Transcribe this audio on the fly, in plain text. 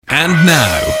And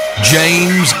now,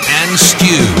 James and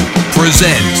Stu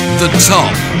present the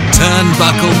Top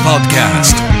Turnbuckle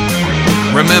Podcast.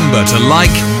 Remember to like,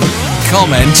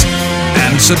 comment,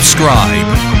 and subscribe.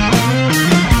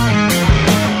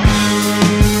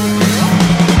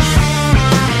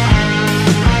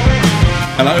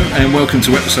 Hello and welcome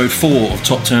to episode 4 of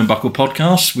Top Turnbuckle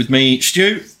Podcast with me,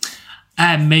 Stu.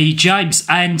 And me, James.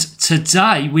 And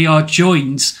today we are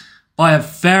joined by a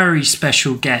very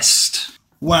special guest.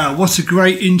 Wow, what a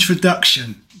great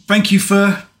introduction. Thank you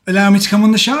for allowing me to come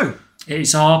on the show.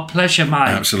 It's our pleasure, mate.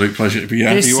 Absolute pleasure to be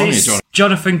having you on here, John.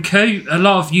 Jonathan Koo. A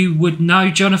lot of you would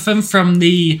know Jonathan from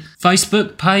the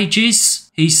Facebook pages.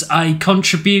 He's a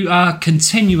contributor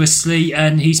continuously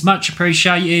and he's much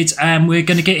appreciated, and we're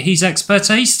going to get his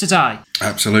expertise today.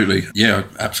 Absolutely. Yeah,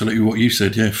 absolutely what you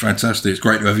said. Yeah, fantastic. It's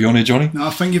great to have you on here, Johnny.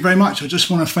 No, thank you very much. I just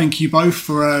want to thank you both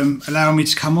for allowing me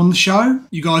to come on the show.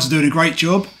 You guys are doing a great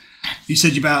job. You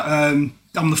said about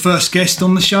I'm the first guest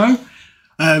on the show.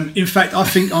 In fact, I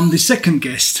think I'm the second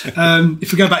guest.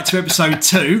 If we go back to episode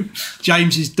 2,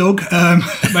 James's dog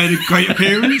made a great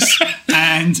appearance,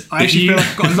 and I actually feel like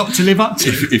I've got a lot to live up to.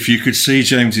 If you could see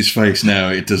James's face now,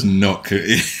 it does not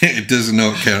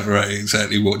counteract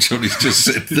exactly what Johnny's just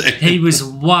said there. He was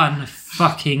one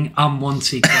fucking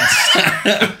unwanted guest.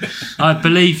 I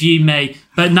believe you, me.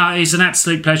 But no, it's an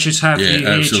absolute pleasure to have you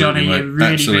here, Johnny. Mate.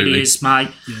 It really is, mate.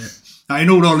 Yeah. In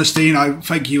all honesty,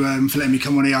 thank you for letting me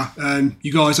come on here.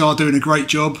 You guys are doing a great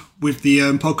job with the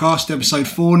podcast, episode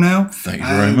 4 now. Thank you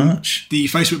very much. The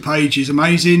Facebook page is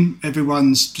amazing.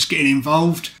 Everyone's just getting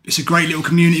involved. It's a great little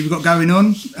community we've got going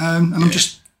on, and I'm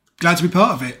just glad to be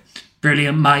part of it.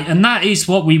 Brilliant, mate. And that is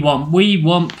what we want. We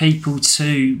want people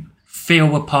to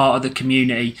feel a part of the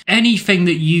community. Anything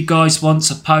that you guys want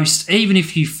to post, even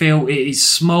if you feel it is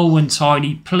small and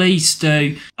tiny, please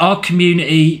do. Our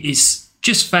community is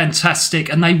just fantastic,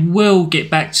 and they will get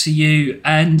back to you.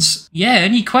 And yeah,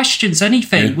 any questions,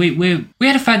 anything. Yeah. We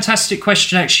had a fantastic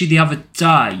question actually the other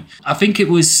day. I think it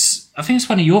was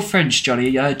one of your friends,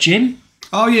 Johnny, Jim.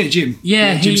 Oh yeah, Jim.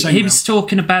 Yeah, he was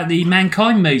talking about the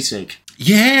Mankind music.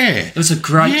 Yeah, it was a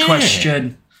great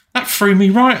question. That threw me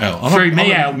right out.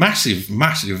 I'm massive,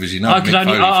 as you know.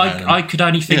 I could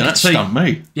only think of two. That stumped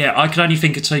me. Yeah, I could only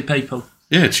think of 2 people.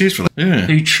 Yeah, cheers for that. Yeah.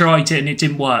 Who tried it and it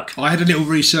didn't work. I had a little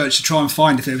research to try and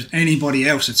find if there was anybody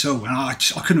else at all, and I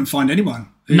couldn't find anyone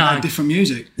who had different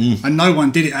music. And no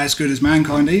one did it as good as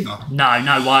Mankind either.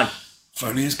 No way.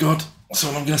 Foley is God. That's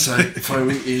all I'm going to say.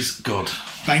 Foley is God.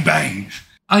 Bang, bang.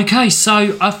 Okay,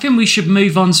 so I think we should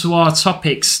move on to our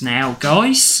topics now,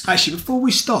 guys. Actually, before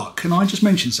we start, can I just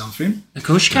mention something? Of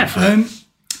course you can.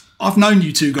 I've known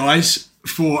you two guys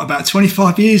for about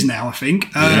 25 years now, I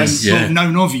think.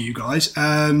 Known of you guys.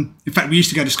 In fact, we used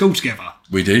to go to school together.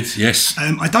 We did, yes.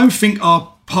 I don't think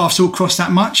our paths all crossed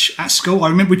that much at school. I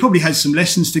remember we probably had some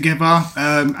lessons together,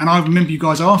 and I remember you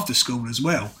guys after school as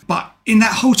well. But in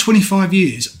that whole 25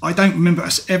 years, I don't remember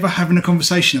us ever having a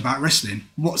conversation about wrestling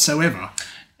whatsoever.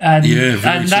 And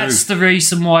that's the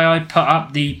reason why I put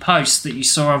up the post that you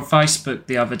saw on Facebook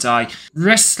the other day.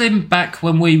 Wrestling back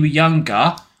when we were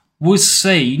younger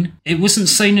wasn't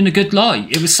seen in a good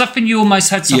light. It was something you almost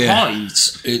had to hide.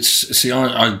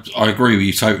 I agree with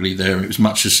you totally there. It was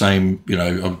much the same,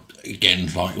 again,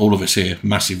 like all of us here,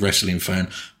 massive wrestling fan,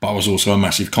 but I was also a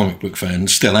massive comic book fan,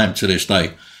 still am to this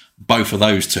day. Both of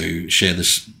those two share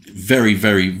this very,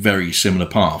 very, very similar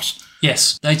paths.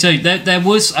 Yes, they do. There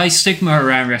was a stigma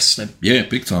around wrestling. Yeah,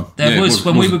 big time. There was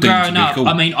when we were growing up. Cool.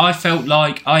 I mean, I felt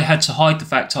like I had to hide the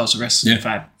fact I was a wrestling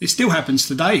fan. It still happens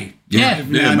today. Yeah,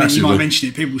 you might mention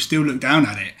it. People still look down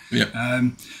at it. Yeah.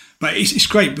 But it's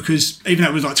great because even though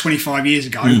it was like 25 years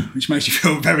ago, which makes you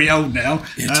feel very old now.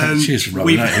 Yeah, cheers for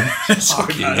rubbing that in.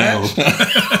 Sorry about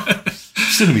that.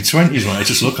 Still in my 20s, mate. I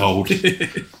just look old.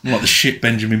 I'm like the shit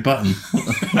Benjamin Button.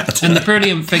 And the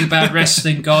brilliant thing about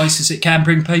wrestling, guys, is it can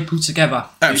bring people together.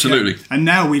 Absolutely. And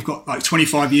now we've got like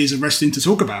 25 years of wrestling to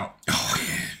talk about. Oh,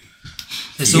 yeah.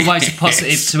 There's always a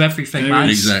positive to everything, man.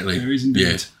 Exactly. There is indeed.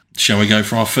 Yeah. Shall we go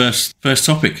for our first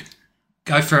topic?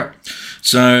 Go for it.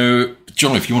 So,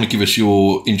 John, if you want to give us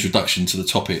your introduction to the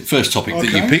first topic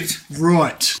that you picked.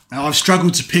 Right. Now, I've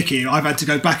struggled to pick it. I've had to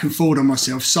go back and forward on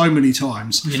myself so many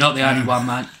times. You're not the only one,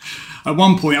 mate. At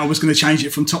one point, I was going to change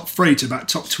it from top 3 to about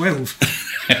top 12.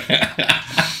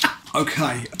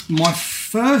 Okay. My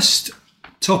first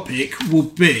topic will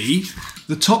be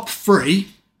the top 3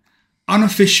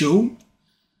 unofficial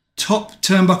Top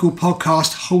Turnbuckle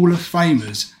Podcast Hall of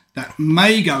Famers that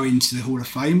may go into the Hall of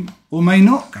Fame or may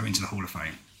not go into the Hall of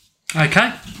Fame.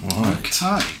 Okay. Right.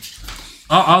 Okay.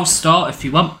 I'll start if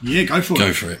you want. Yeah, go for it.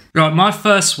 Go for it. Right, my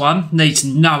first one needs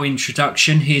no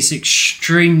introduction. He's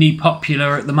extremely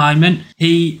popular at the moment.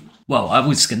 Well, I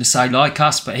was going to say like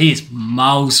us, but he is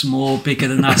miles more bigger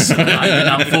than us at the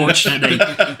moment, unfortunately.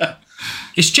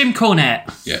 It's Jim Cornette.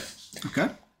 Yeah. Okay.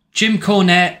 Jim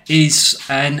Cornette is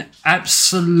an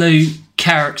absolute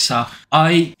character.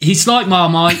 He's like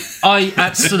Marmite. I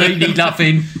absolutely love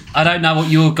him. I don't know what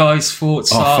your guys'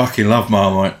 thoughts are. I fucking love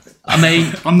Marmite. I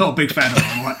mean, I'm not a big fan of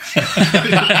him, right?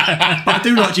 But I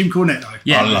do like Jim Cornette, though.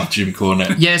 yeah. I love Jim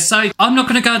Cornette. Yeah, so I'm not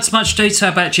going to go into much detail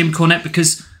about Jim Cornette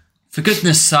because, for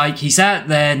goodness sake, he's out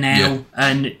there now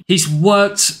and he's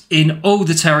worked in all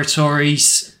the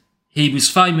territories. He was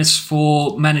famous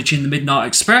for managing the Midnight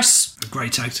Express. A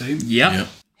great tag team. Yep. Yep.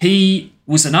 He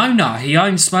was an owner. He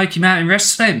owned Smoky Mountain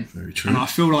Wrestling. Very true. And I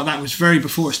feel like that was very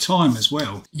before its time as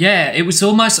well. Yeah, it was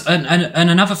almost... And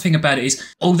another thing about it is,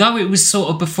 although it was sort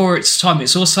of before its time,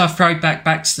 it's also a throwback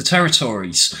back to the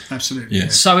territories. Absolutely. Yeah.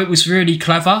 So it was really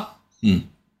clever.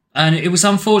 And it was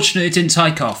unfortunate it didn't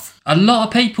take off. A lot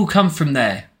of people come from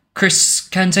there. Chris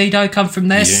Candido come from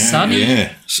there. Sonny.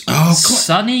 Yeah. Oh,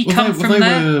 Sonny well, come from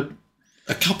there. Were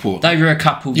a couple. They were a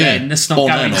couple then. Let's not On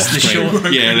go and into off, the so-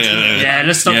 short... Yeah,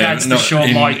 let's not go into the Shawn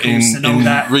in- Michaels and all in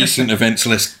that. recent events,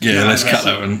 let's cut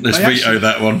that one. Let's They veto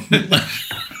that one.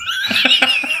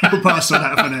 We'll pass on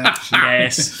that for now.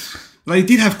 Yes. They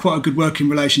did have quite a good working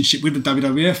relationship with the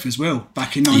WWF as well,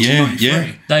 back in 1993.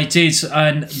 Yeah. They did,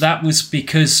 and that was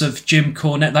because of Jim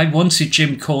Cornette. They wanted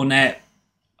Jim Cornette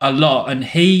a lot, and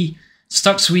he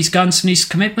stuck to his guns and his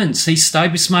commitments. He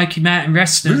stayed with Smoky Mountain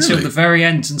Wrestling until Really? the very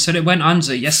end, until it went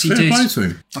under. Yes, he Fair did. play to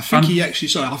him. I think he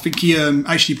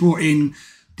actually brought in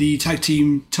the tag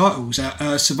team titles at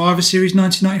Survivor Series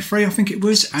 1993, I think it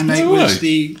was, and it No was way.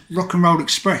 the Rock and Roll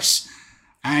Express,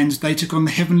 and they took on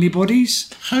the Heavenly Bodies.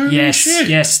 Holy Yes, shit.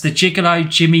 yes, the Gigolo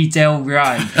Jimmy Del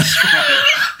Rey.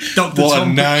 Dr. What a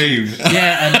Tom name.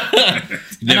 Yeah, and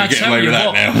Never I get tell away you with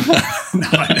what-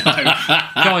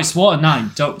 that now. guys, what a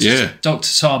name, Yeah. Dr.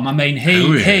 Tom. I mean,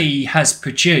 Oh, yeah. he has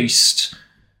produced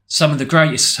some of the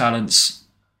greatest talents.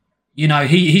 You know,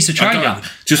 he's a trainer.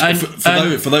 Just And-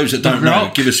 for those that The don't know,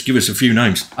 Rock. give us a few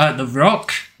names. The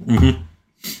Rock.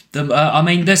 I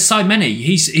mean, there's so many.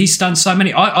 He's done so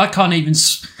many. I can't even.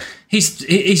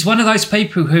 He's one of those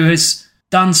people who has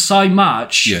done so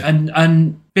much Yeah.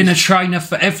 and been a trainer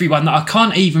for everyone that I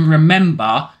can't even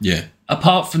remember. Yeah.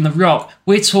 Apart from The Rock,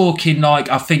 we're talking like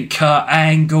I think Kurt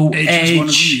Angle, Edge was one of them,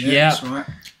 Edge, yeah, that's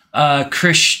right.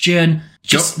 Christian,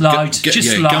 just Go- loads, go-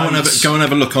 just yeah, loads. Go and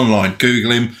have a look online.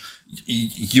 Google him.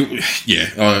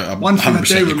 I One thing I 100%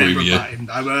 do agree remember with you. about him,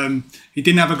 though, he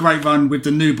didn't have a great run with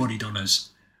the New Body Donners,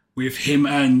 with him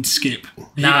and Skip.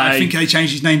 No. I think they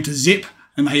changed his name to Zip,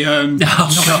 and they Oh,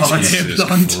 God.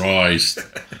 Jesus Christ.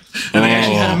 And they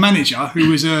actually had a manager who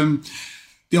was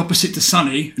the opposite to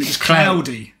Sonny, and it was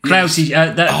Cloudy. Cloudy,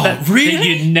 really?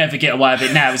 you'd never get away with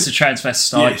it now. It's a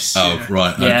transvestite. Yes. Oh, yeah.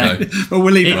 right. Yeah. Okay. But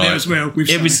we'll leave it Right. there as well. With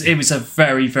It was a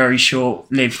very, very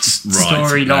short-lived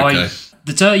storyline. okay.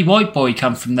 The Dirty White Boy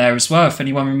come from there as well, if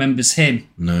anyone remembers him.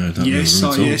 No, I don't Yes,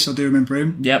 remember at all. yes, I do remember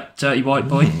him. Yep, Dirty White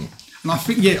Boy. And I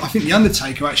think the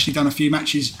Undertaker actually done a few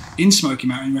matches in Smoky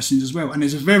Mountain Wrestling as well. And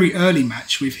there's a very early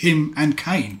match with him and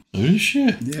Kane. Oh,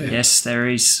 shit. Yes, there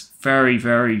is. Very,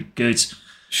 very good.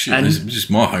 Shit, And- this is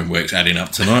my homework's adding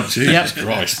up tonight. Jesus Yep.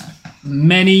 Christ.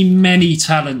 Many, many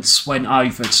talents went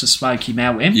over to Smoky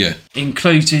Mountain, Yeah.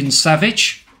 including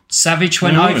Savage. Savage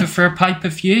went Oh, right. over for a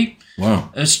pay-per-view.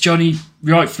 Wow. As Johnny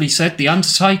rightfully said, The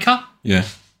Undertaker Yeah.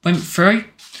 went through.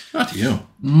 Bloody hell.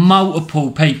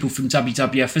 Multiple people from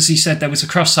WWF. As he said, there was a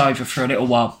crossover for a little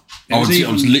while. I was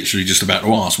even- literally just about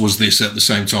to ask, was this at the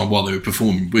same time while they were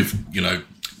performing with,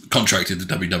 contracted to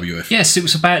WWF? Yes, it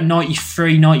was about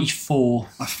 93, 94.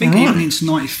 I think Right. even into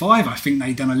 95, I think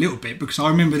they done a little bit, because I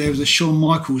remember there was a Shawn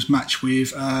Michaels match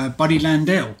with Buddy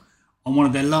Landell on one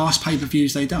of their last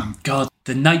pay-per-views they done. God,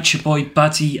 the Nature Boy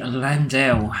Buddy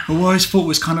Landell. Who I always thought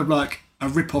was kind of like a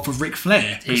rip-off of Ric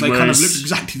Flair, He because they kind of was. looked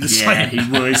exactly the Yeah, same.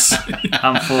 he was,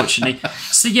 unfortunately.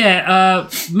 So yeah,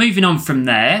 moving on from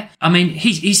there. I mean,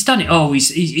 he's done it all.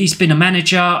 He's been a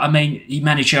manager. I mean, he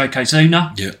managed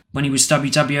Yokozuna Yeah. when he was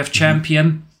WWF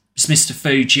champion. It's Mr.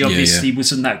 Fuji. Obviously,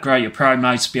 wasn't that great a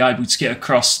promo to be able to get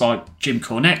across like Jim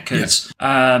Cornette could.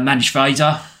 Managed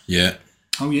Vader. Yeah.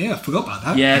 Oh yeah, I forgot about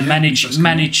that. Yeah,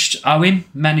 managed Owen.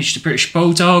 Managed the British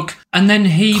Bulldog, and then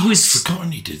he was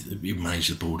Forgotten he managed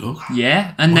the Bulldog.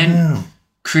 and then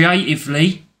creative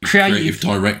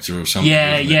Director or something.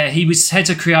 Yeah, wasn't it? yeah, he was head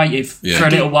of creative Yeah. for a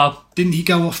little while. Didn't he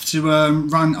go off to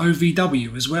run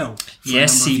OVW as well? for a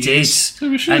Yes, number he of did. years?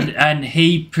 Oh, sure. And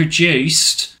he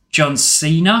produced John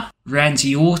Cena,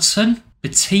 Randy Orton,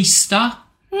 Batista,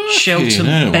 Shelton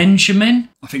hell. Benjamin.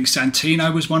 I think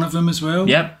Santino was one of them as well.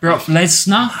 Yep, Brock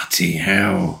Lesnar. Bloody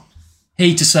hell.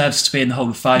 He deserves to be in the Hall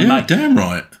of Fame, Yeah, mate. damn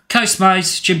right. Coast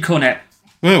Maze, Jim Cornette.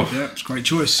 Well, Yeah, it's a great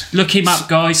choice. Look him up,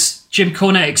 guys. Jim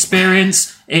Cornette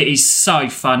Experience. It is so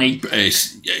funny.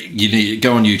 you need to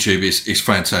go on YouTube. It's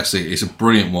fantastic. It's a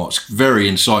brilliant watch. Very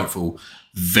insightful.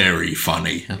 Very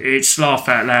funny. It's laugh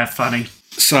out loud funny.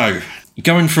 So,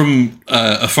 going from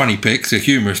a funny pick to a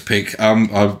humorous pick,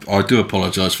 I do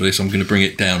apologise for this. I'm going to bring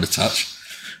it down a touch.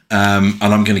 And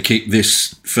I'm going to keep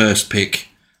this first pick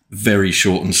very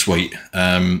short and sweet.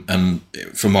 And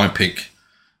for my pick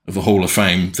of the Hall of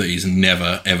Fame that is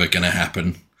never, ever going to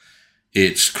happen,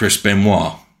 it's Chris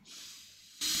Benoit.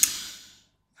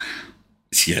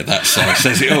 Yeah, that side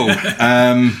says it all.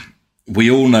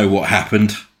 We all know what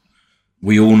happened.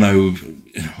 We all know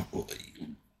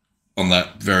on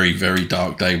that very, very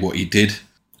dark day what he did.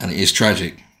 And it is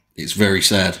tragic. It's very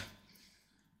sad.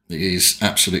 It is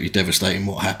absolutely devastating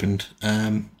what happened.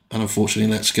 And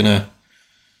unfortunately, that's going to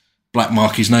black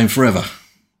mark his name forever.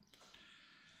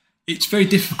 It's very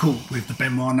difficult with the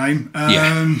Benoit name.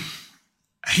 Yeah.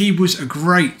 He was a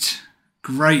great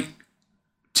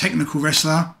technical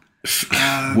wrestler.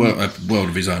 A world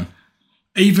of his own.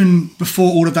 Even before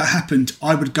all of that happened,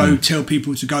 I would go tell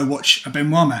people to go watch a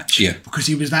Benoit match. Yeah. Because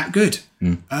he was that good.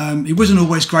 He wasn't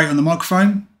always great on the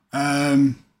microphone,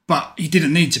 but he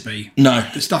didn't need to be. No.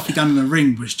 The stuff he done in the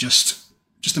ring was just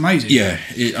amazing. Yeah,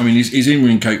 I mean, his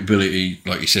in-ring capability,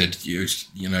 like you said, is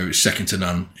second to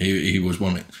none. He was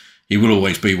one. He will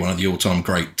always be one of the all-time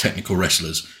great technical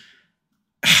wrestlers.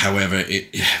 However,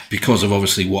 because of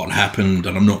obviously what happened,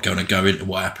 and I'm not going to go into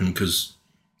what happened because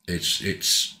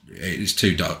it's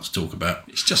too dark to talk about.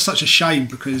 It's just such a shame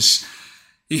because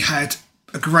he had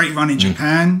a great run in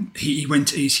Japan. He went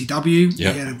to ECW.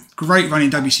 Yep. He had a great run in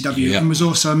WCW and was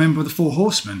also a member of the Four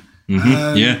Horsemen.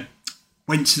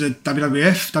 Went to the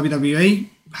WWF, WWE,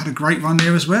 had a great run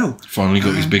there as well. Finally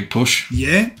got his big push.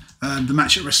 Yeah. The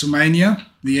match at WrestleMania,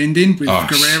 the ending with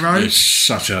Guerrero. It's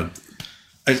such a...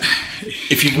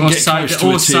 If you can get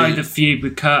close to the feud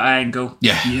with Kurt Angle.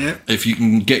 Yeah. If you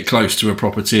can get close to a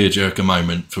proper tearjerker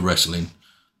moment for wrestling,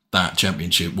 that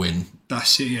championship win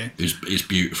That's it, yeah. is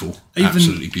beautiful. Even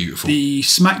absolutely beautiful. The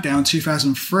SmackDown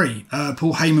 2003,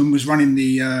 Paul Heyman was running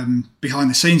the behind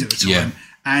the scenes at the time,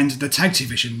 and the tag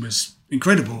division was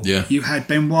incredible. Yeah. You had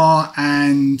Benoit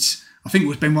and I think it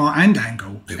was Benoit and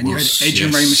Angle, and you had Edge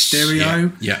and Rey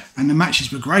Mysterio, and the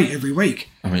matches were great every week.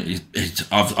 I mean,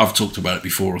 I've talked about it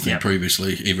before. I think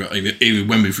previously, either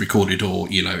when we've recorded or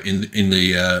in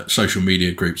the social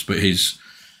media groups. But his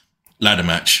ladder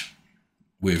match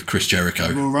with Chris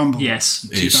Jericho, Royal Rumble,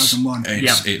 2001.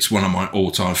 It's one of my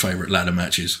all-time favourite ladder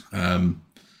matches. And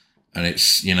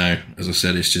it's as I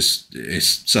said,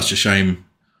 it's such a shame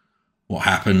what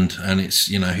happened, and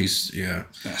it's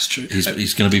that's true.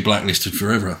 He's going to be blacklisted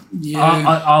forever. Yeah,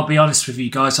 I'll be honest with you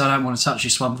guys. I don't want to touch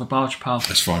this one with a barge pole.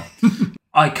 That's fine.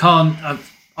 I can't.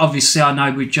 Obviously, I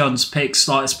know with John's picks,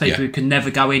 like there's people who can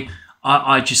never go in.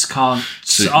 I just can't.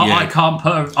 I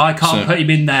can't put him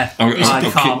in there.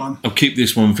 I'll keep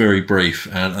this one very brief,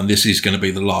 and this is going to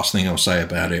be the last thing I'll say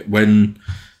about it. When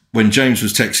James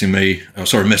was messaging me on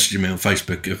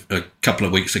Facebook a couple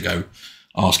of weeks ago,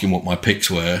 asking what my picks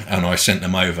were, and I sent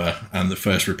them over, and the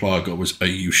first reply I got was, "Are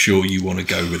you sure you want to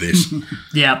go with this?"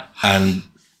 Yeah. And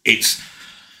it's,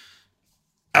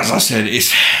 as I said,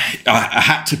 I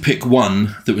had to pick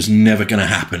one that was never going to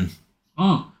happen.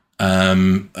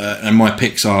 And my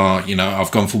picks are,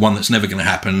 I've gone for one that's never going to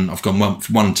happen. I've gone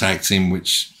for one tag team,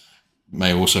 which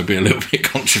may also be a little bit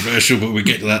controversial, but we'll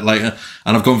get to that later.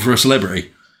 And I've gone for a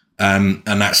celebrity. And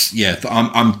that's,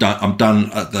 I'm done. I'm done.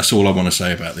 That's all I want to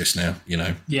say about this now,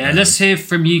 Yeah, let's hear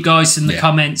from you guys in the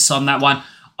comments on that one.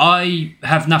 I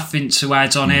have nothing to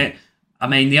add on it. I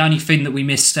mean, the only thing that we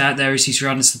missed out there is his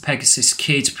run as the Pegasus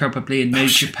Kid, probably in New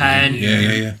Japan.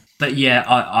 Yeah. But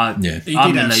I'm he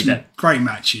did have some great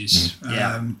matches.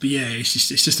 But it's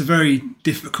just a very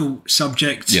difficult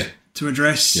subject to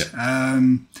address. Yeah.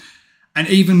 And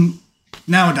even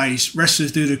nowadays,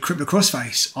 wrestlers do the crippler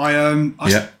crossface.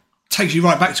 Takes you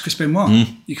right back to Chris Benoit.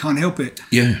 You can't help it.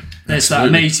 Yeah. There's that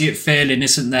immediate feeling,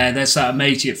 isn't there? There's that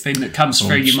immediate thing that comes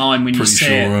through your mind when you see it.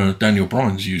 Pretty sure Daniel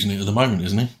Bryan's using it at the moment,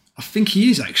 isn't he? I think he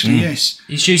is actually, yes.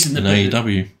 He's using the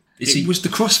AEW. The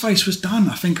crossface was done,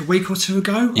 I think, a week or two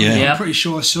ago. Yeah. I'm pretty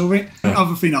sure I saw it.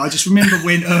 Other thing, I just remember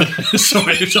when...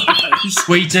 sorry.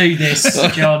 We do this,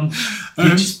 John.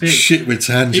 Shit with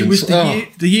tangents. It was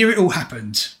the year it all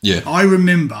happened. Yeah. I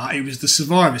remember it was the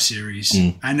Survivor Series,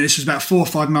 and this was about 4 or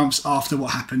 5 months after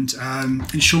what happened,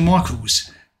 and Shawn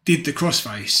Michaels did the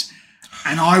crossface.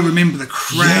 And I remember the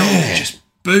crowd just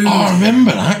booed. I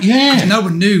remember that, yeah. No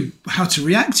one knew how to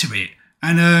react to it.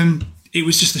 And it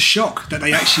was just a shock that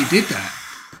they actually did that.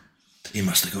 He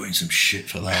must have got in some shit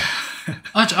for that.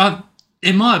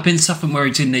 It might have been something where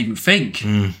he didn't even think.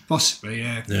 Possibly,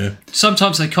 yeah. Yeah.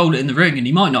 Sometimes they called it in the ring and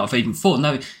he might not have even thought.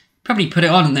 No, probably put it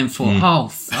on and then thought, oh,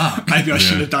 fuck. Maybe I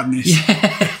should have done this.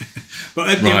 Yeah.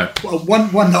 But Right.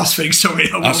 one last thing, sorry.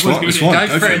 That's right, it's fine.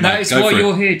 Go for it. That is why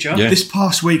you're here, John. Yeah. This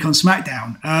past week on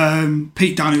SmackDown,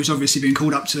 Pete Dunne, who's obviously been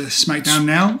called up to SmackDown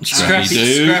now. Scrappy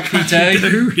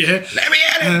do. Yeah. Let me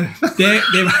at it.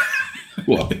 They're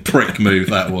What a prick move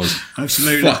that was.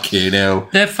 absolutely. Fucking hell.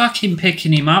 They're fucking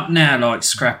picking him up now like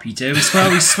Scrappy do as well.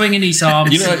 He's swinging his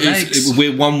arms You know, and legs.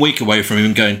 we're 1 week away from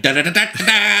him going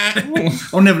da-da-da-da-da-da.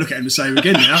 I'll never look at him the same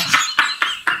again now.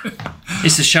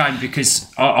 It's a shame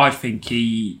because I think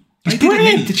They didn't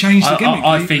need to change the gimmick.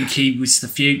 I think he was the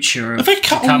future of Have they the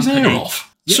cut all his company. hair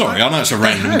off? Sorry, I know it's a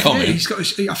random Yeah, comment. he's got.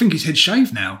 I think his head's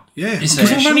shaved now. Yeah, Is I'm it?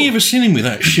 pretty I've only sure. ever seen him with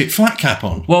that shit flat cap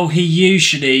on. Well, he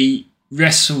usually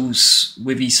wrestles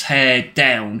with his hair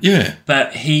down. Yeah.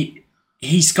 But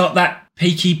he's got that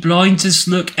Peaky Blinders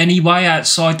look anyway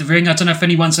outside the ring. I don't know if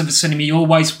anyone's ever seen him. He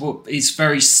always is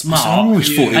very smart. I always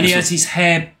thought he and he was has his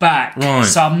hair back. Right.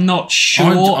 So I'm not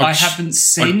sure. I haven't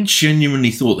seen. I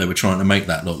genuinely thought they were trying to make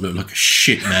that look like a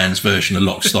shit man's version of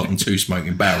Lock, Stock and Two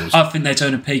Smoking Barrels. I think they're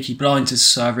doing a Peaky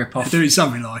Blinders rip-off. doing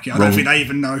something like it. I don't think they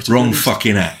even know. To Wrong do this.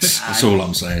 fucking hats. That's all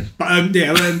I'm saying. But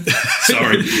yeah.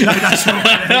 Sorry. No, that's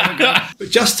right. But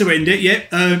just to end it,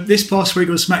 this past week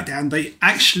on SmackDown, they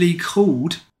actually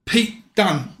called Pete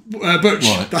Dunne. Butch,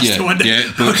 Right, that's yeah, the one that yeah,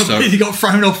 Butch, I completely got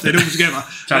thrown off then altogether.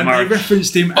 Don't And worry. they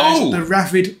referenced him as the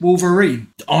Ravid Wolverine,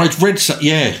 I'd read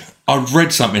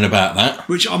something about that.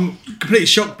 which I'm completely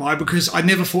shocked by because I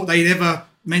never thought they'd ever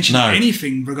mention No.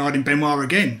 anything regarding Benoit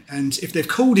again. And if they've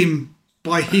called him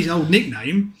by his old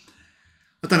nickname,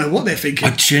 I don't know what they're thinking.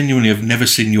 I genuinely have never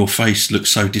seen your face look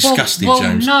so disgusted, well,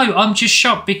 James. no, I'm just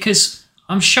shocked because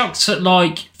I'm shocked at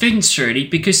Vince really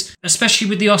because especially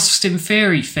with the Austin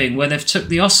Theory thing where they've took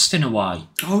the Austin away.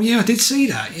 Oh yeah, I did see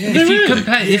that. Yeah, If you Really?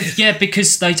 compare,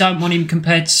 because they don't want him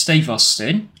compared to Steve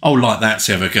Austin. Oh, like that's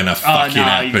ever going to Oh fucking no,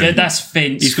 happen. that's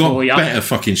Vince He's got for a you. better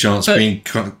fucking chance But- being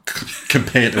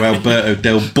compared to Alberto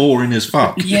Del boring as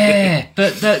fuck. Yeah,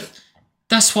 but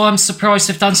that's why I'm surprised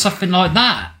they've done something like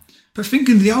that. but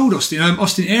thinking of the old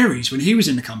Austin Aries when he was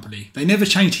in the company, they never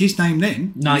changed his name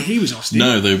then. No. when he was Austin.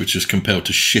 No, they were just compelled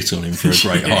to shit on him for a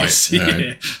great Yes, height. you know.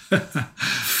 yeah.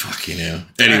 Fucking hell.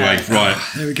 Anyway, right.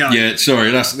 There we go. Yeah,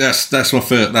 sorry. That's my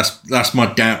first. That's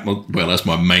my down. Well, that's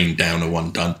my main downer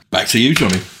one done. Back to you,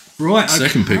 Johnny. Right,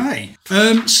 Second pick. okay.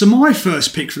 So my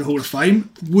first pick for the Hall of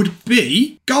Fame would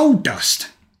be Gold Dust,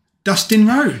 Dustin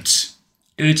Rhodes.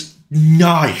 Good.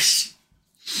 Nice.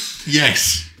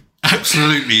 Yes.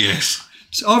 Absolutely yes.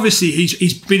 So obviously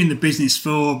he's been in the business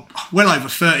for well over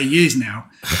 30 years now,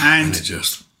 and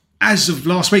Just. as of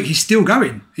last week, he's still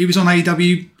going. He was on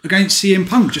AEW against CM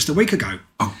Punk just a week ago.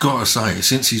 I've got to say,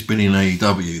 since he's been in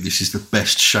AEW, this is the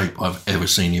best shape I've ever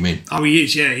seen him in. Oh, he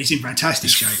is, yeah. He's in fantastic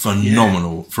shape.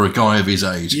 Phenomenal for a guy of his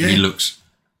age. Yeah. He looks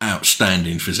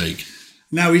outstanding physique.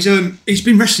 Now he's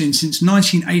been wrestling since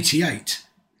 1988.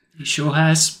 He sure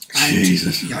has. And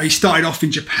Jesus. he started off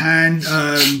in Japan,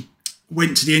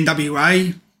 went to the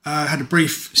NWA, had a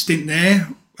brief stint there,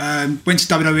 went to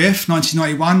WWF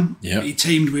 1991. Yep. He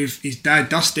teamed with his dad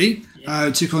Dusty,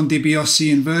 took on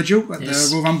DiBiase and Virgil at Yes.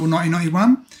 the Royal Rumble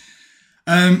 1991.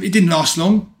 It didn't last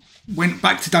long. Went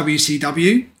back to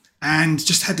WCW and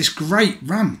just had this great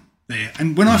run there.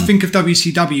 And when I think of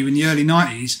WCW in the early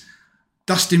 90s,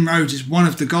 Dustin Rhodes is one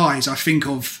of the guys I think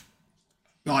of,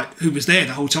 like, who was there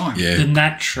the whole time. Yeah. The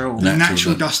natural. The natural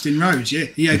Natural. Dustin Rhodes, yeah.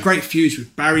 He had great feuds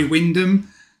with Barry Windham,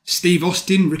 Steve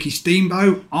Austin, Ricky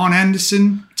Steamboat, Arn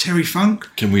Anderson, Terry Funk.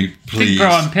 Can we please, Big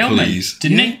Brian Pillman, please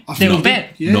didn't Yeah, he? I Little think- bit.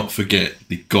 Yeah. not forget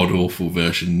the god-awful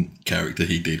version character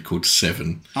he did called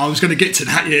Seven? I was going to get to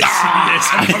that, yes. Yes,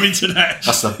 I'm coming to that.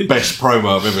 That's the best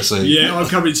promo I've ever seen. Yeah, I'm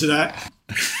coming to that.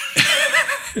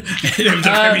 It was a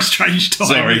very strange time.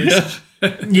 Sorry. yes.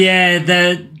 Yeah,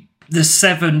 the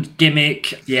Seven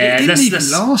gimmick. Yeah, It didn't that's, even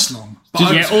that's last long.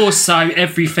 But yeah. Also,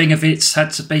 everything of it's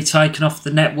had to be taken off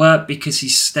the network because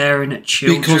he's staring at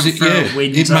children Because through a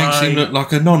window. it makes him look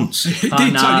like a nonce. it I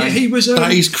did. know. Yeah, he was.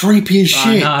 That is creepy as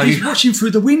I shit. know. He's watching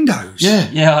through the windows. Yeah.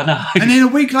 Yeah, I know. And then a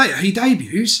week later, he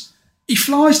debuts. He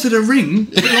flies to the ring,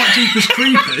 a bit like Jeepers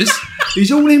Creepers.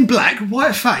 He's all in black,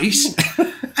 white face,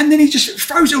 and then he just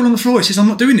throws it all on the floor. He says, "I'm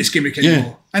not doing this gimmick anymore."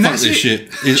 Yeah. And Fuck that's this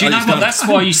it. shit. Do you know what? That's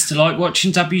why I used to like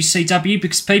watching WCW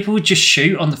because people would just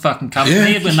shoot on the fucking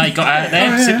company Yeah. when they got out there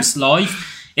because Oh, yeah. it was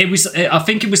live. It was, I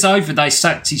think it was over. They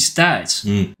sacked his dad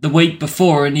the week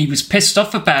before, and he was pissed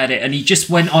off about it, and he just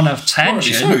went on a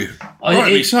tangent.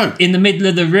 Rightly so. In the middle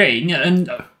of the ring, and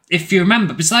if you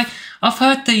remember, because I've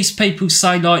heard these people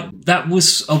say like that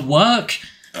was a work.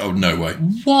 Oh, no way.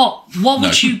 What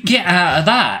would you get out of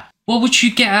that? What would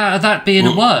you get out of that being a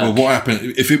work? Well, what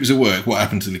happened if it was a work? What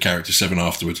happened to the character Seven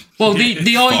afterwards? Well,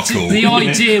 the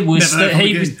idea was that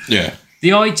he was. Yeah.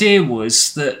 The idea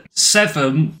was that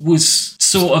Seven was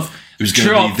sort of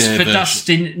dropped for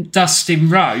Dustin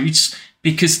Rhodes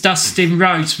because Dustin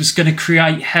Rhodes was going to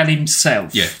create hell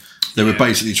himself. Yeah. They were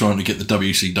basically trying to get the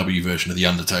WCW version of The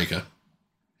Undertaker.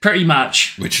 Pretty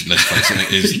much. Which, let's face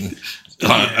it, is... But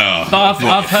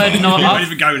I've heard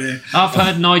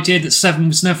an idea that Seven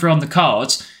was never on the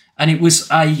cards, and it was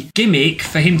a gimmick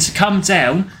for him to come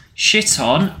down, shit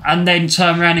on, and then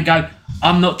turn around and go,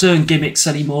 I'm not doing gimmicks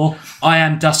anymore. I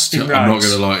am Dustin Rhodes. I'm not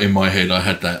going to lie, in my head I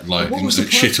had that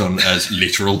shit on as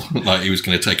literal, like he was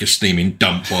going to take a steaming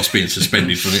dump whilst being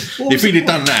suspended from it. If he'd have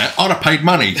done that, I'd have paid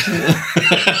money.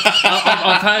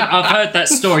 I've heard that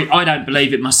story. I don't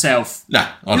believe it myself.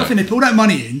 Nah, I Nothing. They put all that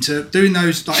money into doing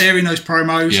those, like airing those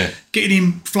promos, getting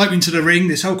him floating to the ring,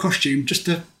 this whole costume, just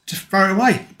to throw it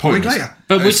away. Later.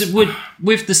 But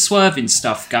with the swerving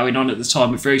stuff going on at the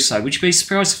time with Russo, would you be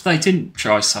surprised if they didn't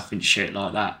try something shit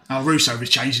like that? Oh, Russo was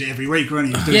changing it every week, wasn't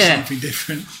he? He was doing something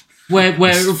different. Where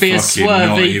it would be a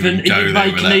swerve, even he'd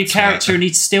make a new character time. and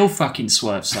he'd still fucking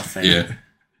swerve stuff in. Yeah.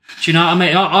 Do you know what I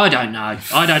mean? I don't know.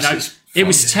 It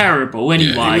was terrible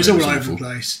anyway. Yeah, it was all over the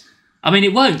place. I mean,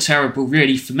 it weren't terrible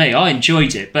really for me. I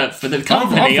enjoyed it, but for the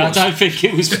company, I don't think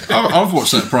it was. I've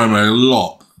watched that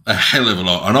promo a hell of a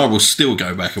lot, and I will still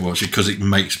go back and watch it because it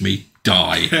makes me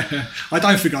die. I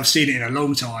don't think I've seen it in a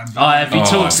long time. He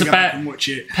talks about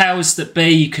powers that be.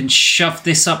 You can shove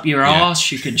this up your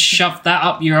arse. You can shove that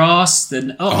up your arse.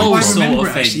 Then all sort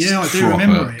of things. Yeah, I do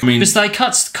remember it. I mean, because they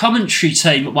cut to the commentary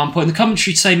team at one point. The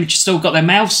commentary team had just all got their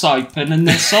mouths open and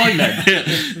they're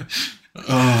silent.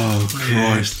 Oh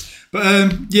Christ!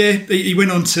 But he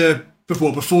went on to.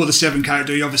 Before the Seven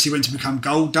character, he obviously went to become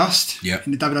Goldust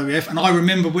in the WWF, and I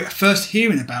remember first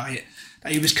hearing about it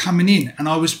that he was coming in, and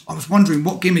I was wondering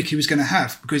what gimmick he was going to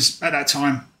have because at that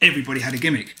time everybody had a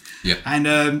gimmick. Yeah. And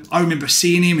I remember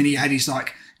seeing him, and he had his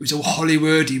it was all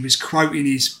Hollywood. He was quoting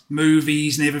his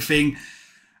movies and everything,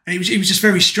 and it was just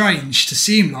very strange to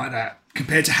see him like that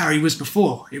compared to how he was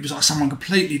before. It was like someone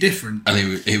completely different, and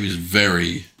it was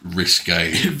very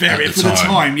risque. Very at for the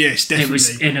time, yes, definitely. It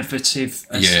was innovative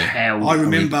as hell. I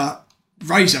remember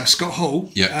Razor Scott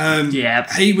Hall.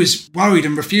 He was worried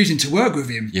and refusing to work with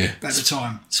him at the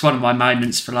time. It's one of my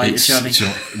moments for later, Johnny. It's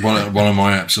one of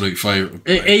my absolute favourite.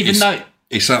 Though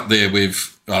it's up there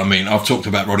with. I mean, I've talked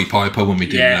about Roddy Piper when we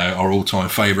did our all-time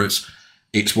favourites.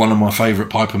 It's one of my favourite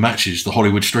Piper matches, the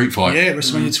Hollywood Street Fight. Yeah,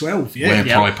 WrestleMania 12. Yeah, where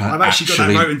Piper I've actually got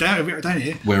that written down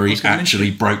here. Where he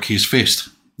actually broke his fist.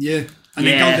 Yeah. And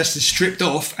then Goldust is stripped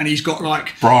off, and he's got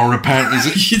bra and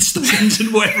panties, stockings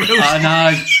and whatever else. I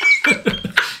know.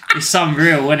 It's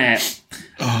unreal, isn't it?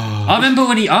 Oh. I remember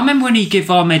when he gave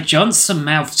Ahmed Johnson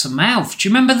mouth to mouth. Do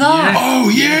you remember that? Yeah. Oh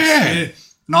yeah.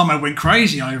 And Ahmed went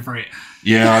crazy over it.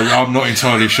 Yeah, I'm not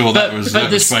entirely sure that was. But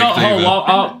the Scott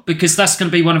Hall, because that's going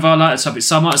to be one of our later topics,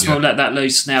 so I might as well let that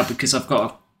loose now because I've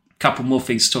got a couple more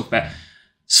things to talk about.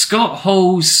 Scott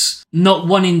Hall's not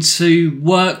wanting to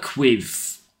work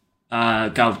with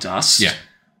Goldust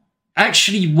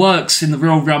actually works in the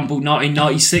Royal Rumble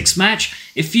 1996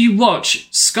 match. If you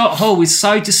watch, Scott Hall is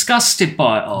so disgusted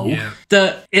by it all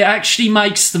that it actually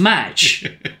makes the match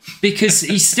because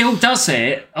he still does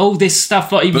it. All this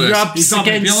stuff, like he rubs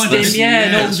against him,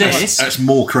 and all this. That's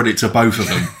more credit to both of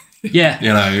them. Yeah.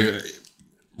 You know,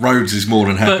 Rhodes is more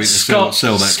than happy to sell that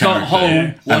Scott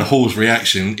character. And Hall's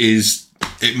reaction is,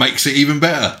 it makes it even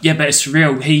better. Yeah, but it's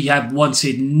real. He had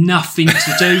wanted nothing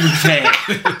to do with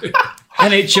it.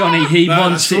 And Johnny, he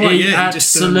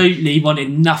absolutely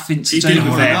wanted nothing to do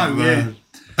with it.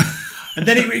 And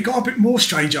then it got a bit more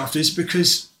strange after this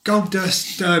because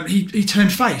Goldust, he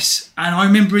turned face. And I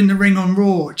remember in the ring on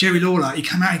Raw, Jerry Lawler, he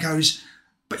came out and goes,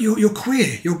 "But you're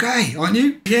queer, you're gay, aren't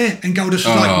you?" Yeah. And Goldust was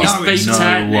like, "No, it's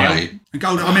no way." And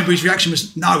Goldust, I remember his reaction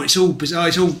was, "No, it's all bizarre.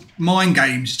 It's all mind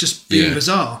games. It's just being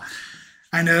bizarre."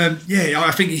 And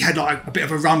I think he had a bit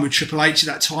of a run with Triple H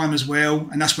at that time as well,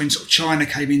 and that's when sort of China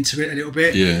came into it a little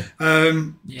bit. Yeah.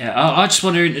 I just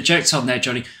want to interject on there,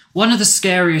 Johnny. One of the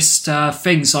scariest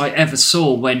things I ever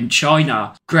saw when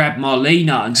China grabbed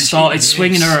Marlena and started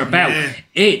swinging her about.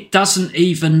 It doesn't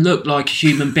even look like a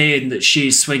human being that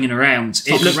she's swinging around.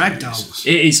 It's like ragdoll.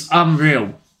 It is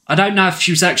unreal. I don't know if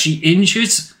she was actually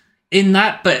injured in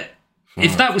that, but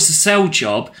if that was a sell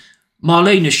job,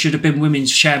 Marlena should have been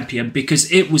women's champion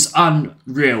because it was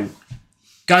unreal.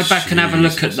 Go back and have a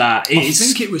look at that. I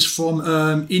think it was from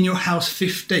In Your House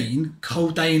 15,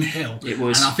 Cold Day in Hell. It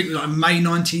was. And I think like May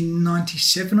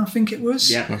 1997, I think it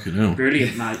was. Yeah, Fucking hell.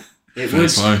 brilliant, mate. It Fair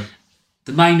was play.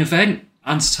 the main event,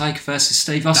 Undertaker versus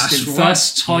Steve Austin. That's right.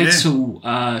 First title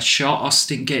shot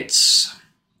Austin gets,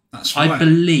 That's right. I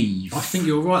believe. I think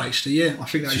you're right, actually. Yeah, I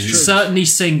think that is true. Certainly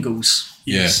singles.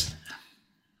 Yes.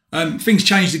 Things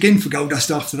changed again for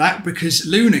Goldust after that because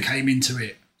Luna came into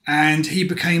it. And he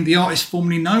became the artist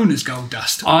formerly known as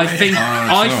Goldust. I think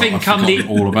I'm the.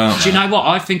 all about Do you know what?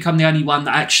 I think I'm the only one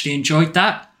that actually enjoyed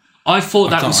that. I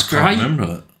thought that was I great. can't remember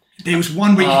that. There was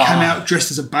one week he came out dressed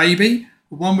as a baby.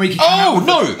 One week he came out with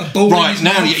a ball in Right his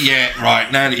now, mouth.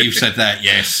 right now that you've said that,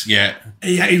 yes, yeah,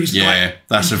 He was like,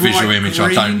 that's a bright visual image I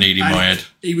green, don't need in my and head.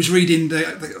 He was reading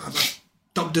the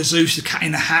Dr. Zeus, the Cat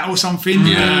in the Hat, or something.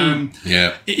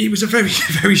 Yeah. It was a very,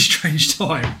 very strange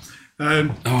time.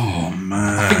 Oh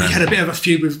man, I think he had a bit of a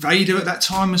feud with Vader at that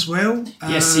time as well.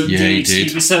 Yes, he Yeah, did. he did.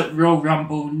 He was at Royal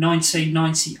Rumble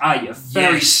 1998, a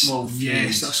very small feud.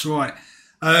 Yes, that's right.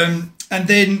 And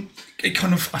then it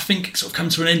kind of, I think, sort of come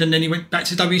to an end, and then he went back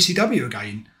to WCW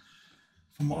again,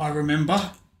 from what I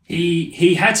remember.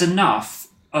 He had enough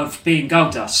of being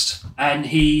Goldust, and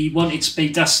he wanted to be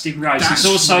Dustin Rhodes. That's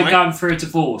He's also right. going through a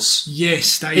divorce.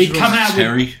 Yes, that is He'd come right. out with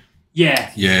Terry. Yeah.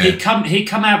 He'd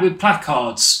come out with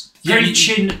placards. Yeah,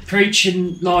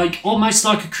 preaching like almost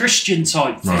like a Christian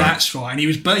type thing. That's right. And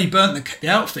he burnt the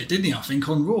outfit, didn't he? I think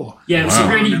on Raw. Yeah, it was Wow.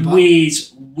 a really Remember?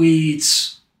 weird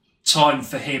time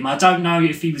for him. I don't know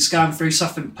if he was going through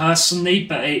something personally,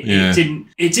 but it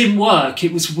didn't work.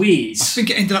 It was weird. I think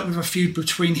it ended up with a feud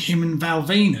between him and Val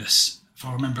Venus, if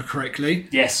I remember correctly.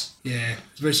 Yes. Yeah,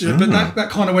 but that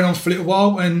kind of went on for a little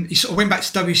while, and he sort of went back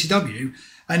to WCW.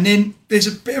 And then there's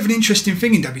a bit of an interesting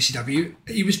thing in WCW.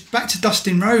 He was back to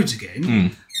Dustin Rhodes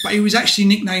again, but he was actually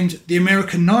nicknamed the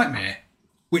American Nightmare,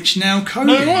 which now Cody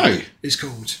No way. is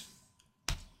called.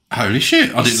 Holy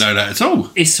shit! I didn't know that at all.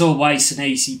 It's always an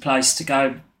easy place to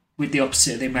go with the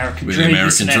opposite of the American With dream. the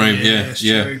American isn't it? dream, yeah, that's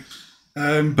yeah.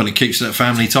 true. But it keeps that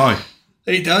family tie.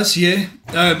 It does, yeah.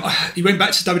 He went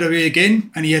back to WWE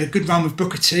again, and he had a good run with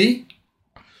Booker T.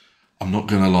 I'm not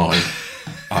gonna lie,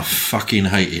 I fucking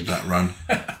hated that run.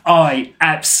 I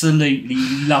absolutely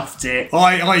loved it.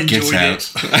 I Get enjoyed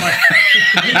out. it.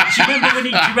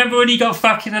 Do you remember when he got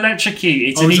fucking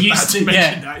electrocuted? I was about to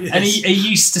mention that, yes. And he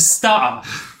used to stutter.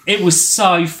 It was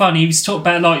so funny. He was talking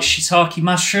about like shiitake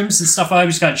mushrooms and stuff. I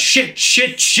was going shit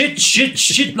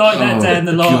like that down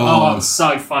the line. God. Oh, it's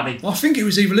so funny. I think it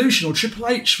was Evolution, or Triple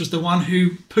H was the one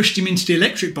who pushed him into the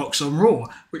electric box on Raw,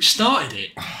 which started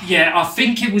it. Yeah, I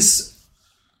think it was.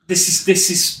 This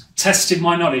is testing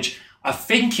my knowledge. I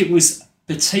think it was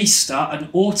Batista and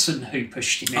Orton who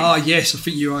pushed him in. Ah, yes, I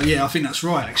think you are. Yeah, I think that's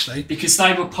right, actually. Because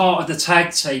they were part of the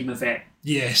tag team of it.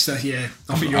 Yes, I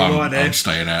think you're I'm, right there. I'm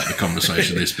staying out of the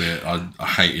conversation this bit. I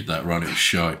hated that run. It was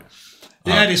shite. He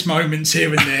had his moments here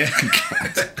and there.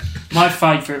 My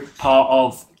favourite part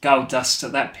of Goldust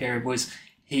at that period was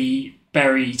he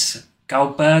buried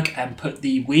Goldberg and put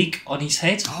the wig on his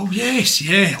head. Oh, yes,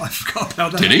 yeah, I forgot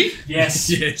about that. Did he? Yes.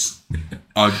 Yes.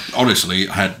 I honestly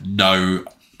had no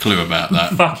clue about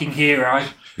that. Fucking hero.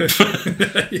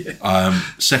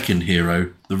 Second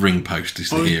hero, the ring post is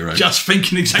the hero. Just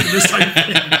thinking exactly the same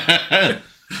thing.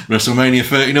 WrestleMania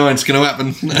 39 is going to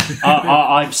happen.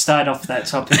 I'm staying off that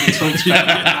topic. We talked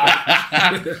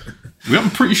about it. I'm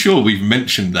pretty sure we've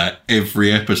mentioned that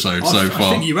every episode so I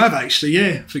far. think you have, actually,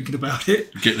 yeah, thinking about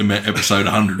it. Get them at episode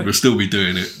 100, we'll still be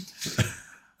doing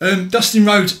it. Dustin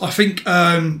Rhodes, I think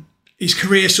his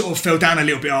career sort of fell down a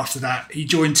little bit after that. He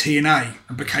joined TNA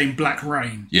and became Black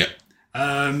Reign. Yeah.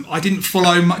 I didn't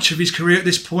follow much of his career at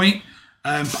this point,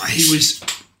 but he was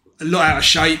a lot out of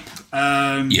shape.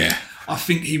 Yeah. I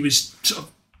think he was sort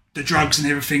of, the drugs and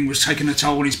everything was taking a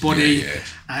toll on his body,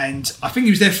 and I think he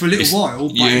was there for a little while.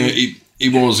 But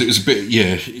It was a bit,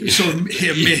 it was sort of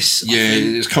hit and miss.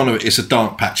 I think. It's a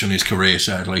dark patch on his career,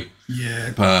 sadly.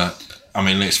 Yeah. But I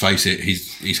mean, let's face it,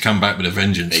 he's come back with a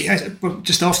vengeance. He has, but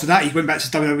just after that, he went back to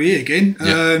WWE again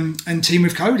and teamed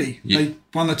with Cody. Yeah. They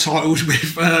won the titles with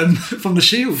from the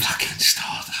Shield. Fucking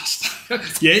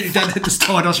Stardust. Yeah, he done the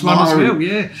Stardust run as well.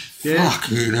 Yeah.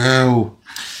 Fucking hell.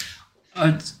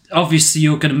 Obviously,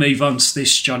 you're going to move on to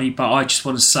this, Johnny, but I just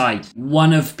want to say,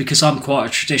 because I'm quite a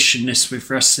traditionalist with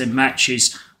wrestling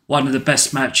matches, one of the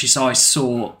best matches I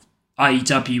saw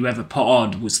AEW ever put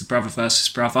on was the brother versus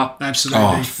brother. Absolutely.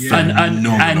 Oh, yeah. And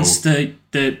phenomenal.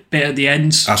 the bit at the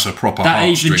end, That's a proper that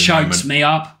even heartstring choked moment. me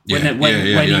up when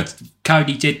Yeah, he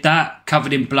Cody did that,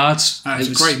 covered in blood. It was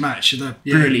a great match.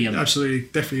 Brilliant. Absolutely,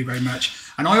 definitely a great match.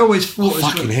 And I always thought as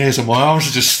Fucking well, hairs on my arms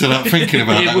are just stood up thinking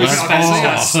about It that. was man.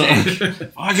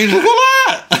 fantastic. Fucking look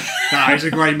at that! it was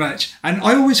a great match. And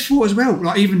I always thought as well,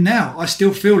 like even now, I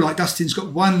still feel like Dustin's got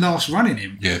one last run in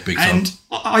him. Yeah, big time. And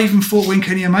I even thought when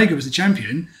Kenny Omega was the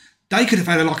champion, they could have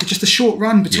had just a short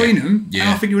run between them, and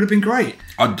I think it would have been great.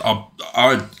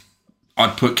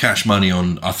 I'd put cash money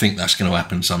on. I think that's going to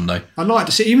happen someday. I'd like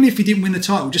to see, even if he didn't win the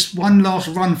title, just one last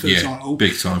run for the title.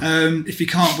 Big time. If he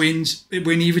can't win,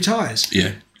 when he retires.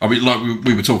 Yeah. I mean, like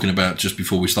we were talking about just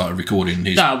before we started recording,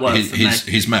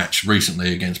 his match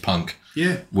recently against Punk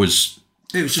was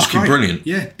just fucking great. brilliant.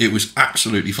 Yeah. It was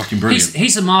absolutely fucking brilliant.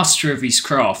 He's a master of his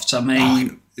craft. I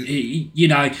mean, you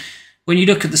know, when you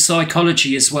look at the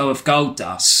psychology as well of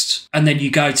Goldust, and then you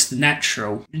go to the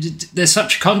natural, there's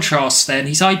such a contrast there, and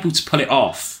he's able to pull it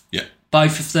off. Yeah.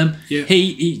 Both of them. Yeah.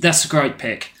 He that's a great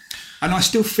pick. And I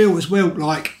still feel as well,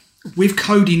 like, with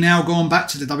Cody now gone back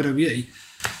to the WWE,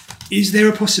 is there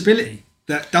a possibility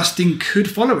that Dustin could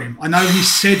follow him? I know he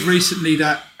said recently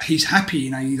that he's happy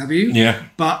in AEW. Yeah.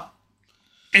 But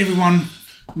everyone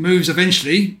moves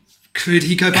eventually. Could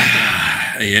he go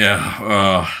back there?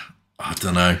 Yeah. I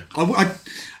don't know.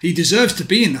 He deserves to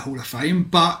be in the Hall of Fame,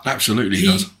 but Absolutely he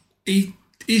does. He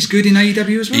is good in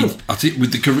AEW as well. I think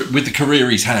with the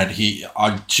career he's had,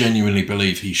 I genuinely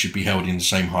believe he should be held in the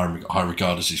same high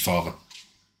regard as his father.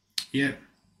 Yeah,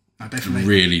 definitely.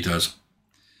 Really does.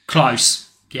 Close.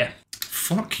 Yeah.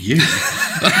 Fuck you.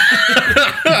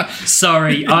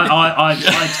 Sorry,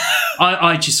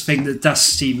 I just think that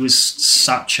Dusty was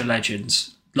such a legend.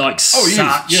 Like,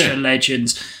 such a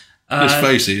legend. Let's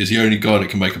face it, he's the only guy that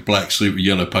can make a black suit with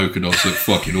yellow polka dots look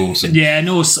fucking awesome. Yeah, and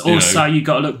also you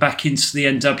got to look back into the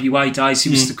NWA days. He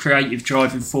was the creative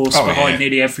driving force behind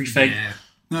nearly everything. Yeah.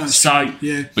 No, so,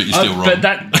 yeah. But you're still wrong. But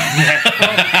that,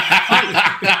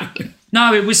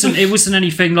 no, it wasn't. It wasn't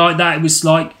anything like that. It was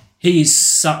like, he is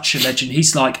such a legend.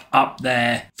 He's like up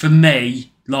there for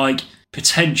me, like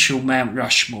potential Mount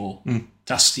Rushmore.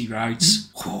 Dusty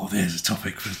Rhodes. Oh, there's a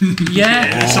topic.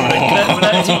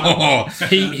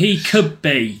 He could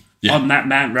be on that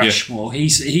Mount Rushmore. He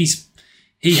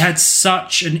had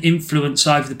such an influence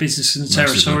over the business and the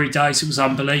territory days. It was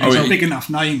unbelievable. He's a big enough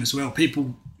name as well.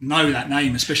 People know that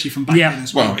name, especially from back then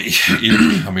as well.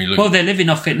 I mean, look, well, they're living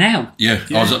off it now. Yeah,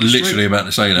 I was literally about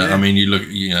to say that. Yeah. I mean, you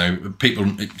look, people.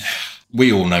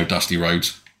 We all know Dusty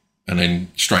Rhodes, and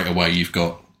then straight away you've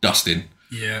got Dustin.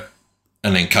 Yeah.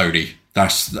 And then Cody.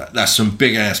 That's some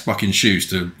big ass fucking shoes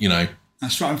to,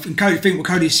 That's right. And Cody, think what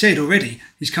Cody said already.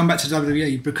 He's come back to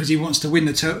WWE because he wants to win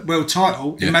the world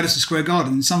title in Madison Square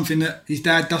Garden, something that his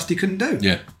dad Dusty couldn't do.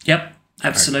 Yeah. Yep.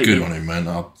 Absolutely. Good on him, man.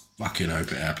 I fucking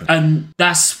hope it happens. And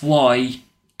that's why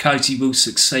Cody will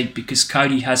succeed, because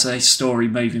Cody has a story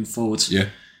moving forward. Yeah.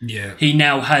 Yeah. He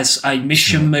now has a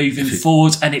mission moving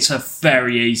forward, and it's a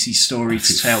very easy story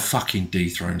to tell. Fucking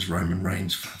dethrones Roman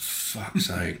Reigns, for fuck's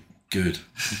sake. Good.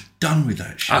 I'm done with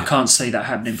that shit. I can't see that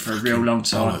happening for a real long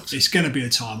time. It's going to be a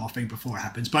time, I think, before it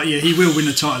happens. But yeah, he will win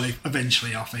the title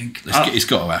eventually, I think. It's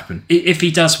got to happen. If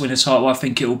he does win a title, I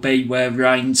think it will be where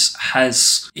Reigns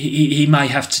has... He may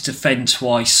have to defend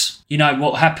twice. You know,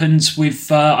 what happened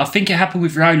with... I think it happened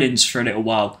with Rollins for a little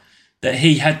while. That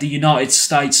he had the United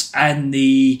States and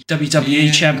the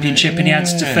WWE Championship, and he had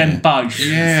to defend both for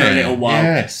a little while.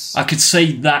 Yes. I could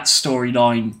see that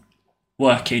storyline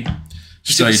working.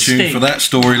 Stay tuned for that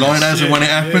storyline as and when it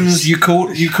happens. You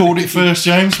called it first,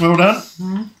 James. Well done.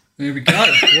 There we go.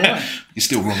 Right. You're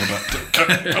still wrong about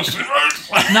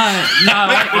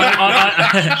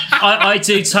I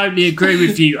do totally agree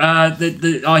with you.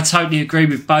 I totally agree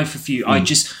with both of you. I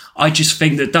just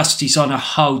think that Dusty's on a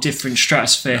whole different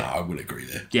stratosphere. No, I will agree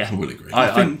there. Yeah. I will agree.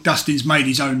 I think Dusty's made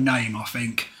his own name, I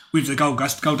think, with the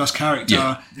Goldust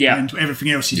character and everything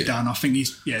else he's done. I think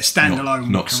he's standalone.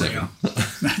 Not career.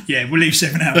 7. Yeah, we'll leave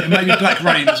 7 out. And maybe Black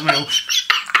Rain as well.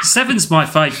 7's my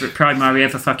favourite promo he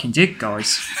ever fucking did,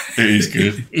 guys. It is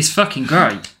good. It's fucking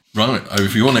great. Right, over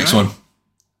for your next one.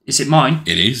 Is it mine?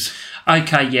 It is.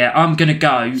 Okay, yeah, I'm going to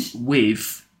go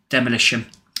with Demolition.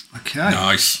 Okay.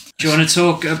 Nice. Do you want to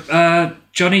talk,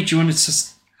 Johnny? Do you want to...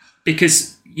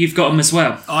 Because you've got them as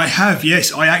well. I have,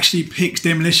 yes. I actually picked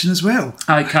Demolition as well.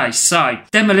 Okay, so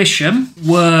Demolition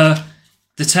were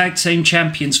the tag team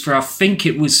champions for, I think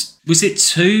it was it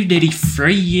 2, nearly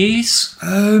 3 years?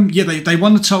 Yeah, they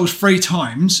won the titles 3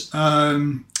 times.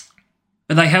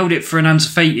 But they held it for an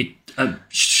undefeated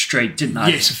streak, didn't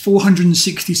they? Yes,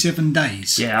 467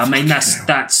 days. Yeah, I mean,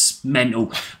 that's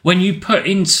mental. When you put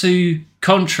into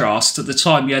contrast, at the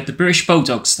time, you had the British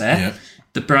Bulldogs there,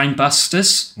 the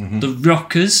Brainbusters, the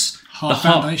Rockers,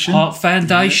 Heart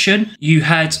Foundation. You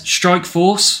had Strike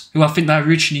Force, who I think they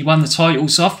originally won the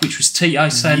titles off, which was Tito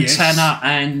Santana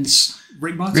and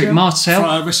Rick Martel.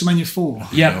 For WrestleMania 4.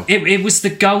 Yeah, it was the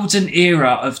golden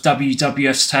era of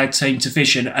WWF's tag team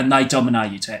division, and they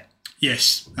dominated it.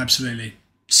 Yes, absolutely.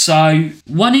 So,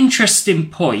 one interesting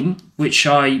point, which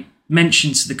I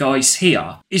mentioned to the guys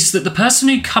here, is that the person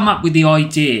who come up with the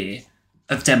idea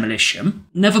of Demolition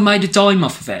never made a dime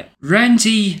off of it.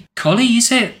 Randy Colley,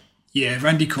 is it? Yeah,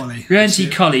 Randy Colley. Randy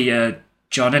Colley,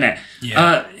 John, innit?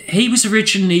 Yeah. He was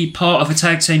originally part of a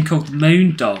tag team called the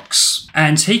Moondogs,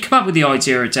 and he came up with the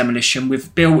idea of Demolition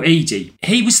with Bill Eadie.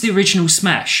 He was the original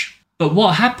Smash. But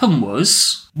what happened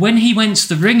was, when he went to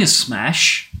the Ring of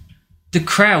Smash, the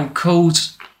crowd called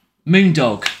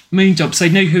Moondogs. They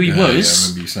knew who he was. Yeah, I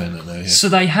remember you saying that now, yeah. So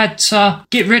they had to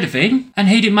get rid of him, and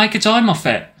he didn't make a dime off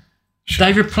it. Sure.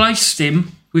 They replaced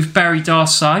him with Barry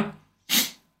Darsow,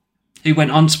 who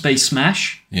went on to be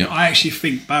Smash. Yeah. I actually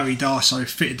think Barry Darsow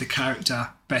fitted the character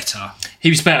better. He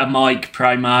was better mic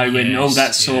promo and all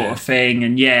that sort of thing,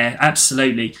 and yeah,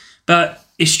 absolutely. But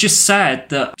it's just sad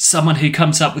that someone who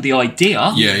comes up with the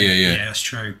idea, Yeah, that's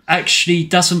true, actually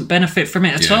doesn't benefit from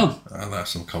it at all. Oh, that's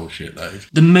some cold shit, that is.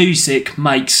 The music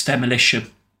makes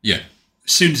Demolition. Yeah.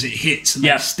 As soon as it hits and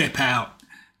they step out,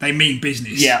 they mean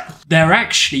business. Yeah. They're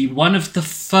actually one of the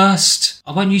first,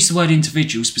 I won't use the word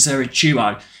individuals because they're a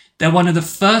duo. They're one of the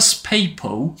first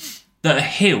people that are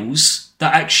heels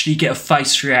that actually get a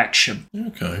face reaction.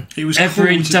 Okay. It was they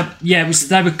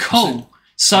were cool.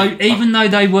 So even though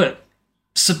they were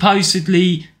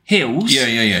supposedly heels,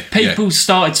 people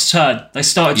started to turn. They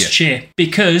started to cheer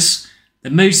because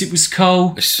the music was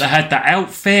cool. They had that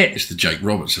outfit. It's the Jake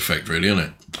Roberts effect, really, isn't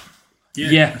it?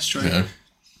 Yeah, that's true.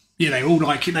 Yeah, they all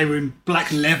like it. They were in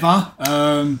black leather,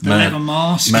 leather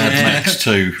mask. Mad Max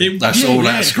 2. That's all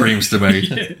that screams to me.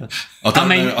 I don't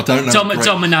know.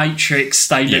 Dominatrix,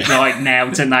 they look like now,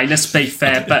 don't they? Let's be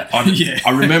fair. I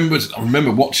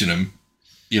remember watching them,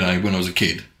 when I was a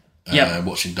kid,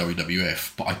 watching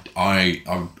WWF. But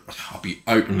I'll be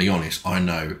openly honest, I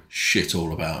know shit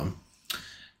all about them.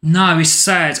 No, it's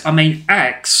sad. I mean,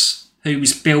 Axe, who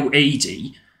was Bill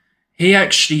Eadie, he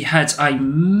actually had a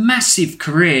massive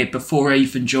career before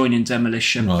even joining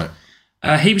Demolition. Right.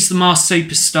 He was the Masked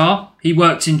Superstar. He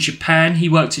worked in Japan. He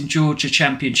worked in Georgia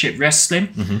Championship Wrestling.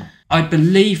 Mm-hmm. I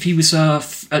believe he was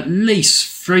at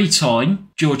least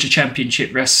 3-time Georgia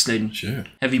Championship Wrestling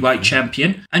heavyweight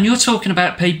champion. And you're talking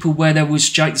about people where there was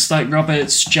Jake the Snake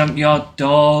Roberts, Junkyard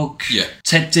Dog,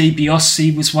 Ted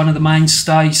DiBiase was one of the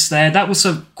mainstays there. That was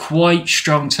a quite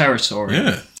strong territory.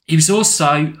 Yeah. He was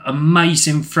also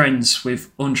amazing friends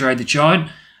with Andre the Giant,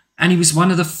 and he was one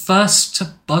of the first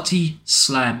to body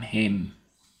slam him.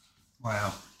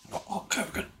 Wow.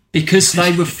 Because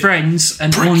they were friends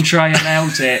and Andre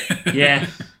allowed it. Yeah.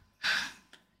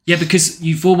 Yeah, because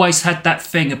you've always had that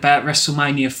thing about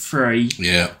WrestleMania 3.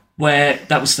 Yeah. Where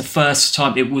that was the first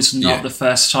time. It was not the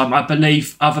first time. I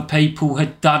believe other people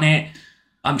had done it.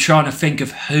 I'm trying to think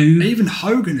of who. Even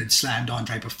Hogan had slammed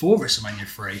Andre before WrestleMania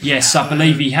 3. Yes, I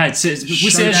believe he had. Was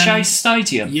it at Shea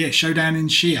Stadium? Yeah, Showdown in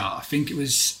Shea. I think it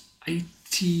was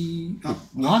 81,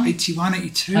 82,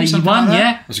 81, something like that.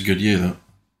 yeah. That's a good year, that.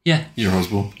 Yeah. Year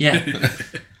Osborne. Yeah.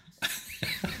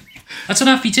 I don't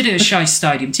know if he did it at Shea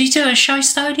Stadium. Did he do it at Shea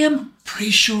Stadium? Pretty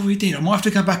sure he did. I might have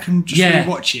to go back and just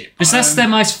rewatch it. Because that's their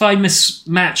most famous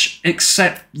match,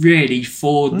 except really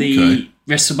for the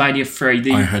WrestleMania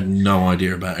 3. I had no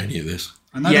idea about any of this.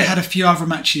 I know they had a few other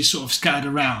matches sort of scattered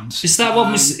around. Is that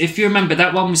one was, if you remember,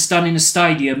 that one was done in a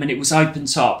stadium and it was open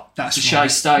top. That's the Shea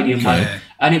Stadium one.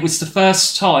 And it was the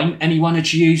first time anyone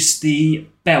had used the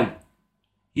belt.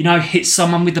 Hit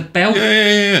someone with the belt.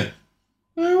 Yeah.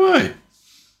 No way.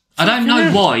 I don't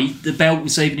know why the belt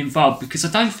was even involved, because I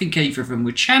don't think either of them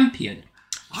were champion.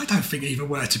 I don't think either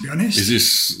were, to be honest. Is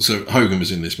this... So Hogan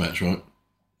was in this match, right?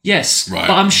 Yes, right.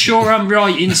 But I'm sure I'm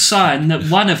right in saying that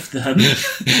one of them...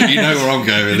 You know where I'm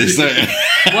going with this, don't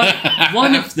you?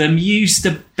 one of them used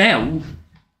a belt,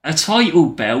 a title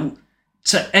belt,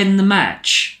 to end the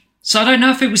match. So I don't know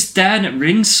if it was down at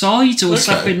ringside or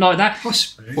something like that.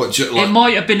 Possibly. It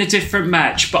might have been a different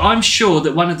match, but I'm sure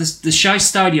that one of the Shea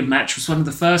Stadium match was one of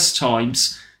the first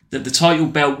times that the title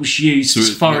belt was used as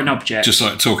a foreign object. Just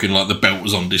like talking like the belt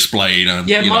was on display. Yeah,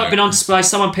 it might have been on display.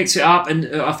 Someone picked it up, and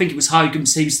I think it was Hogan,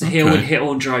 he was the heel and hit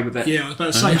Andre with it. Yeah, I was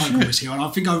about to say Hogan was heel, and I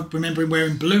think I remember him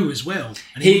wearing blue as well.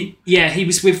 And he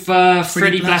was with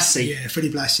Freddie Blassie. Yeah,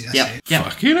 Freddie Blassie, that's it. Yep.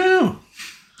 Fucking hell.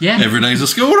 Yeah. Every day's a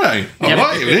school day. I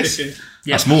like this. Yep.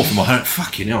 That's more for my home.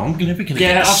 Fucking hell, I'm never going to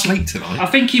get sleep tonight. I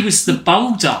think he was the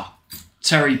bolder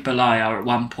Terry Bollea at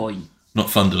one point. Not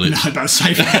Thunderlips. No, don't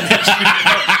say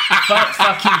that.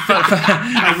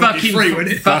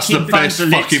 That's the best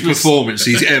fucking performance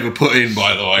he's ever put in,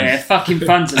 by the way. Yeah, fucking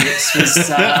Thunderlips was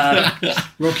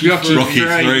Rocky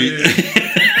 3.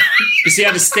 because he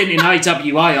had a stint in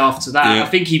AWA after that. Yeah. I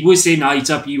think he was in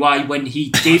AWA when he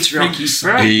did Rocky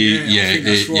 3.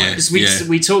 Because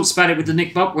we talked about it with the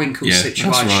Nick Bockwinkel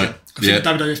situation. That's right. I think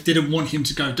WWF didn't want him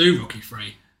to go do Rocky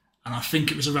 3, and I think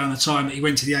it was around the time that he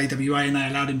went to the AWA and they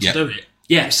allowed him to do it.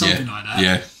 Yeah, something like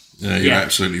that. Yeah, you're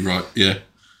absolutely right. Yeah.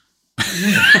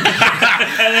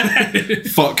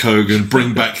 Fuck Hogan,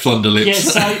 bring back Thunderlips. Yeah,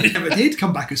 so But he'd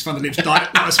come back as Thunderlips like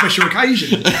a special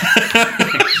occasion.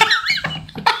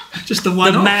 Just the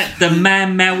one the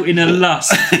man melting a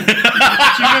lust. Do you remember?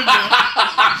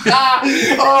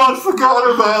 Oh, I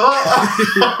forgot about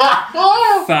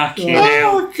that. Fucking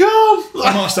hell. God.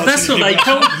 That's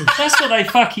what they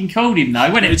fucking called him though,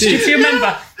 wasn't it? If you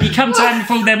remember, he come to hand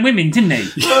with all them women, didn't he?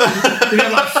 He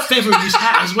had like feather in his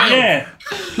hat as well. Yeah.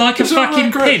 Like a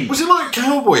fucking pimp. Was it like a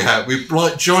cowboy hat with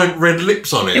like giant red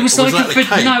lips on it? It was Or like that the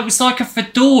cape? it was like a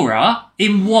fedora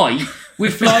in white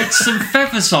with like some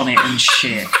feathers on it and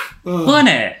shit. Wasn't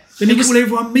it? Didn't he call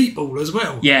everyone meatball as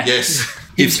well? Yeah. Yes.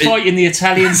 He was fighting the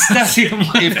Italian stadium.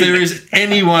 If there is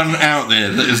anyone out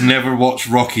there that has never watched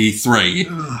Rocky 3,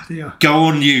 go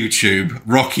on YouTube,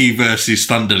 Rocky versus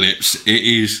Thunderlips. It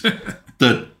is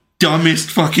the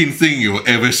dumbest fucking thing you'll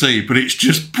ever see, but it's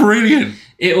just brilliant.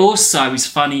 It also is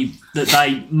funny that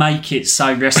they make it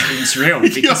so wrestling's real,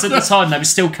 because at the time they were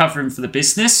still covering for the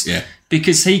business. Yeah.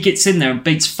 Because he gets in there and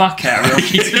beats fuck out of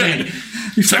Rocky, doesn't he?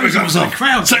 Take my gloves off.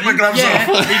 Take my gloves Yeah,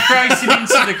 off. he throws him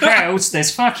into the crowds.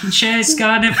 There's fucking chairs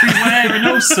going everywhere and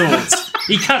all sorts.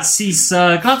 He cuts his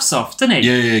gloves off, doesn't he?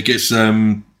 Yeah, gets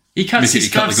He cuts his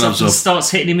gloves off and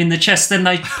starts hitting him in the chest. Then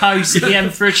they pose at the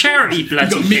end for a charity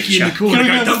bloody Got Mickey picture. in the corner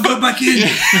going, don't go back in.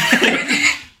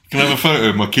 Can I have a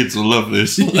photo? My kids will love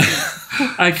this.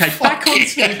 Okay, back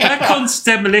on to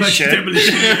Demolition.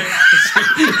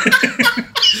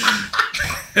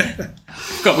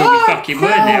 Got where we fucking were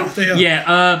now. Dear.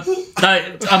 Yeah,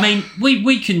 I mean,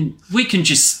 we can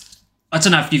just. I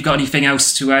don't know if you've got anything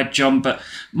else to add, John, but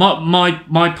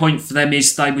my point for them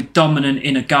is they were dominant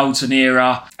in a golden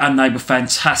era and they were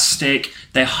fantastic.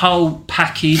 Their whole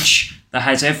package, they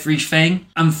had everything,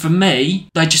 and for me,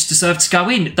 they just deserve to go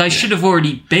in. They should have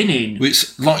already been in.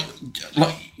 It's like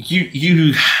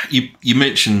you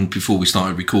mentioned before we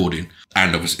started recording,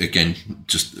 and obviously again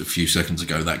just a few seconds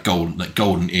ago, that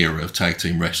golden era of tag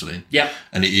team wrestling. Yeah.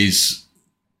 And it is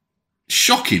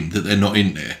shocking that they're not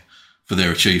in there for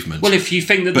their achievements. Well, if you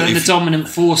think that they're the dominant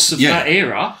force of that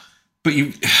era. But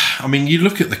you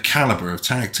look at the calibre of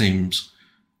tag teams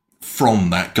from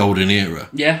that golden era.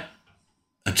 Yeah.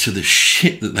 And to the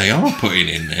shit that they are putting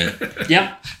in there.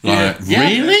 Yep.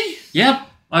 Really? Yeah,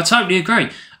 I totally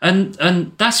agree. And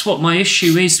that's what my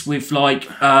issue is with like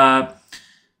the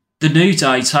New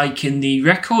Day taking the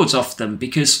records off them,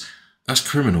 because that's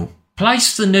criminal.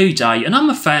 Place the New Day, and I'm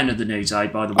a fan of the New Day,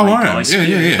 by the way, guys.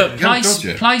 Yeah. But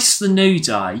place the New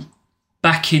Day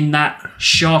back in that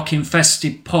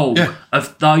shark-infested pool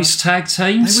of those tag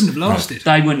teams. They wouldn't have lasted. Right.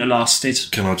 They wouldn't have lasted.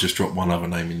 Can I just drop one other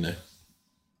name in there?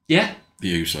 Yeah.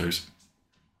 The Usos.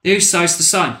 The Usos the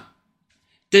same.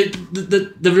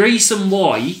 The reason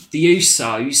why the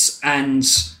Usos and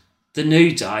the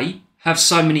New Day have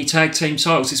so many tag team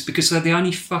titles is because they're the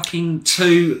only fucking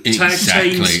two tag teams.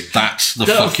 Exactly. That's the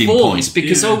that fucking are formed, point.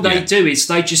 Because all they do is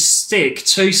they just stick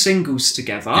two singles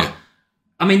together. Yeah.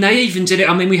 I mean, they even did it.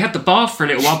 I mean, we had the bar for a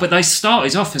little while, but they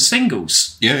started off as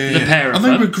singles. Yeah. The pair of and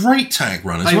them. they were a great tag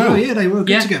run as well. They were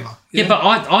good together. Yeah, but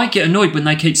I get annoyed when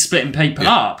they keep splitting people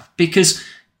up, because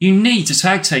you need a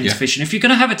tag team division. If you're going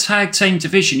to have a tag team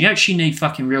division, you actually need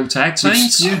fucking real tag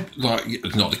teams. Like,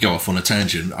 not to go off on a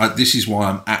tangent, this is why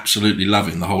I'm absolutely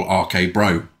loving the whole RK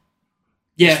Bro.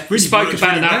 Yeah, we spoke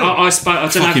about that. Well. I don't know.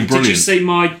 Fucking brilliant. Did you see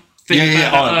my thing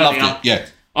about that I loved earlier? it. Yeah.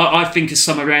 I think it's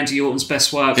some of Randy Orton's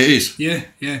best work. It is. Yeah.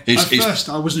 At first,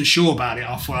 I wasn't sure about it.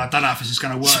 I thought, I don't know if this is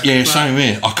going to work. Yeah, same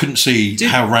here. I couldn't see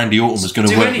how Randy Orton was going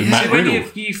to work with Matt Riddle. Do any Riddle.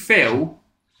 of you feel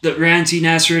that Randy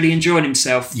now's really enjoying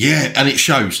himself? Yeah, and it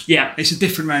shows. Yeah. It's a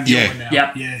different Randy Orton now.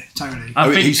 Yeah, totally. I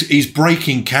mean, he's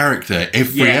breaking character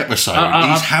every episode.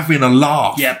 He's having a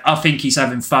laugh. Yeah, I think he's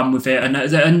having fun with it. And at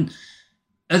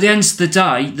the end of the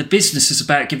day, the business is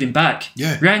about giving back.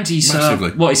 Yeah, Randy's,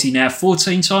 what is he now,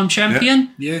 14-time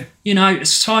champion? Yeah. You know,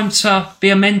 it's time to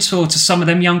be a mentor to some of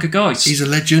them younger guys. He's a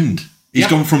legend. He's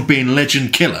gone from being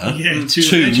legend killer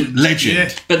to legend. Yeah.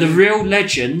 But the real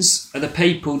legends are the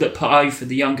people that put over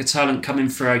the younger talent coming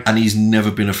through. And he's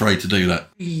never been afraid to do that.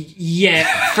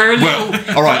 Yeah, for a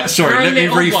little... All right, sorry, let me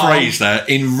rephrase that.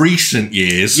 In recent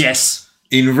years... Yes.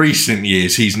 in recent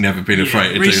years, he's never been afraid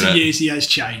to do that. Recent years, he has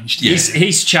changed. Yeah.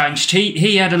 He's changed.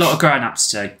 He had a lot of growing up to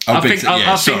do.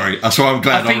 Sorry. That's why I'm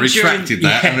glad I retracted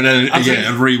that and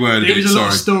reworded it. There's a lot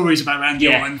of stories about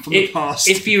Randy Orton from the past.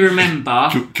 If you remember...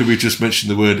 Can we just mention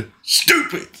the word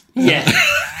stupid? Yeah.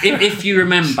 if you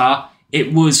remember,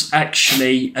 it was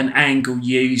actually an angle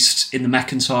used in the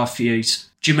McIntyre feud.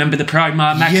 Do you remember the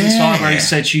promo McIntyre where he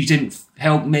said, you didn't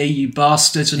help me, you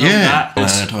bastards, and all that?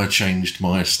 Glad I changed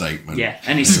my statement. Yeah,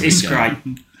 and it's great.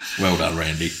 Well done,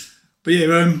 Randy. But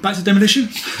yeah, back to Demolition.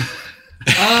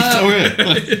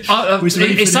 It's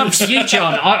up to you,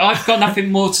 John. I've got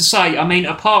nothing more to say. I mean,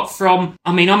 apart from...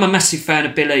 I'm a massive fan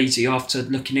of Bill Eadie after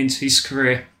looking into his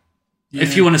career. Yeah.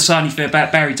 If you want to say anything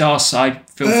about Barry Darcy,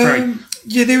 feel free.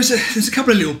 Yeah, there's a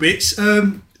couple of little bits.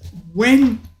 I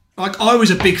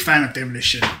was a big fan of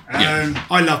Demolition.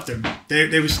 I loved them.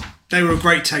 They were a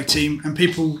great tag team, and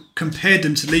people compared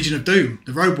them to Legion of Doom,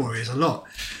 the Road Warriors, a lot.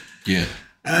 Yeah.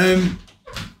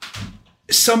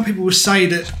 Some people would say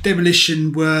that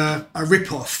Demolition were a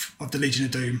rip-off of the Legion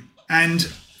of Doom, and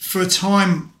for a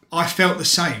time I felt the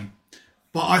same.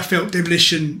 But I felt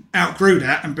Demolition outgrew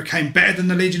that and became better than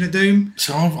the Legion of Doom.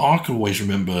 So I can always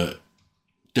remember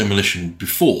Demolition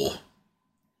before.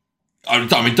 I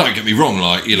mean, don't get me wrong.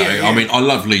 I mean, I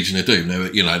love Legion of Doom.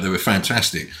 They were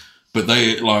fantastic. But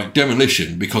they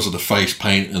Demolition, because of the face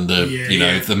paint and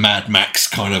the Mad Max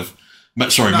kind of,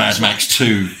 Mad Max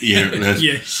 2 era,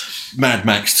 yes, Mad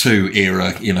Max 2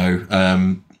 era,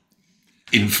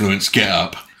 influence get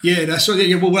up. Yeah, that's what.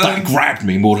 Yeah, that grabbed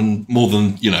me more than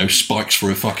spikes for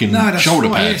a fucking shoulder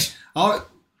pads. Yeah.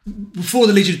 Before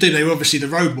the Legion of Doom, they were obviously the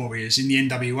Road Warriors in the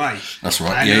NWA. That's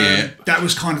right. And, that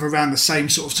was kind of around the same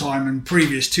sort of time and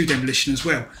previous to Demolition as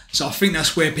well. So I think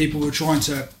that's where people were trying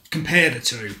to compare the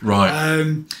two. Right.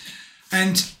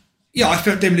 And yeah, I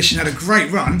felt Demolition had a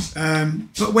great run.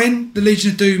 But when the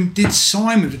Legion of Doom did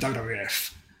sign with the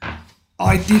WWF,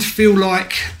 I did feel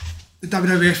like the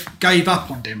WWF gave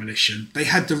up on Demolition. They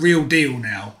had the real deal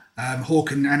now. Hawk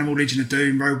and Animal, Legion of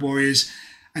Doom, Road Warriors,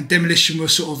 and Demolition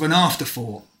was sort of an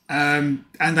afterthought. And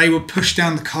they were pushed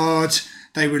down the card.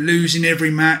 They were losing every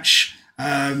match.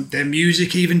 Their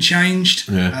music even changed.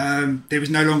 Yeah. There was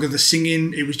no longer the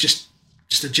singing. It was just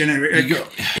a generic.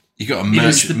 You got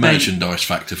a merchandise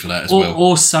factor for that as well.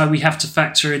 Also, we have to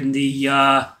factor in the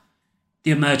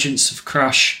emergence of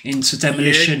Crush into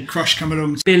Demolition. Yeah, Crush come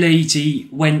along. Bill Eadie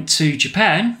went to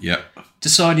Japan. Yep.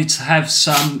 Decided to have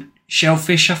some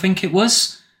shellfish, I think it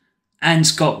was, and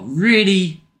got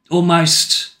really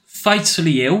almost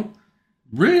fatally ill.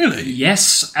 Really?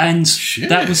 Yes, and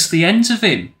that was the end of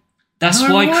him. That's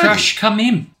why Crush come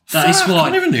in. That is why. I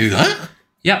never knew that.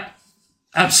 Yep,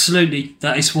 absolutely.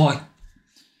 That is why.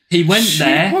 He went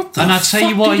there, and I'll tell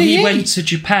you why he went to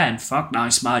Japan. Fuck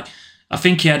knows, mate. I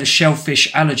think he had a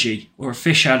shellfish allergy or a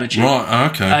fish allergy.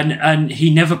 Right, okay. And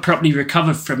he never properly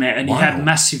recovered from it, and he had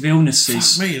massive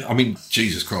illnesses. Fuck me. I mean,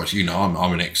 Jesus Christ,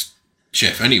 I'm an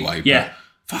ex-chef anyway. Yeah.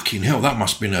 But fucking hell, that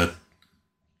must have been a...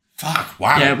 Fuck,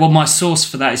 wow. Yeah, well, my source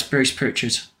for that is Bruce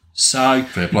Pritchard. So...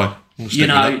 Fair play.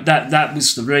 That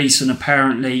was the reason,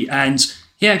 apparently. And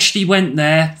he actually went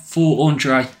there for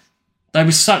Andre. They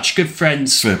were such good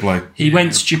friends. Fair play. He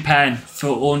went to Japan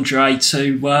for Andre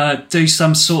to do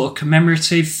some sort of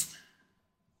commemorative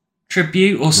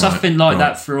tribute or something like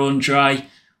that for Andre.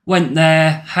 Went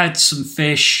there, had some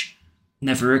fish,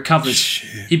 never recovered.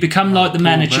 Shit. He became like the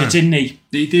manager, didn't he?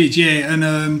 He did, yeah.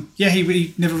 And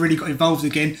he never really got involved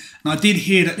again. And I did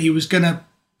hear that he was going to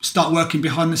start working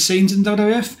behind the scenes in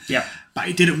WWF. Yeah. But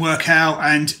it didn't work out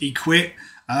and he quit,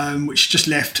 which just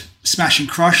left Smash and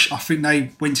Crush. I think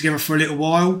they went together for a little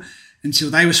while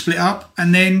until they were split up.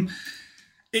 And then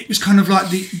it was kind of like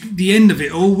the end of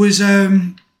it all was...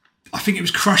 I think it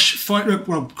was Crush fight.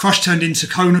 Well, Crush turned into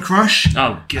Kona Crush.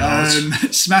 Oh God!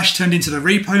 Smash turned into the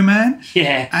Repo Man.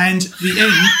 Yeah. And the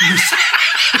end was.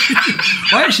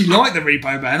 I actually like the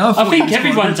Repo Man. I think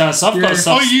everyone does. I've got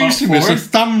some. I used him as a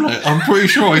thumbnail. I'm pretty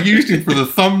sure I used him for the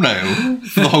thumbnail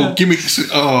for the whole gimmicks.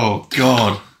 Oh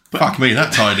God! Fuck me,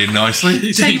 that tied in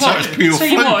nicely. Tell you what,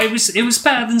 it was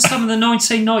better than some of the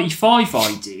 1995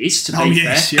 ideas. To be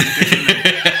fair.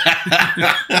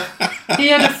 Yeah. He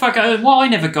had a fucking... What I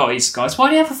never got is, guys, why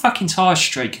do you have a fucking tyre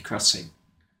streak across him?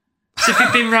 As if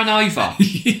he'd been run over.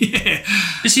 Yeah.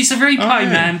 Because he's a repo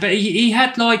man, but he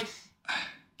had, like,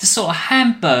 the sort of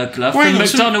hamburglar from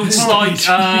McDonald's, eye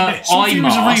he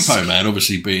was mask. a repo man,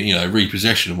 obviously being,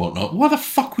 repossession and whatnot. Why the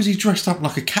fuck was he dressed up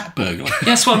like a cat burglar? Yeah,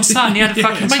 that's what I'm saying. He had a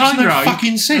fucking it tow makes no rope.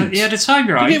 fucking sense. He had a tow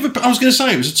rope. I was going to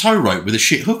say, it was a tow rope with a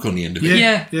shit hook on the end of it.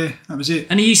 Yeah, that was it.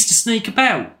 And he used to sneak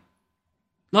about.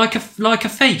 like a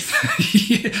thief.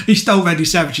 He stole Randy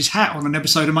Savage's hat on an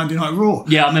episode of Monday Night Raw.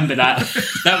 Yeah, I remember that.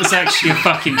 That was actually a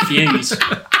fucking fuse.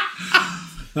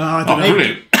 I don't know.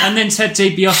 Brilliant. And then Ted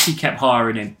DiBiase kept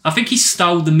hiring him. I think he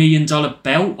stole the $1 million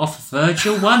belt off of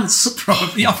Virgil once.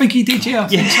 Probably. I think he did, yeah. I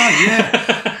think so,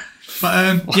 yeah.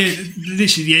 But,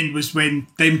 literally the end was when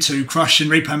them two, Crush and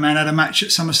Repo Man, had a match at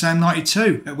SummerSlam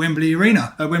 92 at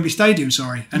Wembley Stadium,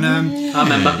 sorry. And I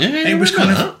remember. it was kind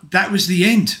of, that was the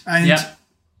end. And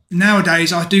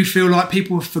nowadays, I do feel like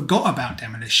people have forgot about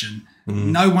Demolition.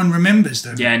 No one remembers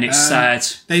them. Yeah, and it's sad.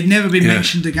 They've never been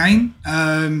mentioned again.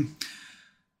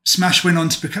 Smash went on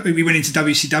to become, we went into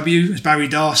WCW as Barry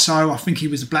Darsow. I think he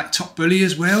was a Black Top Bully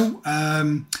as well.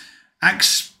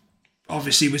 Axe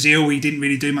obviously was ill. He didn't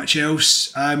really do much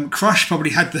else. Crush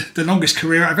probably had the longest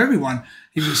career out of everyone.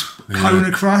 He was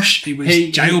Kona Crush. He was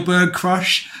Jailbird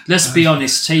Crush. Let's be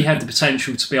honest, he had the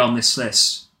potential to be on this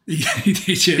list. Yeah, he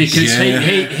did, yeah.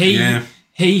 Because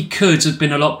he could have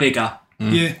been a lot bigger.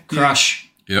 Yeah. Crush.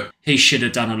 Yep. He should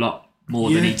have done a lot more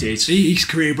than he did. His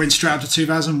career went straight up to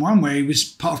 2001 where he was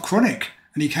part of Chronic.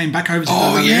 And he came back over to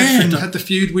WWF and had the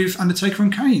feud with Undertaker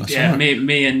and Kane. Yeah,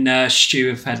 me and Stu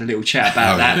have had a little chat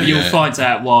about that. But you'll find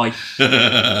out why.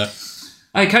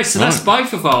 Okay, so that's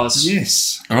both of ours.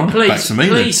 Yes. All right, back to me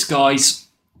please, guys.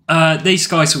 These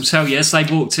guys will tell you, as they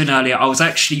walked in earlier, I was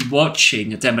actually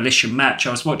watching a Demolition match.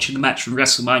 I was watching the match from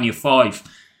WrestleMania 5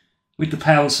 with the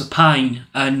Powers of Pain.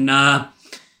 And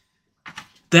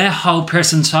their whole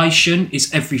presentation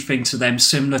is everything to them,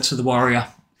 similar to the Warrior.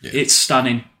 Yeah. It's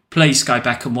stunning. Please go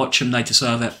back and watch them. They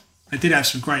deserve it. They did have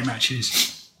some great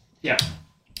matches. Yeah.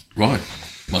 Right.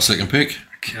 My second pick.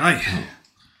 Okay.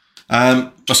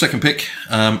 My second pick,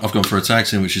 I've gone for a tag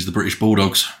team, which is the British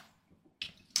Bulldogs.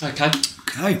 Okay.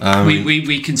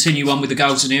 We continue on with the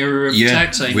golden era of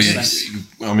tag teams.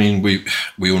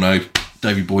 We all know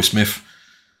Davey Boy Smith.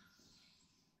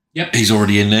 Yep. He's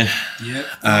already in there. Yep.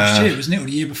 Last year, wasn't it? Or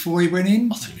the year before he went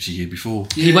in? I think it was the year before.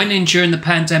 Yeah. He went in during the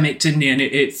pandemic, didn't he? And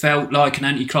it felt like an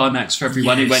anticlimax for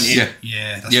everyone who went in.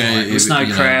 Yeah, that's right. There was no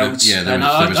crowds.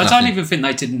 I don't even think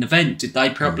they did an event, did they,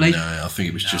 probably? No, I think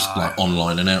it was just like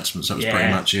online announcements. That was pretty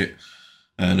much it.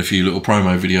 And a few little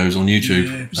promo videos on YouTube.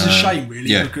 Yeah, it was a shame,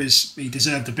 really, because he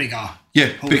deserved a bigger...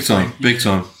 Yeah, big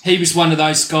time. He was one of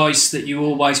those guys that you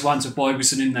always wondered why he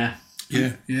wasn't in there.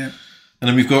 Yeah. Yeah. And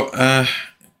then we've got...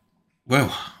 well,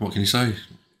 what can you say?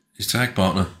 His tag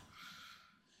partner.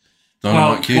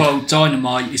 Dynamite Kid. Well,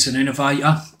 Dynamite is an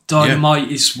innovator.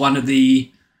 Dynamite is one of the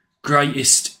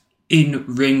greatest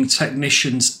in-ring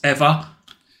technicians ever.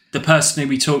 The person who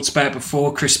we talked about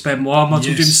before, Chris Benoit,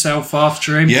 modelled himself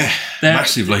after him. Yeah,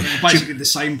 massively. Basically the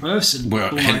same person.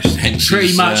 Well, hence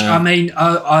pretty much. I mean,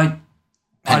 I'm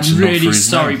really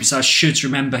sorry because I should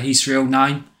remember his real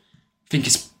name. I think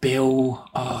it's Bill...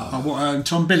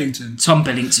 Tom Billington. Tom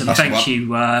Billington. Thank you,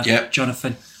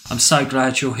 Jonathan. I'm so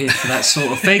glad you're here for that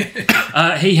sort of thing.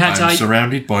 I'm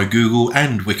surrounded by Google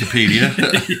and Wikipedia.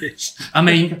 Yes. I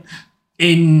mean,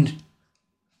 in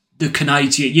the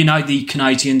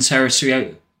Canadian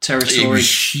territory,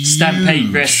 Stampede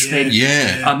Wrestling.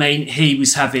 Yeah. I mean, he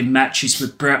was having matches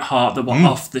with Bret Hart that were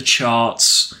off the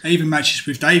charts. Even matches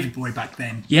with Davey Boy back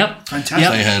then. Yep. Fantastic.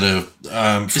 Yep. They had a,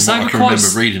 from what I can remember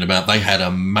reading about, they had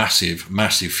a massive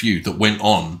feud that went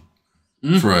on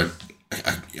for a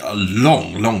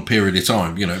long period of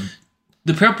time, you know.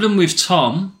 The problem with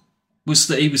Tom was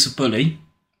that he was a bully.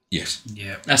 Yes.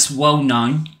 Yeah. That's well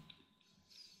known.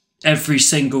 Every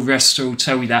single wrestler will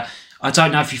tell you that. I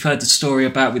don't know if you've heard the story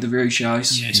about with the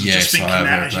Rougeos. Yes, I'm just thinking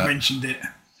that as you mentioned it.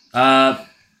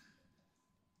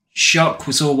 Shock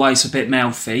was always a bit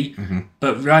mouthy,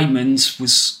 but Raymond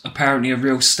was apparently a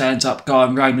real stand-up guy,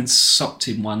 and Raymond socked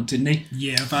him one, didn't he?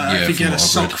 Yeah, but I think he had a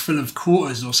sock full of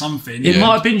quarters or something. It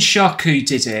might have been Shock who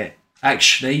did it,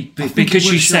 actually,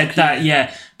 because you said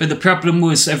that, But the problem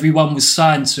was everyone was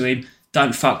saying to him,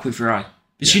 don't fuck with Ray.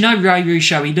 But you know Ray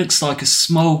Rougeau, he looks like a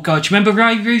small guy. Do you remember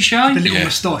Ray Rougeau? The little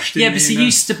moustache, didn't he?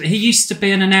 He used to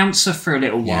be an announcer for a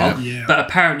little while. Yeah. But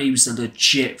apparently he was a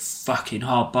legit fucking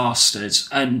hard bastard.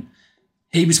 And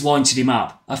he was winding him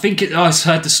up. I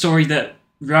heard the story that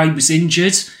Ray was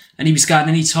injured and he was going,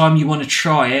 anytime you want to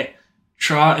try it,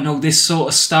 and all this sort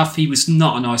of stuff. He was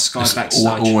not a nice guy backstage.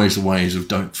 Always the ways of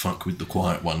don't fuck with the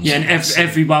quiet ones. Yeah, and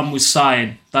everyone was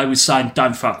saying, don't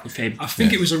fuck with him. I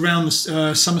think it was around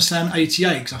SummerSlam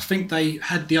 88, because I think they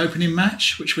had the opening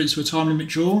match, which went to a time limit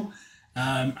draw.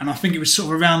 And I think it was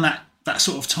sort of around that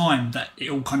sort of time that it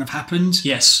all kind of happened.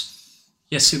 Yes,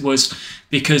 it was.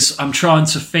 Because I'm trying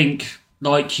to think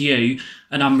like you,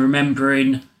 and I'm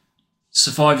remembering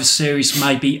Survivor Series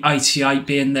maybe 88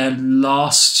 being their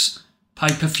last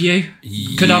pay-per-view.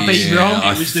 Could I be wrong?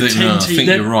 I It was the think, 10 no, I team. think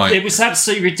you're right. It was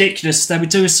absolutely ridiculous. They would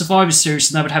do a Survivor Series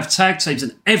and they would have tag teams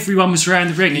and everyone was around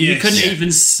the ring and you Yes. couldn't Yeah.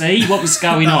 even see what was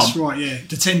going That's on. right, yeah.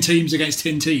 The 10 teams against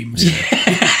 10 teams.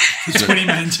 The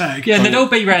 20-man tag. Yeah, and they'd all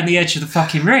be around the edge of the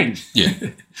fucking ring. Yeah.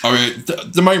 I mean,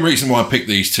 the main reason why I picked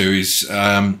these two is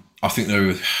I think they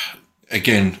were,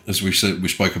 again, as we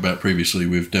spoke about previously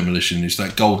with Demolition, is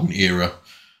that golden era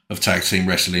of tag team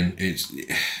wrestling.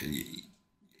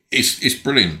 It's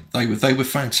brilliant. They were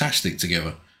fantastic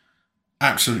together.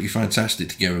 Absolutely fantastic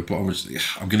together. But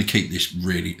I'm going to keep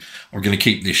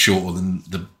this shorter than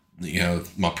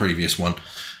my previous one.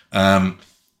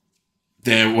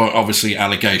 There were obviously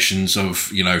allegations of,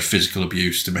 physical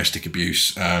abuse, domestic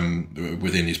abuse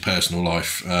within his personal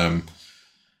life.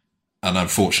 And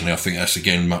unfortunately, I think that's,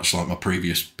 again, much like my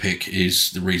previous pick,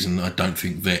 is the reason I don't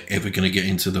think they're ever going to get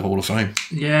into the Hall of Fame.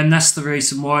 Yeah, and that's the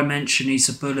reason why I mention he's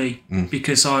a bully,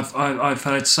 because I've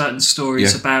heard certain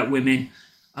stories about women.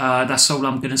 That's all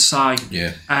I'm going to say.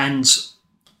 Yeah. And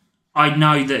I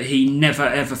know that he never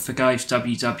ever forgave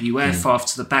WWF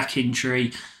after the back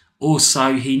injury.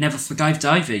 Also, he never forgave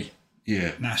Davey.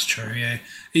 Yeah. That's true, yeah.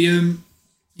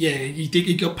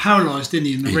 He got paralysed, didn't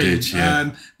he, in the ring? Did,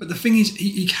 yeah. But the thing is,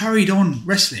 he carried on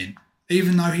wrestling.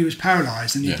 Even though he was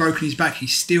paralysed and he'd broken his back, he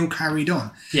still carried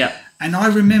on. Yeah. And I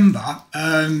remember,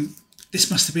 this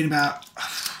must have been about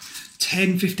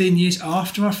 10, 15 years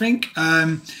after, I think.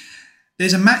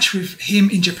 There's a match with him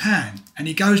in Japan and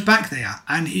he goes back there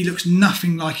and he looks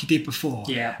nothing like he did before.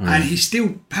 Yeah. And he's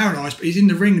still paralysed, but he's in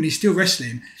the ring and he's still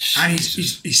wrestling. And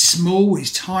he's small,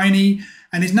 he's tiny,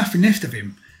 and there's nothing left of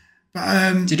him.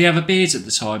 But Did he have a beard at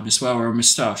the time as well, or a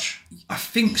moustache? I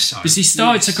think so. Because he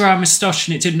started to grow a moustache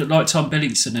and it didn't look like Tom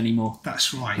Billington anymore.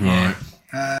 That's right, yeah.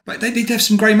 But they did have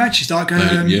some great matches. Like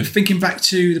thinking back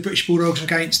to the British Bulldogs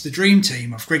against the Dream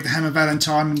Team of Greg the Hammer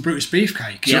Valentine and Brutus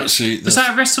Beefcake. Yeah. See, Was that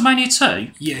at WrestleMania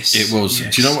 2? Yes. It was.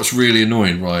 Yes. Do you know what's really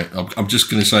annoying, right? I'm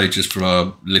just going to say, just for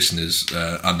our listeners'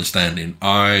 understanding,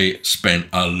 I spent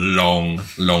a long,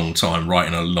 long time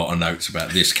writing a lot of notes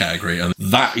about this category, and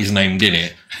that is named in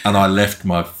it, and I left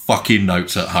my fucking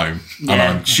notes at home, and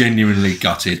I'm genuinely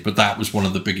gutted, but that was one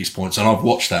of the biggest points, and I've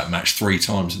watched that match 3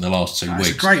 times in the last 2 weeks.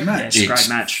 It's a great match. Yeah, it's a great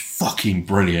match. Fucking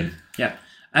brilliant. Yeah.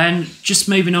 And just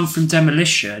moving on from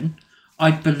Demolition,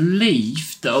 I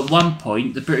believe that at one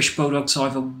point the British Bulldogs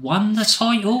either won the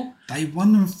title. They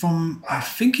won them from, I'm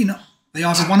thinking, they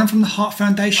either won them from the Hart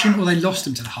Foundation or they lost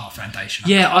them to the Hart Foundation.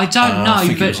 Yeah, I don't know, I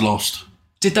think but it was lost.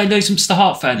 did they lose them to the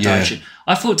Hart Foundation?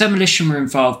 I thought Demolition were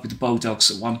involved with the Bulldogs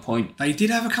at one point. They did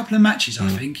have a couple of matches, I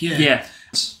think, yeah. Yeah.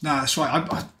 No, that's right.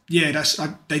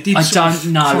 They did. I sort of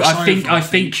don't know. cross I over,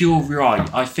 think you're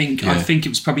right. I think it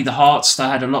was probably the Hearts that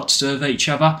had a lot to do with each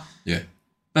other. Yeah.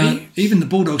 But even the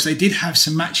Bulldogs, they did have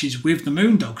some matches with the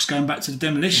Moondogs going back to the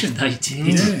Demolition. they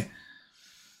did. Yeah.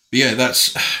 Yeah,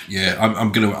 that's... Yeah,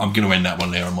 I'm gonna end that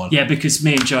one there on mine. Yeah, because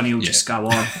me and Johnny will just go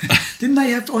on. Didn't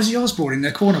they have Ozzy Osbourne in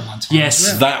their corner one time? Yes.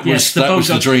 as well? That was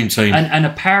the Dream Team. And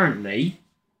apparently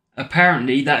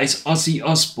that is Ozzy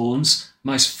Osbourne's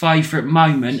most favourite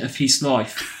moment of his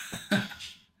life.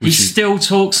 He still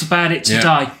talks about it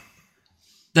today.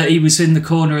 That he was in the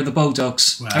corner of the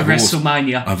Bulldogs at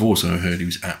WrestleMania. I've also heard he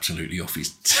was absolutely off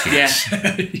his tits.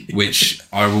 Yeah. Which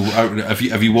I will... Have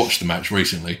you watched the match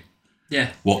recently?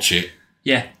 Yeah. Watch it.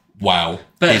 Yeah. Wow.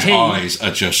 But his eyes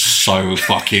are just so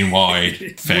fucking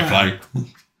wide. Fair play.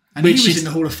 And he was in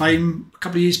the Hall of Fame a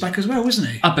couple of years back as well, wasn't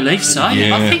he? I believe so.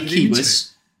 Yeah. I think he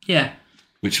was. Yeah.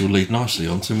 Which will lead nicely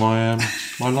on to my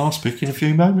my last pick in a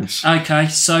few moments. Okay,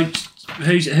 so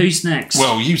who's next?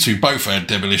 Well, you two both had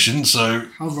Demolition, so...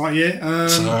 Oh, right, yeah.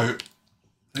 so I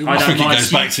I don't think it mind.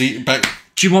 goes back...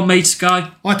 Do you want me to go?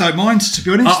 I don't mind, to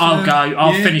be honest. I'll go.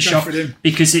 I'll finish go off for them.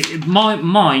 because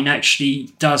mine actually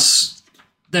does.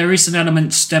 There is an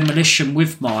element to Demolition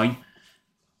with mine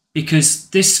because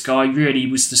this guy really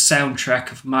was the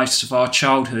soundtrack of most of our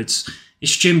childhoods.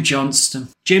 It's Jim Johnston.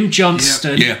 Jim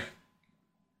Johnston. Yeah.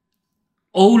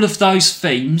 All of those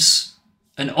themes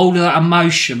and all of that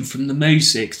emotion from the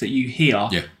music that you hear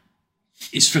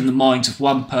is from the mind of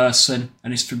one person,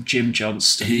 and it's from Jim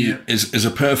Johnston. He is a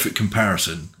perfect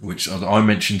comparison, which I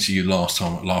mentioned to you last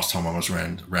time I was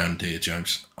round here,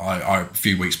 James. A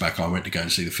few weeks back, I went to go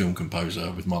and see the film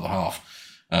composer with my other half,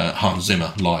 Hans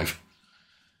Zimmer, live.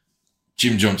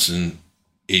 Jim Johnston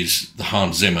is the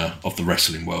Hans Zimmer of the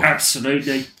wrestling world.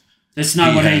 Absolutely. There's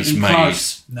no one even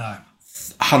close. No.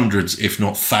 Hundreds, if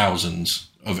not thousands,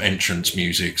 of entrance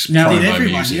musics, Now- promo Did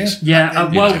everyone, musics.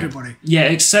 Yeah, well, everybody. yeah,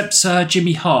 except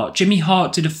Jimmy Hart. Jimmy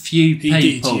Hart did a few He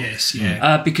people. did, yes,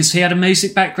 yeah. Because he had a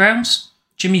music background.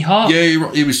 Jimmy Hart. Yeah, you're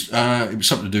right. It was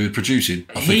something to do with producing.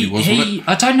 I think it was, wasn't it?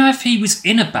 I don't know if he was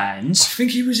in a band. I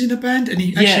think he was in a band, and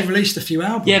he actually released a few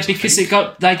albums. Yeah, because they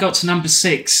got to number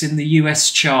 6 in the US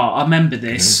chart. I remember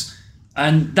this,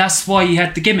 and that's why he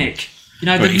had the gimmick. You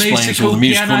know, But he explains all the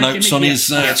musical notes on his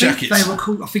jackets. They were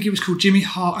called. I think it was called Jimmy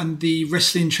Hart and the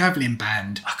Wrestling Travelling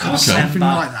Band. I can't Something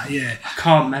remember. like that. Yeah. I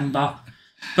can't remember.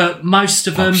 But most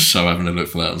of them. I'm so having a look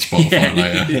for that on Spotify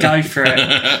later. Go for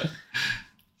it.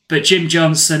 But Jim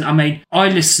Johnson, I mean, I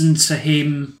listened to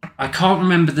him. I can't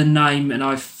remember the name, and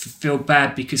I feel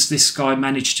bad because this guy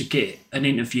managed to get an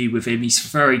interview with him. He's a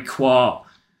very quiet,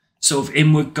 sort of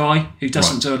inward guy who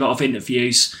doesn't do a lot of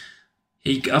interviews.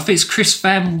 I think it's Chris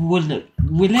Van Willett.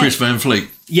 Chris Van Fleet.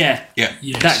 Yeah,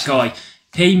 Yes. that guy.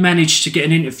 He managed to get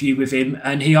an interview with him,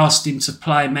 and he asked him to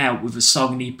play him out with a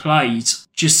song, and he played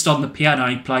just on the piano.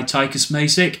 He played Take Us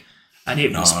music, and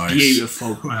it was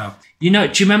beautiful. Wow. You know,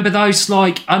 do you remember those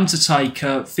like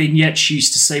Undertaker vignettes you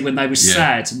used to see when they were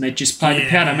sad and they'd just play the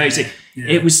piano music? Yeah.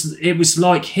 It was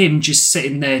like him just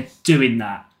sitting there doing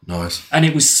that, Nice. and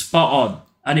it was spot on,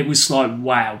 and it was like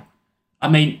wow. I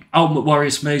mean, Ultimate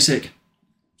Warrior's music.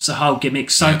 It's a whole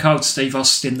gimmick. So Cold Steve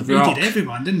Austin, The Rock. He did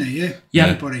everyone, didn't he? Yeah. Yeah.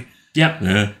 Everybody. Yep.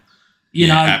 Yeah. You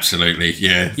know. Absolutely.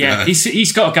 Yeah. Yeah.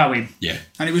 He's got to go in. Yeah.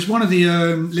 And it was one of the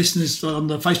listeners on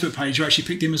the Facebook page who actually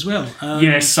picked him as well.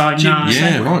 Yes, I know.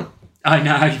 Yeah, right. I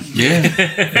know. Yeah.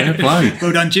 Fair play.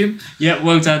 Well done, Jim. Yeah,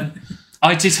 well done.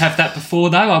 I did have that before,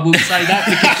 though. I will say that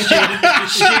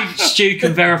because Stu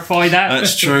can verify that.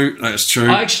 That's true. That's true.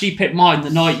 I actually picked mine the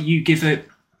night you give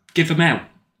them out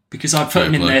because I put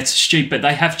them in there to Stu, but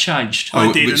they have changed.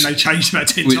 I did, and they changed about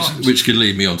 10 times. Which could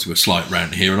lead me on to a slight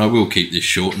rant here, and I will keep this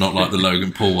short, not like the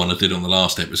Logan Paul one I did on the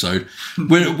last episode.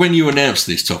 When you announced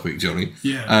this topic, Johnny,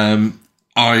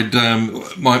 I'd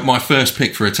my first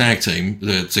pick for a tag team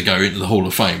to go into the Hall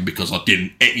of Fame, because I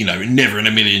didn't, never in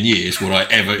a million years would I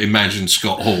ever imagine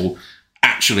Scott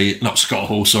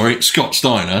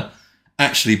Steiner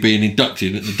actually being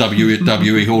inducted at the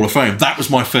WWE Hall of Fame. That was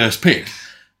my first pick.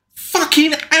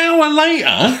 Fucking hour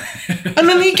later, and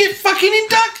then he get fucking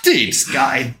inducted. It's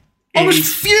gutting. I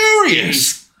was furious.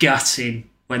 It's gutting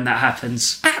when that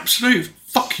happens. Absolute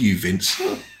fuck you, Vince.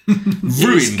 It's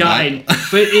Ruined gutting. that.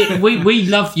 But we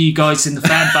love you guys in the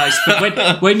fan base,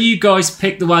 but when you guys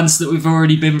pick the ones that we've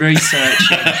already been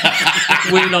researching,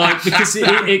 we're like, because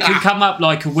it can come up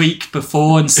like a week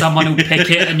before and someone will pick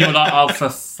it and you're like, oh, for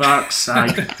fuck's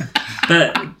sake.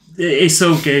 But it's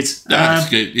all good. That's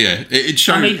good. Yeah, it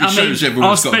shows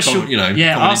everyone's got common our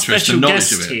interest special and knowledge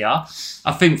guest of it. here,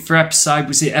 I think for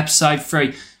episode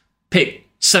 3,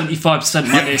 picked 75% of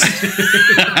my list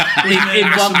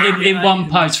in one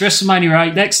post. WrestleMania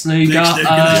 8, Lex Luger.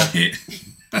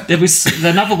 There was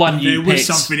another one you there picked.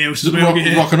 was something else as well.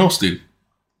 Rock and Austin.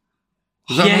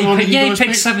 Was that Yeah, the one that you he guys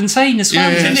picked 17 as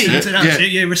well, didn't he? that's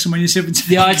it. Yeah, WrestleMania 17.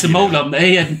 Yeah, I had them all on there.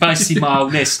 He had basically my whole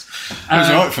list. It was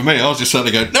alright for me. I was just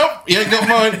suddenly going, nope, you ain't got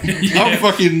mine. I'm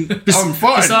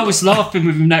fine. Because I was laughing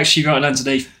with him actually right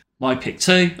underneath. My pick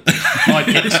 2. My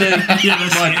pick 2.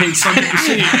 My pick 7.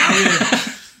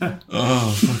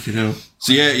 Oh, fucking hell.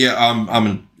 So I'm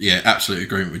in absolute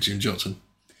agreement with Jim Johnson.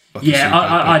 Yeah,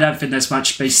 I don't think there's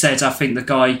much to be said. I think the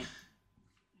guy,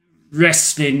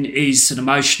 wrestling is an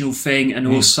emotional thing, and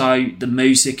also the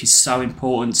music is so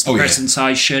important, the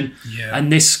presentation. Yeah.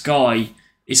 And this guy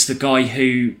is the guy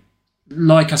who,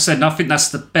 like I said, and I think that's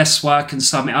the best way I can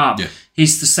sum it up. Yeah.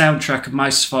 He's the soundtrack of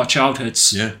most of our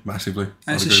childhoods. Yeah, massively.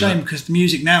 And it's a shame because the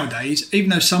music nowadays, even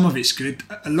though some of it's good,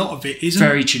 a lot of it isn't.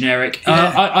 Very generic.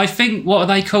 Yeah. I think, what are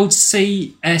they called?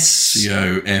 CS...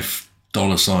 COF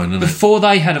 $, isn't it? Before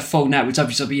they had a falling out with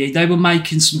WWE, they were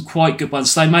making some quite good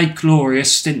ones. They made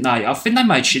Glorious, didn't they? I think they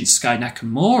made Shinsuke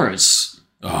Nakamura's.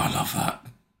 Oh, I love that.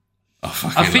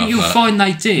 I think you'll find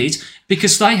they did,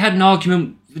 because they had an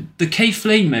argument. The Keith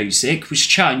Lee music was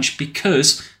changed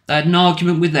because they had an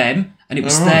argument with them, and it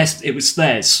was theirs. It was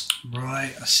theirs.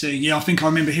 Right, I see. Yeah, I think I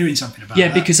remember hearing something about that.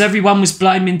 Yeah, because everyone was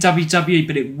blaming WWE,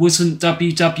 but it wasn't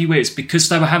WWE. It's because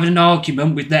they were having an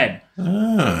argument with them,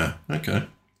 Ah, okay.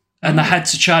 and they had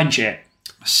to change it.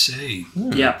 I see.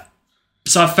 Yeah.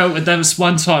 So I felt that there was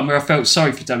one time where I felt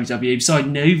sorry for WWE because I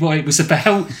knew what it was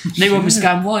about. No one was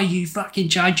going, why are you fucking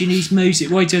changing his music?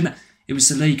 Why are you doing that? It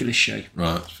was a legal issue.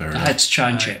 Right, fair I enough. had to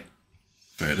change it.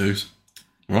 Fair dues.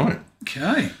 Right.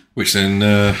 Okay. Which then,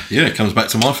 comes back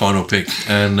to my final pick.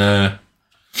 And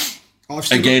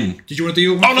again... Did you want to do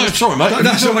your one? Oh, no, sorry, mate.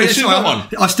 No, sorry, You've still got one.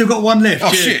 I've still got one left.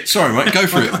 Oh, shit. Sorry, mate. Go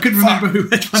for it. I couldn't remember who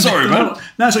had one. Sorry, left. man.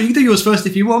 No, so you can do yours first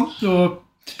if you want. Or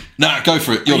No, go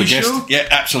for it. You're the you guest. sure? Yeah,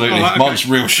 absolutely. Oh, right, okay. Mine's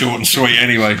real short and sweet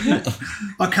anyway.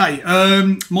 Okay,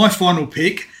 my final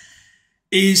pick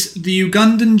is the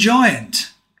Ugandan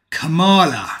giant,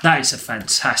 Kamala. That is a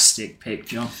fantastic pick,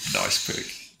 John. Nice pick.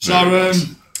 So,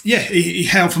 he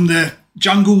hailed from the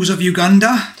jungles of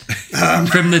Uganda.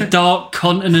 From the dark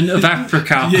continent of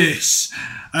Africa. Yes.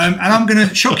 And I'm going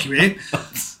to shock you here.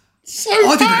 So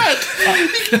bad.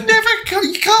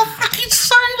 You can't fucking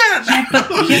say that.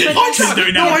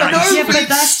 Yeah, but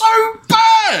that's so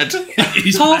bad.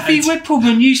 Harvey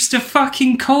Whippleman used to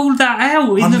fucking call that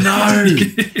out in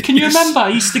the. Can you remember?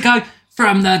 He used to go,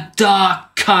 from the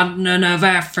dark continent of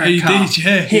Africa. He did,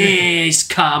 yeah. Here's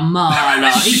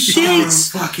Kamala. He did.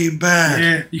 So fucking bad.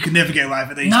 Yeah, you can never get away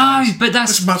with these No, days. but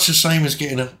that's It's much the same as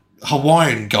getting a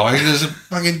Hawaiian guy as a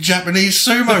fucking Japanese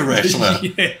sumo wrestler.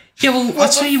 Yeah. yeah. Well, I'll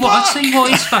tell you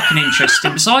what is fucking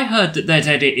interesting. Because I heard that they'd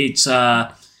edited.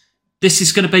 This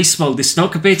is going to be small. This is not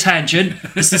going to be a tangent.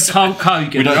 This is Hulk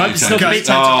Hogan, don't right? need It's not going to be a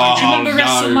tangent. tangents. Do you remember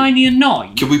no. WrestleMania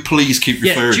 9? Can we please keep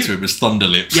referring do you- to him as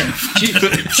Thunderlips? Yeah.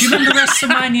 Do you remember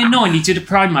WrestleMania 9? He did a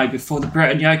promo before the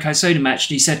Bret and Yokozuna match,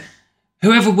 and he said,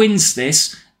 "Whoever wins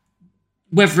this,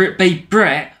 whether it be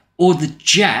Bret or the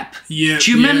Jap." Yeah, Do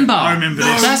you remember? I remember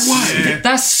this.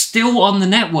 That's still on the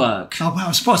network. Oh, wow,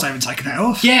 I'm surprised they haven't taken that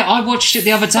off. Yeah, I watched it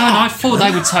the other day, and I thought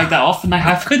they would take that off, and they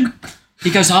haven't.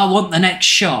 He goes, "I want the next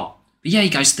shot." But yeah, he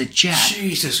goes, "The Jap."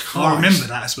 Jesus Christ. I remember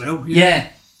that as well. Yeah.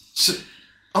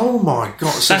 Oh my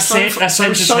God. So, That's it. That's so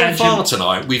entertainment. far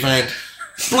tonight, we've had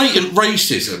blatant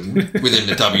racism within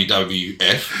the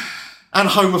WWF and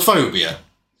homophobia.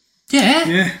 Yeah.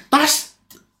 Yeah. That's.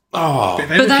 Oh.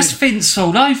 But that's Vince all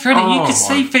over, isn't it? You Oh could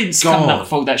see my Vince God. coming up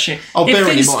for all that shit. Oh, if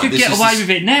bearing in Vince mind, could this get is away the- with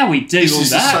it now, he'd do This all is,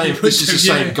 the that. same, this is the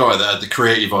Yeah. same guy that had the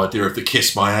creative idea of the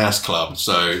Kiss My Ass Club.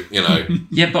 So, you know.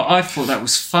 Yeah, but I thought that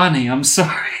was funny. I'm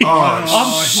sorry.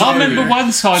 Oh, I remember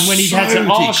one time when he had an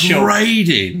Arshall.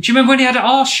 degrading. Do you remember when he had an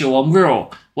Arshall on Raw?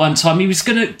 One time he was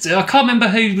gonna. I can't remember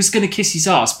who was gonna kiss his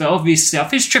ass, but obviously I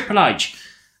think it's Triple H,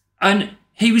 and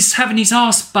he was having his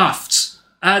ass buffed.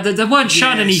 They weren't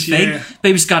showing Yes, anything, yeah. but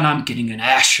he was going, "I'm getting an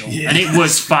Arshall," and it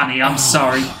was funny. I'm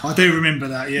sorry. I do remember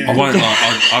that, yeah. I won't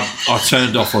lie, I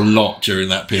turned off a lot during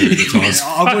that period of time.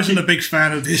 I wasn't a big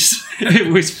fan of this.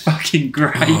 It was fucking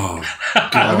great. Oh,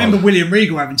 I remember William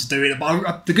Regal having to do it,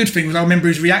 but the good thing was I remember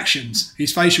his reactions,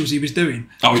 his facials he was doing.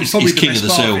 Oh, Which is he's king of best the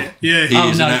part cell. it. Yeah. He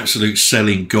is no. an absolute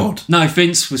selling god. No,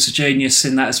 Vince was a genius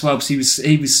in that as well, because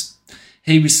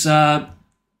he was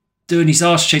doing his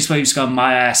arse cheeks where he was going,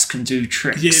 "My ass can do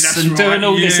tricks," Yeah, that's and doing right.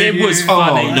 all this. Yeah, It was yeah.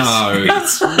 funny. Oh, no.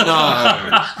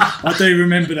 I do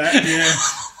remember that, yeah.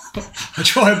 I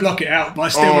try and block it out, but I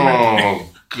still remember it. Oh,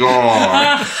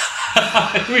 God.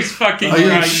 It was fucking Are you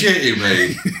great. shitting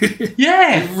me?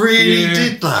 Yeah, Really Yeah.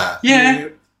 did that? yeah.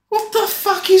 What the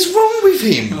fuck is wrong with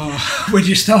him? Where'd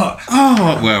you start?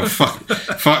 Oh, well,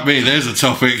 fuck me, there's a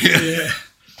topic. Yeah.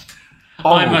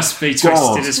 I must be twisted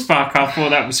God. as fuck. I thought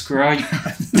that was great.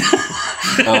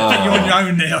 You're on your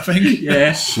own there, I think.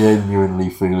 Yeah.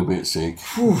 Genuinely feel a bit sick.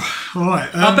 Right.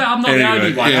 I bet I'm not the Anyway,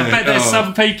 only one. yeah. I bet there's Oh,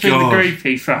 some people God. in the group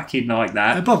who fucking like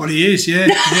that. It probably is, yeah.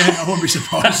 Yeah, I won't be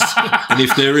surprised. And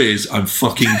if there is, I'm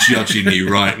fucking judging you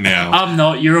right now. I'm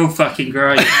not. You're all fucking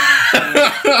great.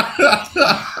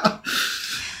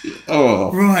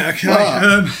 Oh, Right,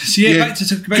 okay. So, yeah, back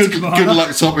to Kamala. good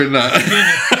luck topping that.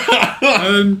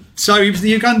 So, he was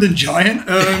the Ugandan giant.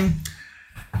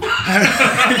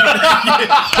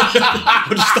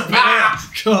 We'll just stop it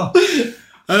there.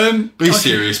 God. Be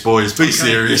serious, boys. Be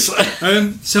serious.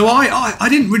 So I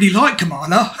didn't really like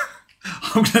Kamala.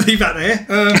 I'm going to leave that there.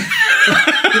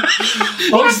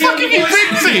 What the fuck have you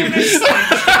picked him?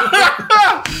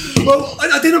 Well,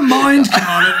 I didn't mind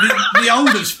Kamala, the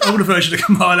older version of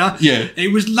Kamala. Yeah.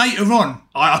 It was later on.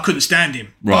 I couldn't stand him.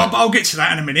 Right. But I'll get to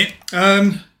that in a minute.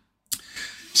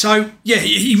 So, yeah,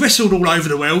 he wrestled all over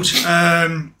the world.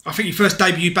 I think he first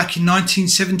debuted back in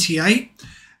 1978.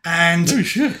 And Oh,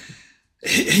 shit.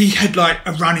 he had like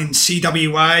a run in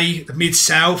CWA, the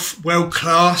Mid-South, World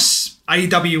Class,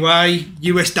 AWA,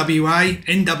 USWA,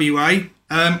 NWA,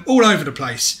 all over the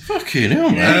place. Fucking hell,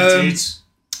 man. Yeah, dude.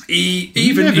 He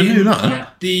even Never knew in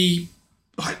that. the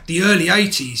early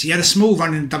 80s, he had a small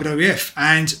run in the WWF,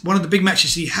 and one of the big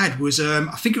matches he had was I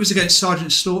think it was against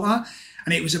Sergeant Slaughter,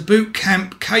 and it was a boot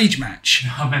camp cage match.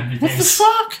 I remember What the this.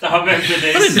 fuck? I remember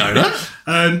this. I didn't know that.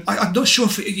 I'm not sure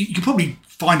if you could probably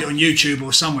find it on YouTube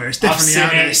or somewhere. It's I've definitely seen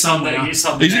out it. there It's on somewhere. the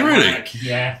Is it really? network.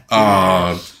 Yeah.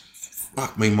 Oh,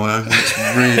 fuck me, my own.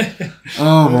 That's really.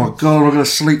 Oh my god, I'm gonna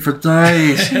sleep for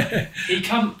days.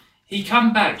 He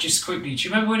come back just quickly. Do you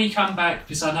remember when he come back?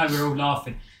 Because I know we're all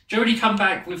laughing. Do you remember when he come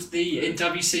back with in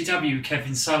WCW with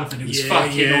Kevin Sullivan? It was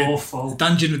fucking awful.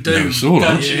 Dungeon of Doom. No, sort of.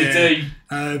 Dungeon of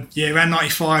Doom. Around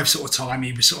 95 sort of time,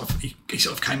 he was he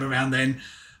sort of came around then.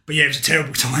 But yeah, it was a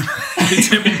terrible time.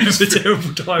 It was a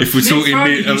terrible time. If we're talking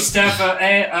used to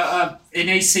have in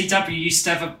ECW, used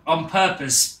to have on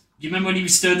purpose. You remember when he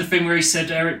was doing the thing where he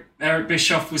said Eric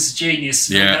Bischoff was a genius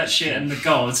and all that shit and the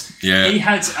god? Yeah. He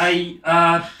had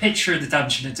a picture of the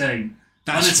Dungeon of Doom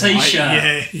on a t-shirt.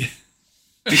 Right. Yeah.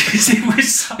 Because it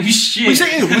was so shit.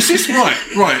 Was this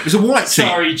right? Right. It was a white t-shirt.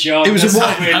 Sorry, John. It was that's a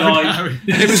what white. we're like.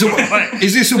 It was a.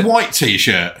 Is this a white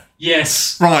t-shirt?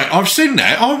 Yes. Right. I've seen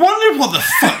that. I wondered what the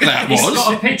fuck that was. It's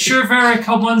got a picture of Eric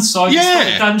on one side. Yeah. It's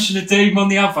got the Dungeon of Doom on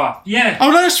the other. Yeah.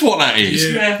 Oh, that's what that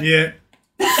is. Yeah.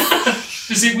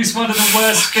 Because it was one of the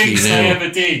worst things they ever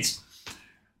did.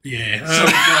 Yeah.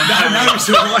 No, it's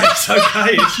all right. It's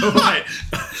okay. It's all right.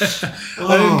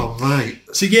 Oh, mate.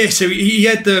 So he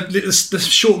had the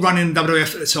short run in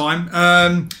WWF at the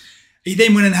time. He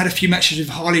then went and had a few matches with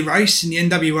Harley Race in the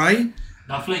NWA.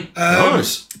 Lovely.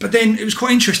 Nice. But then it was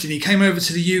quite interesting. He came over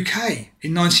to the UK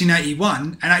in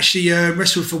 1981 and actually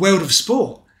wrestled for World of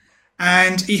Sport.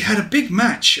 And he had a big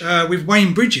match with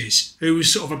Wayne Bridges, who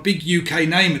was sort of a big UK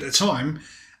name at the time.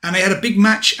 And they had a big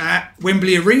match at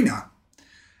Wembley Arena.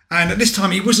 And at this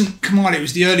time, he wasn't Kamala. It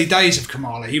was the early days of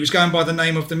Kamala. He was going by the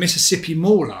name of the Mississippi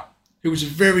Mauler, who was a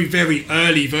very, very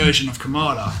early version of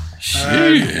Kamala.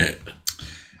 Shit.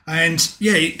 And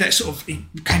yeah, he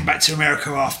came back to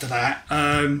America after that.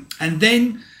 And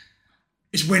then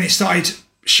is when it started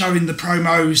showing the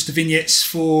promos, the vignettes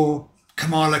for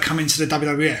Kamala coming to the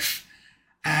WWF.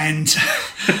 And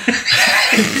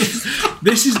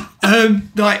this is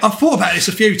I've thought about this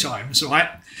a few times, right?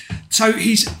 So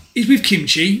he's with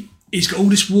Kimchi. He's got all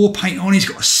this war paint on. He's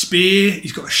got a spear.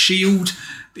 He's got a shield.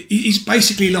 He's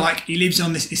basically like he lives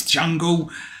on this jungle.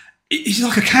 He's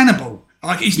like a cannibal.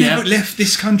 Like he's never left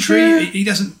this country. Yeah. He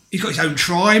doesn't. He's got his own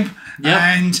tribe,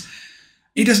 and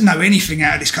he doesn't know anything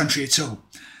out of this country at all.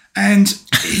 And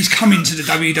he's coming to the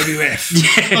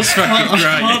WWF. That's fucking great.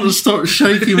 I can't stop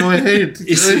shaking my head.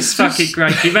 It's fucking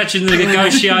great. Imagine the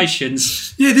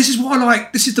negotiations. Yeah, this is what I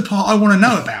like. This is the part I want to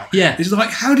know about. Yeah. It's like,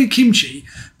 how did Kimchi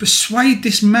persuade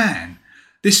this man,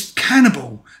 this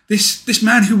cannibal, this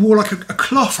man who wore like a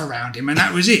cloth around him and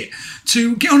that was it,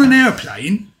 to get on an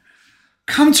airplane,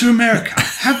 come to America,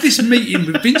 have this meeting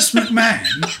with Vince McMahon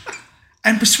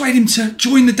and persuade him to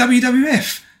join the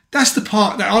WWF? That's the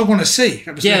part that I want to see.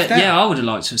 That was left out. Yeah, I would have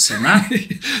liked to have seen that.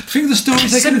 Think of the story.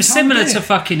 Similar to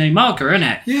fucking Umaga, isn't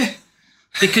it? Yeah.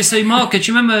 Because Umaga, do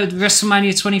you remember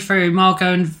WrestleMania 23,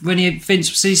 Umaga and when Vince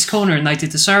was in his corner and they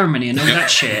did the ceremony and all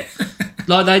that shit?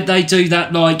 Like they do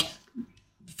that like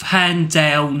hand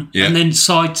down and then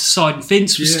side to side. And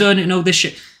Vince was doing it and all this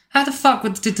shit. How the fuck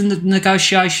did the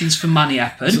negotiations for money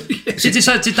happen? Did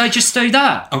they just do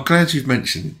that? I'm glad you've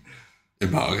mentioned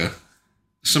Umaga.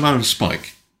 Samoan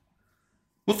Spike.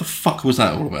 What the fuck was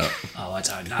that all about? Oh, I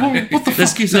don't know. What the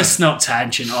fuck is that? Let's not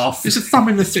tangent off. It's a thumb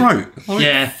in the throat.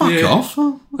 Fuck off.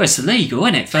 Well, it's illegal,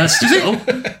 isn't it, first of all?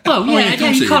 Well,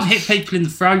 you can't hit people in the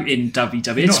throat in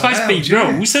WWE. It's supposed to be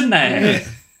rules, isn't there? Yeah.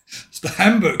 It's the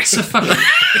handbook. It's a fucking...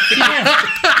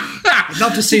 I'd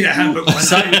love to see that handbook one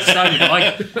day.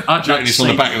 I'd like It's on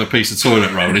the back of a piece of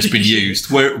toilet roll and it's been used.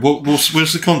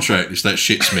 Where's the contract? Is that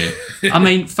shit smear? I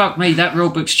mean, fuck me, that rule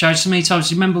book's changed so many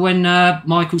times. You remember when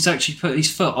Michaels actually put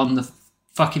his foot on the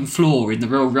fucking floor in the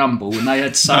Royal Rumble and they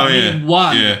had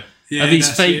of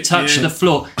his feet touch the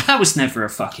floor? That was never a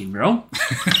fucking rule.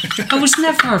 That was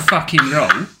never a fucking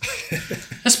rule.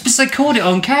 That's because they caught it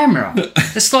on camera.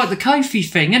 It's like the Kofi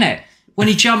thing, isn't it? When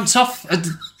he jumped off...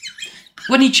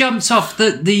 When he jumped off,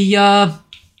 the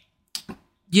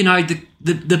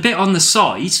bit on the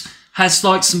side has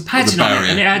like some padding on it,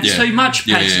 and it had too much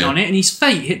padding on it, and his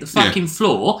feet hit the fucking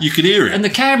floor. You could hear it, and the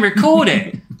camera caught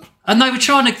it. And they were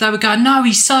going, no,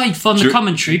 he's safe on the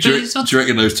commentary. Do you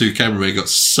reckon those two cameramen got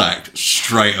sacked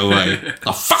straight away?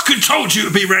 I fucking told you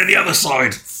to be round the other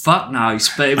side. Fuck knows,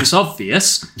 but it was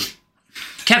obvious.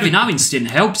 Kevin Owens didn't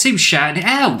help. He was shouting it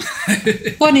out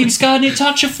when he was going to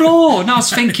touch a floor. And I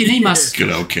was thinking he must...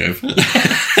 Good old Kev.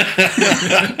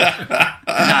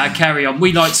 Nah, carry on.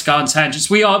 We like to go on tangents.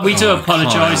 We do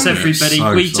apologise, everybody.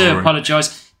 We do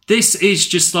apologise. This is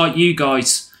just like you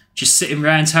guys, just sitting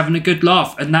around having a good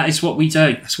laugh, and that is what we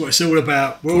do. That's what it's all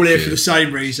about. We're all here for the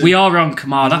same reason. We are on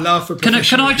Kamala. Love for can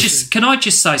I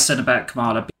just say something about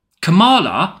Kamala?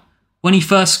 Kamala, when he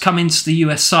first come into the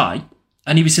USA...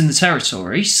 and he was in the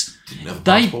territories,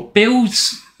 they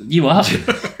built... You are? He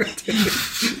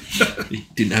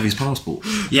didn't have his passport.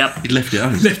 Yep. He'd left it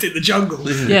home. Left it in the jungle.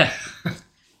 Yeah.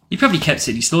 He probably kept it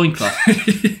in his loincloth.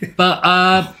 But...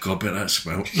 God, I bet that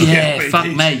smelled. Yeah, fuck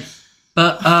me.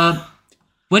 But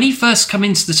when he first come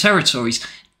into the territories,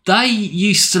 they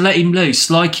used to let him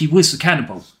loose like he was a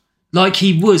cannibal. Like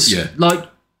he was... Like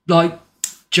like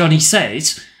Johnny said,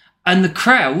 and the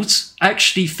crowd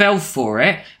actually fell for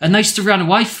it, and they used to run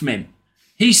away from him.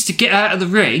 He used to get out of the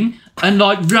ring and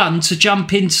like run to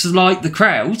jump into like the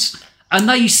crowd, and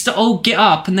they used to all get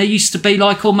up, and there used to be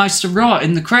like almost a riot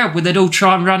in the crowd where they'd all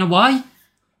try and run away.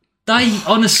 They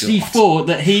honestly thought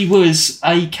that he was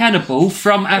a cannibal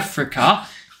from Africa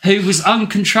who was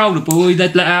uncontrollable, who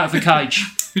they'd let out of a cage.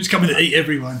 Who's coming to eat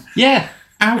everyone? Yeah.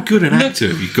 How good an actor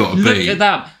have you got to Look be? at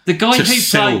that. The guy to who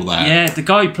sell played, that? yeah, the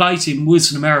guy who played him was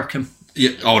an American.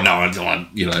 Yeah. Oh no, I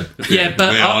you know. Yeah, but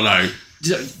I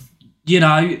know. You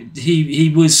know,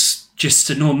 he was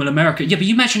just a normal American. Yeah, but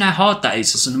you imagine how hard that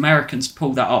is as an American to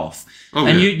pull that off. Oh,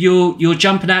 and yeah. you're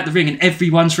jumping out the ring and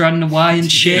everyone's running away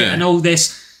and shit Yeah. and all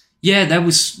this. Yeah, there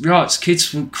was riots.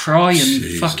 Kids would cry and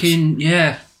Jesus. fucking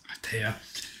yeah. Dear.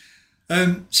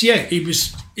 So yeah,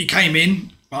 he came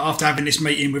in after having this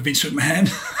meeting with Vince McMahon,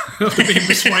 after being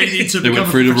persuaded to They went become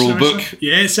a through the rule professional book. wrestler.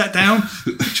 Yeah, sat down,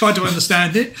 tried to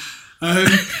understand it.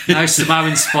 No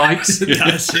Samoan spikes.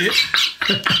 That's it.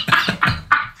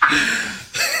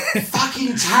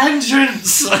 Fucking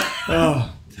tangents. So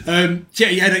yeah,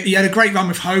 he had a great run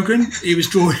with Hogan. He was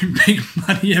drawing big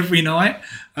money every night,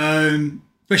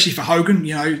 especially for Hogan.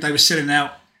 You know, they were selling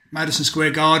out Madison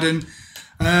Square Garden.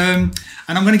 And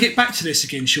I'm going to get back to this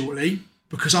again shortly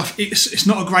because it's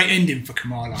not a great ending for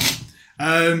Kamala.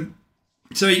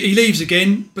 So he leaves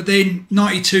again, but then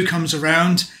 92 comes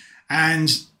around and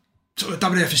sort of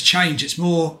WWF has changed. It's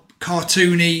more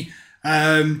cartoony.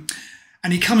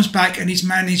 And he comes back and he's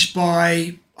managed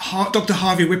by Dr.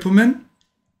 Harvey Whippleman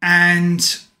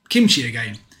and Kimchi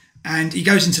again. And he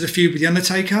goes into the feud with The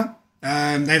Undertaker. They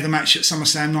have the match at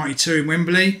SummerSlam 92 in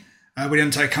Wembley, where The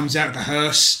Undertaker comes out with the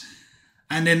hearse.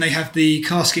 And then they have the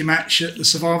casket match at the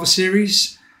Survivor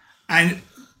Series. And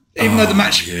even though the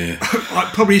match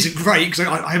probably isn't great, because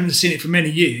I haven't seen it for many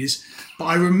years, but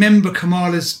I remember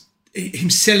him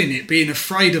selling it, being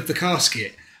afraid of the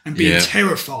casket and being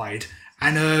terrified.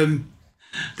 And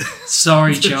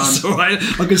Sorry, John. it's all right.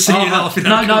 I can see you laughing.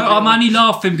 No, I'm only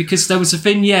laughing because there was a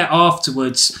vignette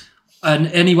afterwards, and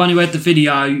anyone who had the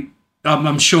video,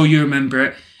 I'm sure you remember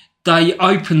it. They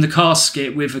opened the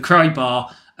casket with a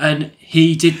crowbar, and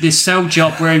he did this sell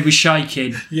job where he was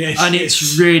shaking. Yes, and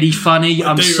it's really funny.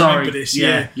 I'm do sorry. remember this,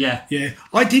 yeah.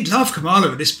 I did love Kamala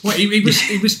at this point. He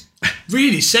was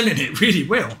really selling it really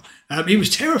well. He was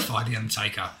terrified, The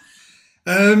Undertaker.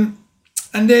 And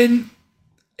then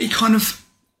he kind of...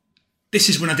 This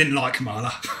is when I didn't like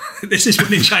Kamala. This is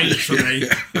when it changed for me.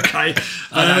 Okay,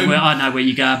 I know where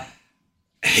you go.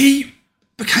 he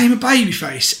became a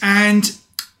babyface and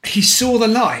he saw the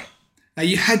light. Now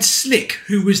you had Slick,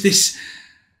 who was this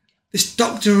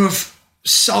doctor of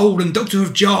soul and doctor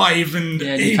of jive, and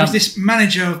he was this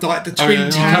manager of like the Twin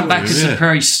Towers. Come back as a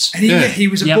priest. And he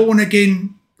was a born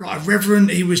again like a reverend.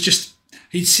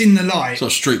 He'd seen the light. It's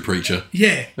like a street preacher.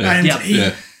 Yeah. And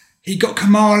he got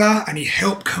Kamala and he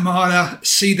helped Kamala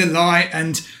see the light,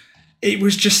 and it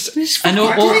was just This fucking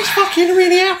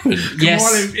really happened. Yes.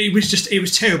 Kamala, it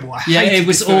was terrible. I Yeah, hated it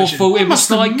was this version. awful. It was must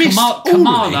have like missed all of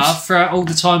Kamala, these. throughout all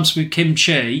the times with Kim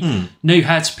Chi, knew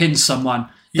how to pin someone.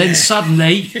 Then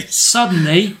Yeah.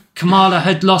 suddenly, Kamala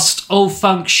had lost all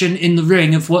function in the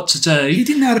ring of what to He do.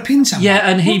 didn't know how to pin someone. Yeah,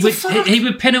 and he What the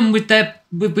would pin them with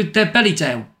their belly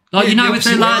down. Like, Yeah, the if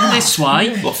they're opposite way lying up. this way.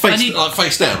 Yeah. Like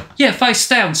face down. Yeah, face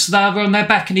down, so they were on their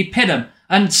back and he'd pin them.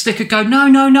 And Slick would go, no,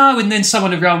 and then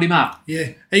someone would roll him up.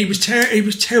 Yeah, he was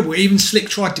terrible. Even Slick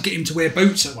tried to get him to wear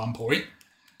boots at one point.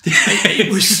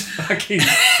 It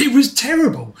was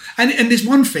terrible. And there's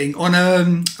one thing on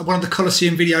one of the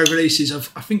Coliseum video releases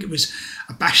of, I think it was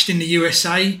a Bashed in the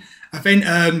USA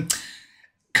event.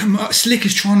 Slick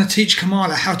is trying to teach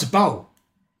Kamala how to bowl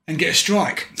and get a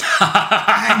strike,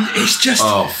 and it's just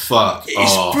Oh fuck!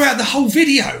 it's throughout the whole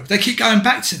video. They keep going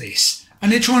back to this,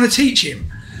 and they're trying to teach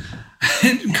him.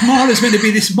 And Kamala's meant to be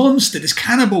this monster, this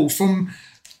cannibal from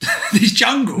these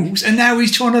jungles, and now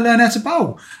he's trying to learn how to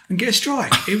bowl and get a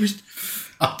strike. It was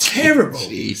terrible.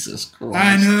 Jesus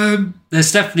Christ! And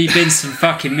There's definitely been some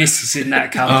fucking misses in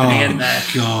that company, isn't there?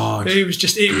 God. it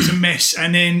was a mess.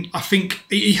 And then I think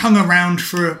he hung around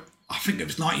for, I think it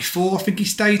was 94. I think he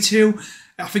stayed till.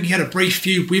 I think he had a brief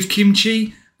feud with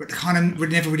Kimchi, but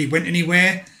never really went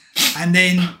anywhere. And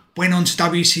then went on to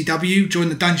WCW, joined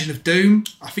the Dungeon of Doom.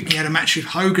 I think he had a match with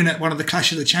Hogan at one of the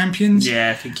Clash of the Champions. Yeah,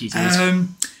 I think he did.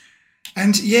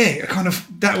 And yeah,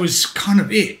 that was kind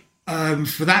of it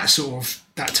for that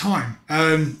time.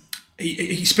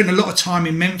 He spent a lot of time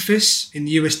in Memphis in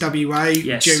the USWA,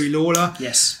 Yes. Jerry Lawler.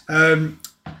 Yes.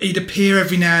 He'd appear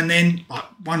every now and then. Like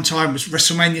one time was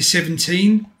WrestleMania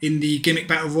 17 in the Gimmick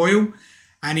Battle Royal.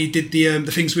 and he did the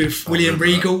things with William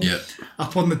Regal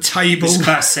up on the table. It's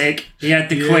classic. He had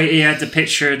the Queen. He had the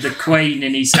picture of the Queen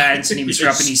in his hands, and he was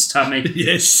rubbing his tummy.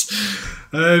 Yes,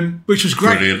 which was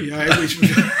great. Brilliant. Yeah, which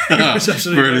was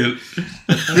absolutely Brilliant.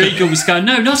 Regal was going,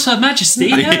 "No, not Her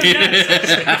Majesty."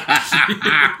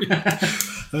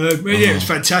 No, but yeah, it was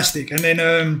fantastic. And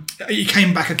then he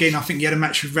came back again. I think he had a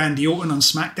match with Randy Orton on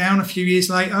SmackDown a few years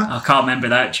later. I can't remember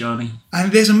that, Johnny.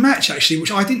 And there's a match actually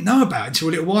which I didn't know about until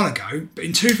a little while ago. But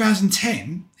in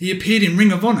 2010, he appeared in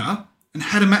Ring of Honor and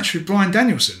had a match with Bryan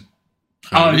Danielson.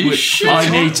 I need to see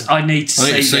this. that. I need to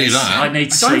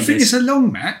see I don't think this. it's a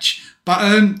long match, but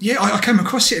I came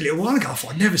across it a little while ago. I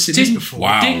thought I'd never seen this before.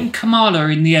 Wow. Didn't Kamala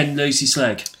in the end lose his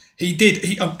leg? He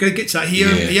did. I'm going to get to that.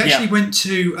 He actually went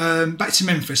to back to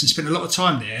Memphis and spent a lot of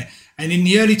time there. And in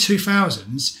the early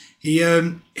 2000s,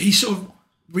 he sort of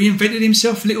reinvented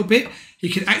himself a little bit. He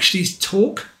could actually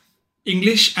talk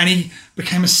English, and he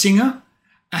became a singer.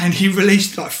 And he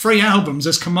released like 3 albums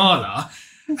as Kamala.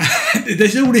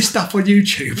 There's all this stuff on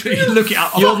YouTube. You can look it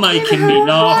up. You're making me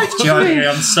laugh, Johnny.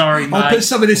 I'm sorry, mate. I'll put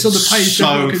some of this on the page.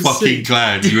 So fucking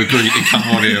glad you agreed to come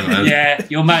on here, man. Yeah,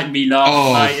 you're making me laugh,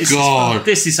 Oh, mate. God.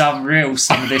 This is unreal,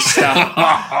 some of this stuff.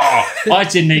 I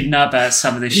didn't even know about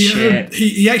some of this shit.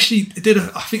 He actually did,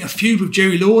 I think, a feud with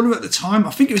Jerry Lawler at the time.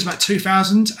 I think it was about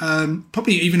 2000,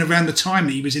 probably even around the time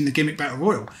that he was in the Gimmick Battle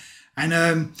Royal.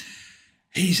 And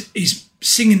he's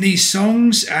singing these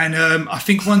songs, and I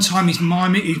think one time he's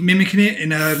mimicking it,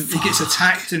 and he gets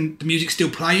attacked, and the music's still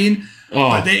playing.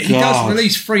 But he does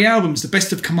release 3 albums: the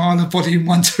Best of Kamala, Volume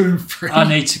 1, 2, and 3. I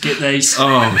need to get these.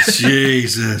 Oh,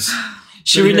 Jesus.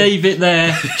 Should we leave it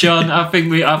there, John? I think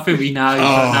we know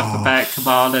enough about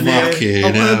Kamala now.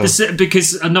 Fucking hell.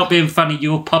 Because I'm not being funny,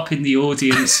 you're popping the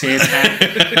audience here, Pat.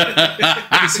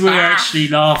 Because we're actually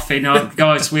laughing,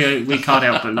 guys. We can't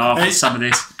help but laugh at some of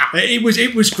this.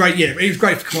 It was great. Yeah, it was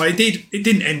great for Kamala. It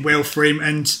didn't end well for him,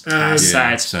 and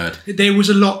Sad. there was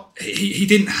a lot. He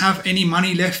didn't have any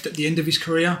money left at the end of his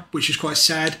career, which is quite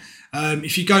sad.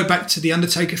 If you go back to the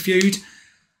Undertaker feud,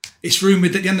 it's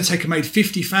rumoured that The Undertaker made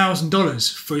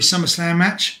 $50,000 for his SummerSlam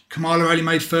match. Kamala only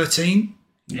made 13.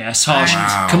 Yeah, it's harsh.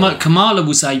 Wow. Kamala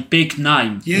was a big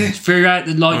name. Yeah. Throughout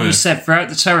you said, throughout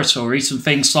the territories and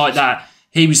things like that,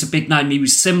 he was a big name. He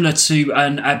was similar to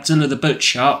an Abdullah the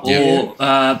Butcher or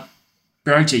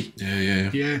Brody.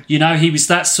 Yeah. You know, he was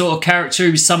that sort of character.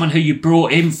 He was someone who you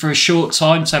brought in for a short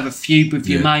time to have a feud with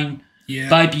your main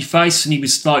baby face, and he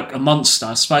was like a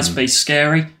monster. Supposed to be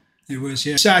scary. It was,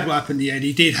 sad what happened in the end.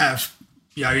 He did have,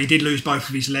 he did lose both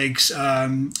of his legs,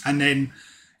 and then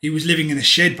he was living in a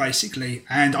shed basically.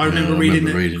 And I remember reading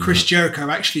that Chris Jericho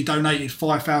actually donated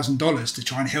 $5,000 to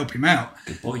try and help him out.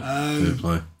 Good boy. Good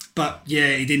play. But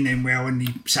he didn't end well, and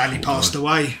he sadly passed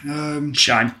away.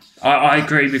 Shame. I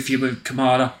agree with you with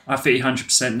Kamala. I think he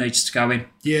 100% needs to go in.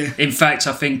 Yeah. In fact,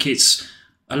 I think it's,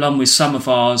 along with some of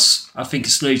ours, I think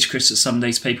it's ludicrous that some of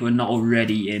these people are not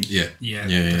already in. Yeah,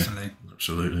 definitely.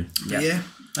 Absolutely. Yeah.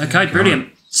 Okay, brilliant.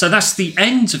 So that's the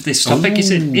end of this topic, is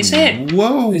it?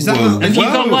 Whoa. Is that Have you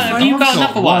got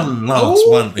another one? One last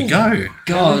one to go.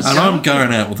 God. And I'm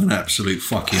going out with an absolute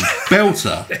fucking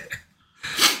belter.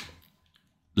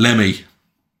 Lemmy.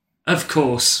 Of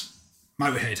course.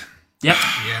 Motorhead. Yep.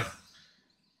 Yeah.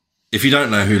 If you don't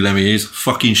know who Lemmy is,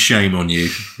 fucking shame on you.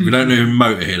 If you don't know who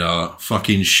Motorhead are,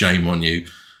 fucking shame on you.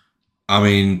 I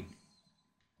mean,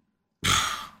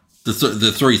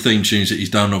 the 3 theme tunes that he's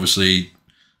done, obviously,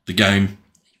 The Game,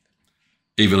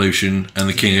 Evolution, and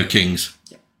The King of Kings.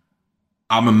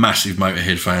 I'm a massive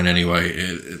Motorhead fan anyway.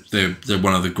 They're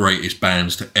one of the greatest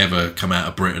bands to ever come out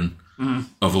of Britain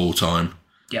of all time.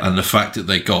 Yep. And the fact that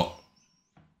they got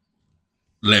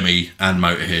Lemmy and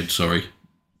Motorhead,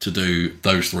 to do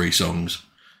those 3 songs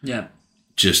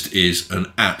just is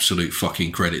an absolute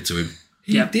fucking credit to him.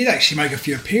 He did actually make a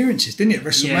few appearances, didn't he, at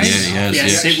WrestleMania?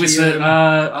 Yes, it was.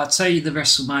 I'll tell you the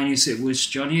WrestleManias. It was,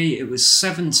 Johnny. It was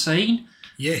 17.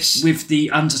 Yes, with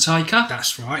the Undertaker.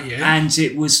 That's right. Yeah, and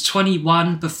it was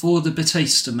 21 before the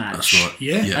Batista match. That's right.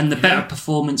 Yeah, and the better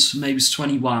performance for me was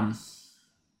 21.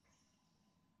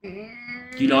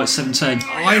 You like 17?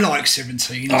 I like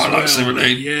 17 as well. I like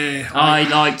 17. Yeah, I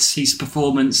liked his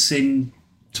performance in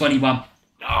 21.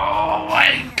 Oh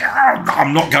my God.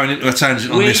 I'm not going into a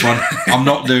tangent on this one. I'm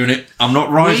not doing it. I'm not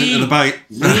rising to the bait.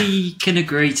 We can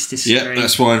agree to disagree. Yeah,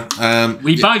 that's fine.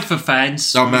 We both are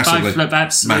fans. Oh, massively. We both love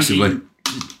absolutely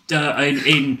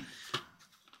in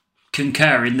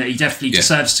concurring that he definitely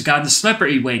deserves to go in the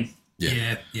celebrity wing.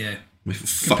 Yeah.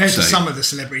 Compared to some of the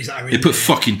celebrities that are in they put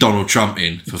fucking Donald Trump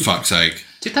in, for fuck's sake.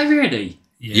 Did they really?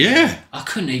 Yeah. I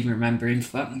couldn't even remember him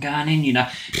fucking going in, you know.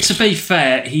 To be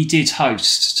fair, he did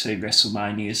host 2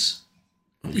 WrestleManias.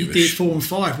 He did 4 and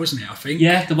 5, wasn't it? I think.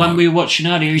 Yeah, the one we were watching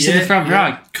earlier. He's in the front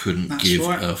row. Couldn't That's give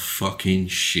right. a fucking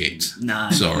shit. No.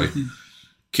 Sorry.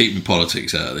 Keeping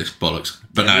politics out of this bollocks.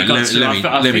 But We no, got to-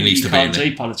 I Lemmy think needs you to be in can't there.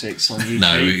 do politics on YouTube.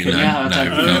 No, can you? I don't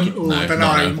know. no, I don't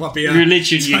not know. now. Might be a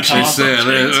Religion you Let's, can't. let's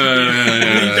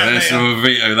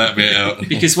veto that bit out.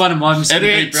 Because one of mine was going to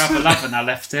be Edit. Brother Love and I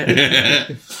left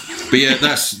it. But yeah,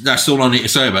 that's all I need to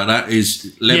say about that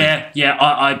is Lemmy. Yeah,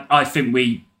 I think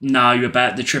we know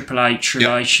about the Triple H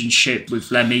relationship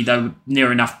with Lemmy. They were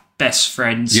near enough best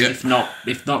friends, Yeah. if not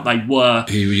they were.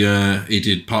 He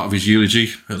did part of his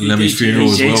eulogy at Lemmy's funeral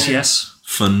He as did, well. yes.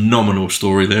 Phenomenal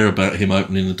story there about him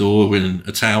opening the door with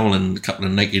a towel and a couple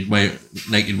of naked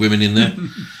women in there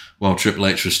while Triple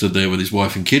H was stood there with his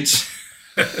wife and kids.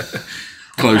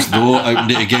 Closed the door,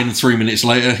 opened it again, and 3 minutes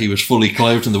later he was fully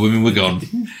clothed and the women were gone.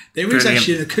 There is Brilliant.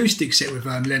 actually an acoustic set with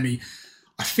Lemmy.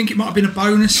 I think it might have been a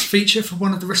bonus feature for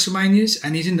one of the WrestleManias,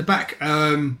 and he's in the back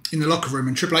in the locker room,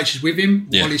 and Triple H is with him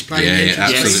while he's playing. Yeah, the yeah,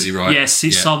 entrance. absolutely right. Yes,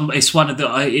 it's Yeah. on. It's one of the.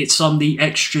 It's on the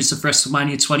extras of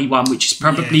WrestleMania 21, which is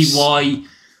probably Yes. why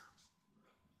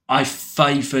I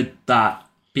favoured that,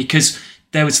 because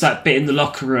there was that bit in the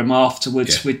locker room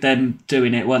afterwards with them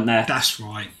doing it, weren't there? That's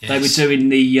right. Yes. They were doing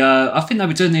the. I think they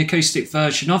were doing the acoustic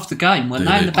version of the game, weren't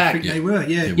they? In the did. back. I think they were.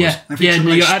 Yeah. It Yeah, I think yeah, Triple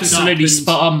no, H you're stood up absolutely and-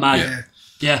 spot on, mate. Yeah.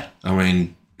 Yeah, I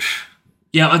mean,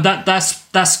 yeah.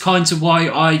 That's kind of why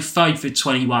I favoured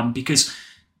 21, because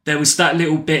there was that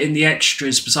little bit in the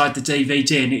extras beside the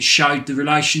DVD, and it showed the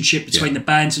relationship between the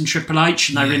band and Triple H,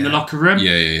 and they were in the locker room.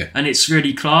 yeah. And it's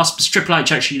really class, because Triple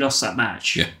H actually lost that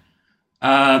match. Yeah.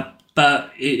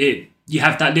 But you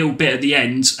have that little bit at the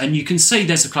end, and you can see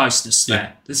there's a closeness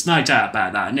there. There's no doubt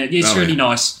about that, and it's really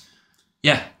nice.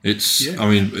 Yeah. It's, I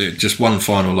mean, just one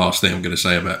final last thing I'm going to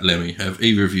say about Lemmy. Have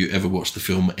either of you ever watched the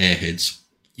film Airheads?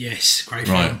 Yes. Great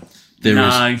Right.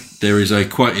 film. There is a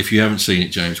quote, if you haven't seen it,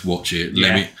 James, watch it.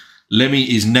 Yeah. Lemmy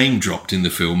is name dropped in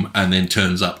the film and then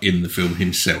turns up in the film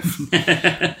himself.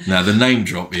 Now, the name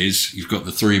drop is you've got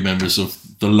the 3 members of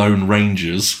the Lone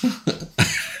Rangers.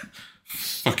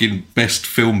 Fucking best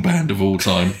film band of all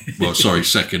time. Well, sorry,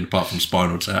 second, apart from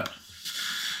Spinal Tap.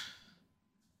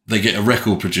 They get a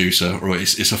record producer, or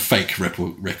it's a fake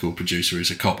record producer. It's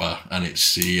a copper, and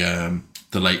it's the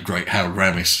late great Harold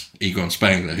Ramis, Egon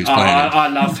Spangler, who's playing him. I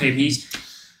love him.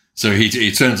 So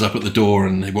he turns up at the door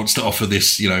and he wants to offer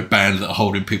this, band that are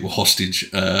holding people hostage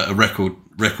a record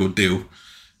deal.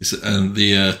 And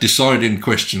the deciding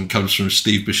question comes from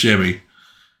Steve Buscemi: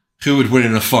 who would win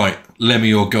in a fight,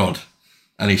 Lemmy or God?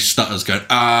 And he stutters, going,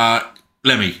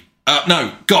 Lemmy.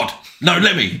 No, God. No,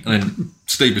 Lemmy. And then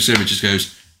Steve Buscemi just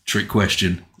goes, trick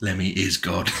question. Lemmy is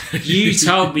God. You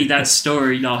told me that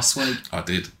story last week. I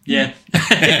did. Yeah.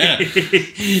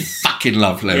 Fucking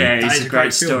love Lemmy. Yeah, That it's is a a great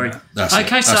great film, story. that. That's it.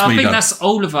 Okay, so That's I me think done. that's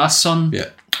all of us on Yeah.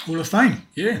 Hall of Fame.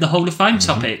 Yeah. the Hall of Fame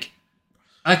topic.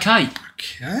 Okay.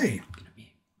 Okay.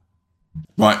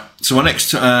 Right. So our next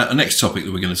topic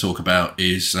that we're going to talk about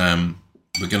is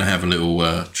we're going to have a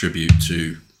little tribute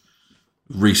to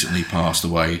recently passed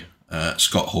away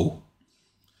Scott Hall.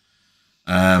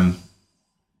 An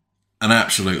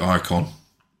absolute icon,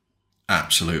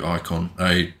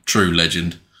 a true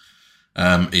legend.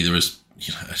 Either as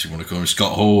you want to call him,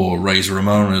 Scott Hall or Razor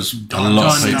Ramon, as a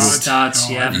lot of Diamond people. Studs,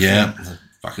 yeah. Yeah,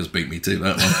 fuckers beat me to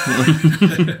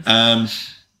that one.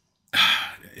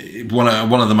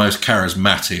 One of the most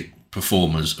charismatic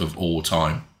performers of all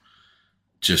time.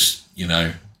 Just,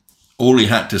 all he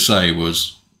had to say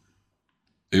was,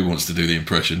 "Who wants to do the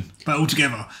impression?" But all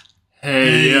together.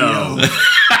 Hey, yo.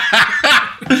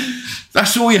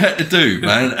 That's all you had to do,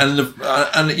 man. And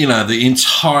the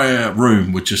entire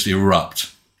room would just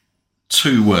erupt.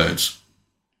 2 words,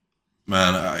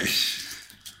 man.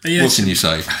 What can you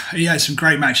say? He had some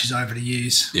great matches over the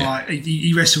years. Yeah. Like,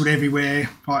 he wrestled everywhere.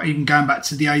 Like, even going back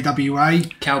to the AWA.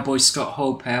 Cowboy Scott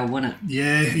Hall, pal, wasn't it?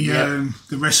 Yeah, Yeah.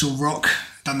 The Wrestle Rock,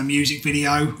 done the music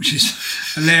video, which is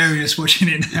hilarious watching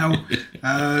it now.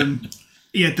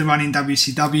 He had the run in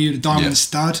WCW, the Diamond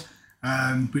Stud,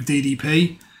 with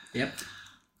DDP. Yep.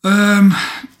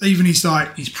 Even his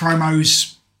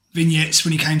promos, vignettes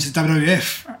when he came to the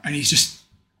WWF, and he's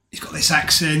got this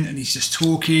accent, and he's just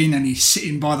talking, and he's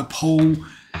sitting by the pool,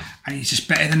 and he's just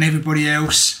better than everybody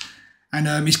else,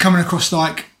 and he's coming across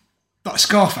like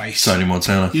Scarface. Tony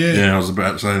Montana. Yeah. I was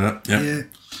about to say that. Yeah.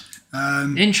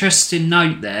 Interesting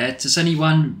note there. Does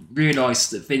anyone realise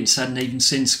that Vince hadn't even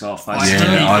seen Scarface? Yeah,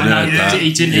 Didn't even I know- heard that.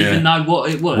 He didn't Yeah. even know what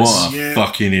it was. What a Yeah.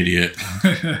 fucking idiot.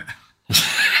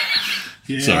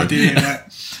 Yeah, Sorry. I did hear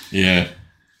that. Yeah.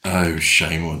 Oh,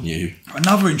 shame on you.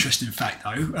 Another interesting fact,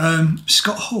 though,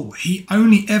 Scott Hall, he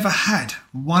only ever had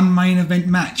one main event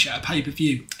match at a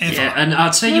pay-per-view, ever. Yeah, and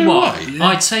I'll tell you No what. way.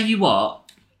 I tell you what,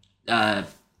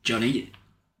 Johnny.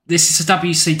 This is a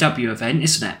WCW event,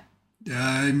 isn't it?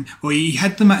 Well, he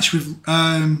had the match with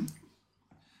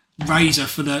Razor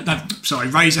for the... No, sorry,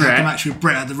 Razor had the match with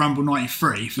Brett at the Rumble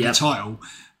 93 for the title.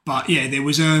 But, yeah, there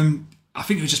was... I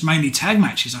think it was just mainly tag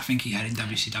matches I think he had in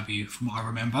WCW, from what I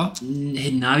remember.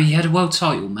 No, he had a world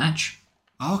title match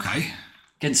Oh, okay.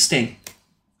 against Sting.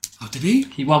 Oh, did he?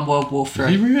 He won World War Did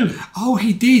III. he really? Oh,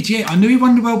 he did, yeah. I knew he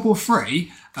won the World War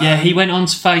III. Yeah, he went on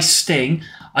to face Sting.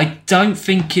 I don't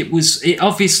think it was...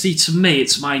 obviously, to me,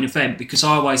 it's main event because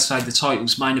I always say the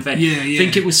title's main event. Yeah, yeah. I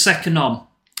think it was second on.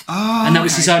 Oh, And that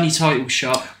was his only title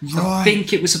shot. I Right.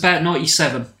 think it was about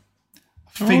 97.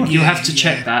 I think, You'll have to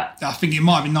check that. I think it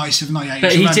might have been 97, 98.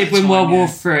 But he around did that win time, World yeah.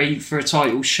 War III for a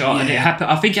title shot, and it Yeah.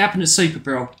 happened. I think it happened at Super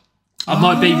Brawl. I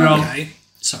might be wrong. Okay.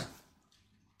 Sorry.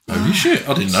 Holy shit,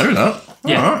 I didn't know that.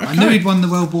 Yeah. All right, I knew he'd won the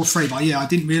World War III, but yeah, I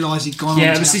didn't realise he'd gone on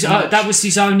Yeah, to it was his, match. that was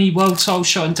his only world title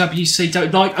shot in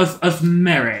WCW, like of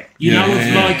merit. You Yeah, know, of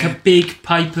yeah, like a big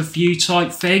pay-per-view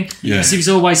type thing. Yeah. Because he was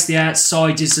always the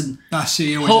outsiders, and That's it,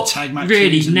 he always a tag match.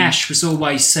 really Nash was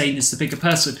always seen as the bigger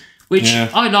person. Which Yeah.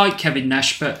 I like Kevin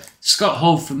Nash, but Scott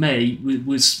Hall for me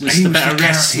was He the was better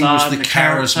wrestler. He was the and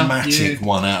character. charismatic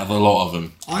one out of a lot of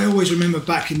them. I always remember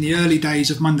back in the early days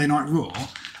of Monday Night Raw,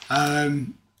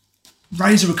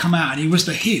 Razor would come out and he was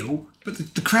the heel, but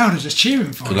the crowd was just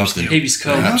cheering for I him. loved him. He was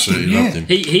cool. I absolutely Yeah. loved him.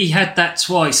 He had that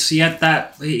twice. He had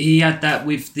that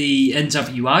with the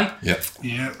NWA, Yeah.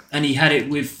 Yeah. and he had it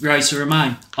with Razor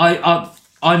Ramon.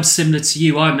 I'm similar to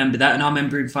you. I remember that, and I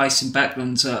remember him facing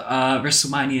Backlund at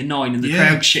WrestleMania 9, and the Yeah.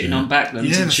 crowd shitting on Backlund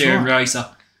Yeah, and that's cheering right. Razor.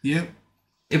 Yeah.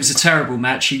 It was a terrible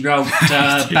match. He rolled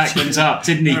Backlund up,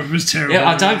 didn't he? It was terrible. Yeah,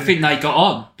 I don't think they got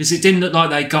on because it didn't look like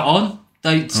they got on.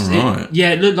 right.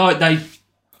 It looked like they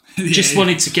just Yeah.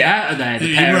 wanted to get out of there.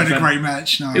 The It pair of wasn't a them. great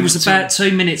match. No, It was not about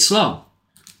 2 minutes long.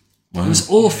 Wow. It was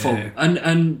awful, Yeah.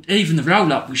 and even the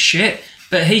roll up was shit.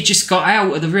 But he just got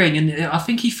out of the ring, and I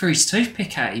think he threw his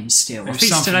toothpick at him. Still, I was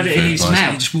think he still had it something in his fair play. He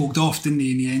mouth. just walked off, didn't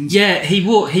he, in the end? Yeah,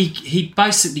 he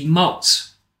basically mocked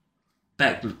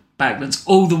Backlund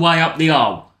all the way up the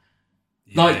aisle.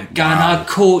 Like going, I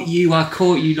caught you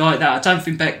like that. I don't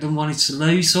think Backlund wanted to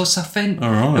lose or something. All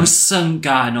right. There was something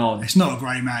going on. It's not a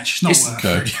great match. It's not worth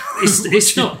okay.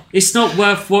 it. It's not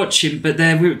worth watching. But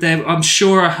there I'm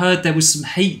sure I heard there was some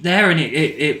heat there, and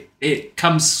it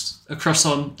comes across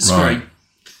on screen. Right.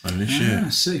 Holy shit. Yeah, I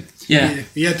see. Yeah.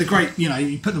 He had the great,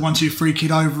 he put the 1-2-3 kid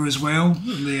over as well.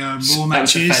 The Raw That was a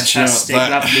matches. fantastic,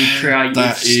 lovely, creative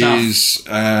That stuff. is,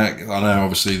 I know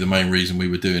obviously the main reason we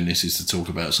were doing this is to talk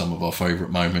about some of our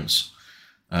favourite moments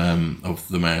of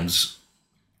the man's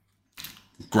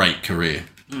great career.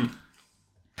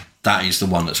 That is the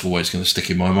one that's always going to stick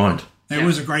in my mind. It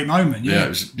was a great moment, Yeah,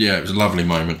 it was a lovely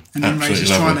moment. And then Absolutely Razor's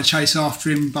lovely. trying to chase after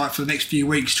him like for the next few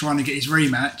weeks, trying to get his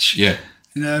rematch. Yeah.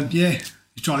 And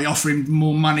he's trying to offer him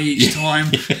more money each time.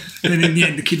 Then in the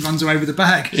end, the kid runs away with the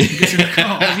bag. He gets in the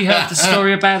car. Have you heard the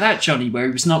story about that, Johnny, where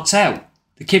he was knocked out?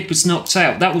 The kid was knocked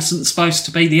out. That wasn't supposed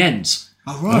to be the end.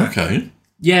 Oh, right. Okay.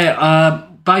 Yeah,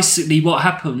 basically what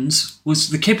happened was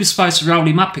the kid was supposed to roll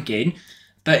him up again,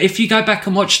 but if you go back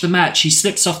and watch the match, he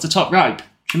slips off the top rope.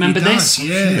 Do you remember He does, this?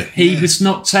 yeah. He was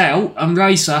knocked out, and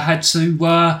Razor had to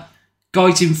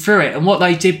guide him through it. And what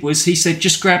they did was he said,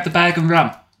 just grab the bag and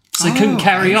run. So they couldn't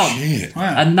carry on. Shit.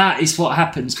 Wow. And that is what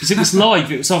happens, because it was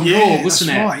live, it was on Yeah, Raw, wasn't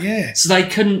that's it? right, yeah. So they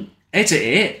couldn't edit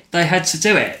it, they had to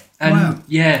do it. And Wow.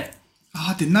 yeah, Oh,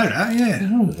 I didn't know that,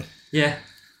 yeah.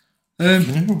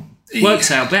 yeah.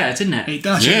 Works out better, didn't it? It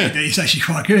does, Yeah. It's actually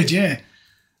quite good, yeah.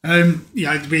 He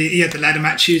had the ladder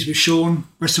matches with Shawn,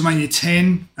 WrestleMania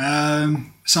 10,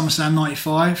 SummerSlam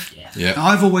 95. Yeah. Now,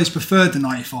 I've always preferred the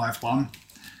 95 one.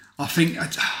 I think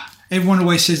everyone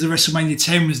always says the WrestleMania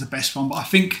 10 was the best one, but I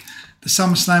think the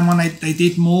SummerSlam one they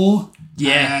did more.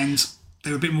 Yeah. And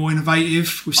they were a bit more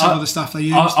innovative with some of the stuff they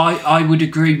used. I would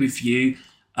agree with you.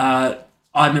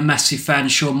 I'm a massive fan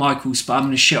of Shawn Michaels, but I'm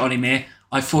going to shit on him here.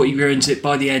 I thought he ruined it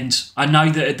by the end. I know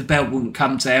that the belt wouldn't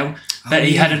come down, but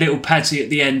he had a little padsy at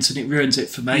the end and it ruined it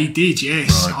for He me. did,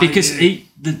 yes. Right. Because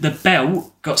the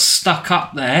belt got stuck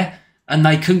up there and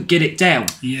they couldn't get it down.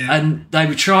 Yeah. And they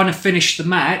were trying to finish the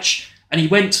match and he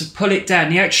went to pull it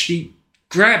down. He actually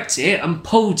grabbed it and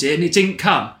pulled it and it didn't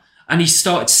come. And he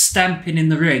started stamping in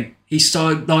the ring. He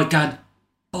started like going,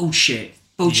 bullshit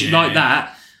Yeah. like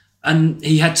that. And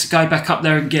he had to go back up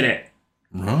there and get it.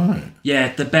 Right.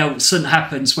 Yeah, the belt, something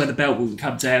happens where the belt wouldn't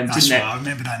come down, That's didn't right, it? I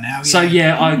remember that now. So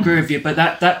yeah, I agree with you, but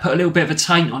that put a little bit of a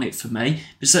taint on it for me,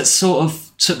 because that sort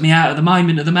of took me out of the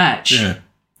moment of the match. Yeah.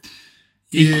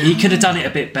 He could have done it a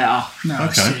bit better. No, I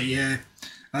Okay. see, yeah.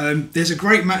 There's a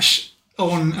great match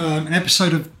on an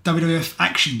episode of WWF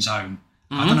Action Zone.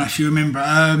 I don't know if you remember.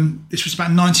 This was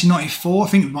about 1994. I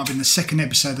think it might have been the second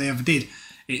episode they ever did.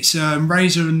 It's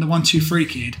Razor and the 1-2-3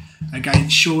 Kid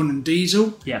against Shawn and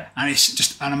Diesel. Yeah. And it's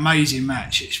just an amazing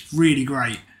match. It's really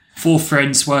great. 4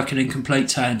 friends working in complete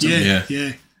tandem.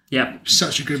 Yeah. Yeah.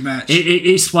 Such a good match.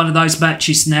 It's one of those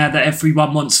matches now that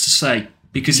everyone wants to see,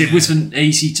 because it wasn't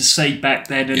easy to see back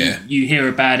then, and you hear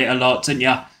about it a lot, don't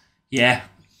you? Yeah,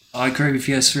 I agree with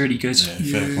you. It's really good. Yeah,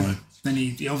 fair play. Then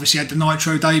he obviously had the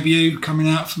Nitro debut coming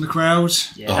out from the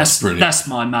crowds. Yeah, Oh, that's brilliant. That's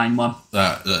my main one.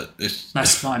 It's,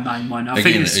 That's my main one. I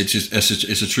again, think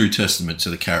it's a true testament to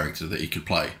the character that he could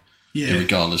play. Yeah.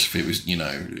 Regardless if it was, he's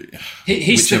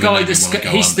the whichever guy name that's you wanna go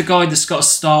he's under. the guy that's got to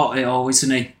start it all,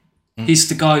 isn't he? He's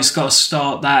the guy who's got to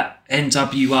start that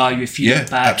NWO. If you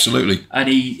look back, absolutely. and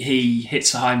he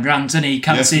hits a home run, and he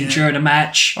comes in during a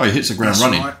match. Oh, he hits the ground That's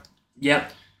running. right.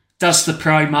 Yep, does the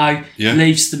promo,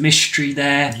 leaves the mystery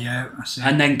there, Yeah, that's it.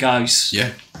 and then goes.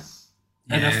 Yeah.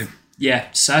 And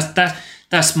so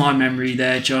that's my memory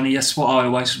there, Johnny. That's what I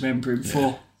always remember him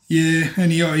for. Yeah,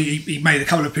 and he made a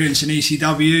couple of appearances in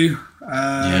ECW.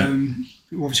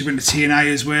 Obviously went to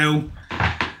TNA as well.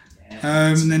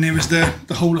 And then there was the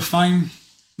Hall of Fame.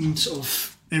 And sort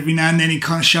of every now and then he'd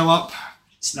kind of show up.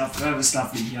 That was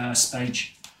lovely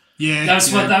speech. Yeah. That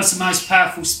was the most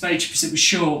powerful speech, because it was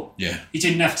short. Yeah. He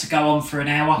didn't have to go on for an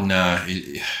hour. No,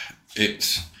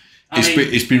 it's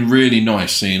been really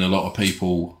nice seeing a lot of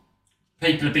people.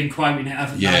 People have been quoting it,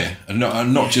 haven't they? Yeah, and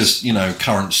not just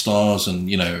current stars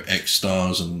and ex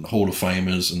stars and Hall of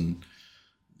Famers and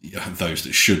those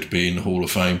that should be in the Hall of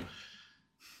Fame.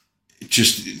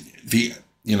 Just the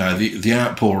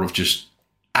outpour of just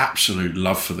absolute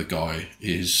love for the guy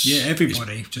is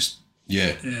everybody just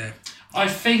yeah. I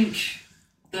think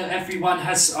that everyone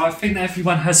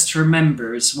has to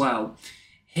remember as well.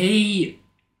 A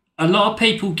lot of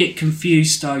people get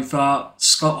confused over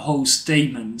Scott Hall's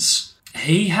demons.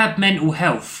 He had mental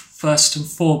health first and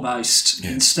foremost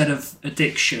instead of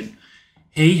addiction.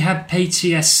 He had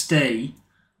PTSD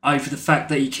over the fact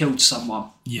that he killed someone.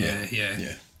 Yeah.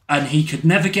 And he could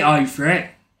never get over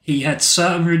it. He had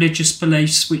certain religious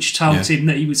beliefs which told him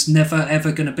that he was never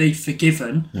ever going to be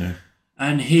forgiven. Yeah.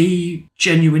 And he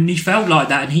genuinely felt like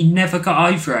that, and he never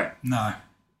got over it. No.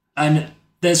 And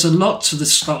there's a lot to the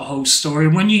Scott Hall story,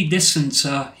 and when you listen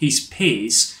to his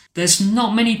peers, there's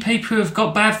not many people who have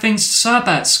got bad things to say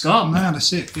about Scott. No,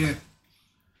 that's it, yeah.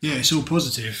 Yeah, it's all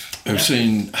positive. I've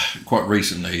seen quite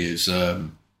recently is a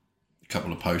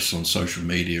couple of posts on social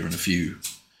media and a few.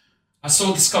 I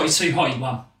saw the Scotty Too Hotty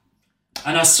one.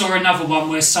 And I saw another one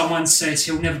where someone said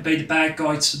he'll never be the bad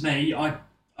guy to me. I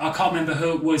can't remember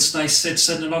who it was. They said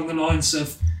something along the lines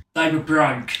of they were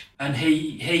broke and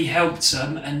he helped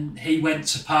them and he went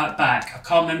to part back. I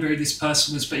can't remember who this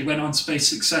person was, but he went on to be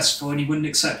successful and he wouldn't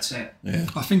accept it. Yeah.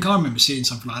 I think I remember seeing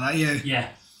something like that, yeah. Yeah.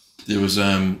 There was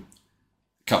a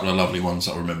couple of lovely ones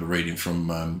that I remember reading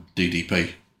from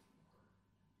DDP.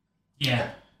 Yeah.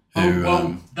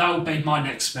 Who, that'll be my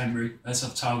next memory, as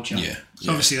I've told you. Yeah. So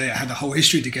obviously they had a whole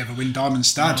history together with Diamond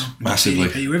Stud. Massively.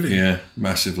 DDP with him. Yeah,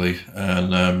 massively.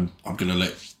 And I'm going to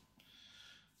let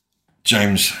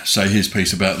James say his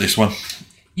piece about this one.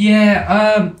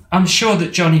 Yeah, I'm sure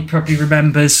that Johnny probably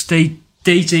remembers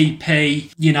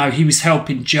DDP, he was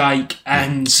helping Jake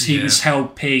and he was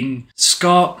helping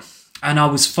Scott, and I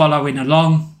was following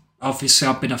along. Obviously,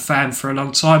 I've been a fan for a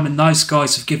long time, and those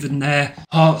guys have given their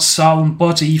heart, soul and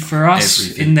body for us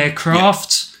Everything. in their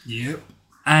craft. Yep.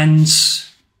 And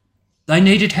they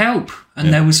needed help.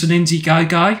 And there was an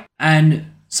Indiegogo, and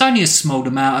it's only a small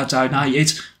amount I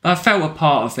donated, but I felt a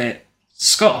part of it.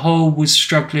 Scott Hall was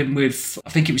struggling with, I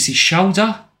think it was his shoulder,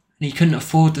 and he couldn't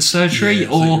afford the surgery,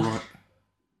 or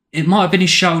it might have been his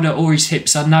shoulder or his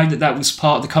hips. I know that was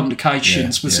part of the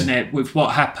complications, wasn't it, with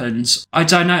what happened. I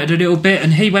donated a little bit,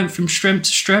 and he went from strength to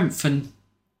strength, and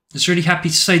I was really happy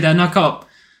to see that. And I got a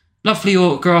lovely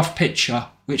autographed picture,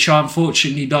 which I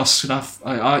unfortunately lost, and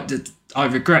I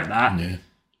regret that.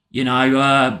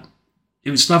 Yeah.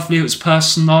 It was lovely, it was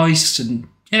personalised, and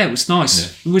it was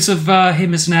nice. It was of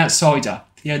him as an outsider,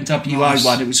 the NWO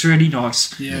one. It was really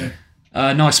nice. Yeah.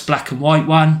 Nice black and white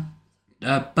one.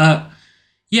 But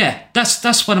yeah,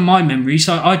 that's one of my memories.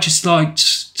 I just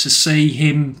liked to see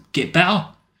him get better.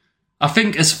 I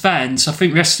think as fans,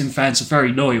 wrestling fans are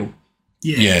very loyal.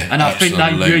 Yeah. And I think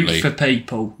they root for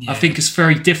people. I think it's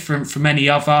very different from any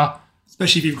other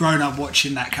especially if you've grown up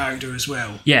watching that character as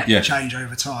well. Yeah. Yeah. Change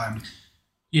over time.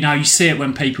 You know, you see it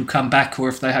when people come back or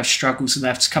if they have struggles and they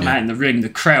have to come out in the ring, the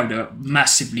crowd are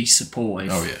massively supportive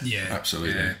Oh, yeah. Yeah.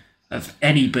 Absolutely. Yeah. of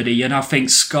anybody. And I think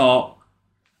Scott,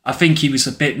 he was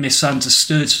a bit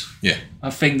misunderstood. Yeah. I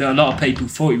think that a lot of people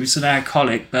thought he was an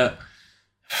alcoholic, but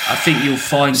I think you'll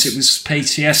find it was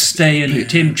PTSD and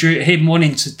him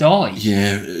wanting to die.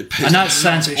 Yeah. And that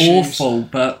sounds issues. awful,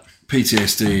 but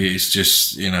PTSD is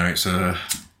just, it's a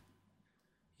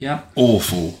yeah.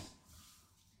 awful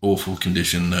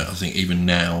condition that I think even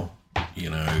now,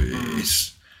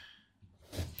 it's...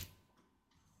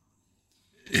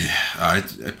 I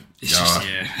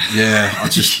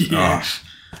just...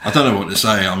 I don't know what to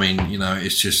say. I mean,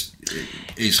 it's just...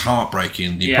 It's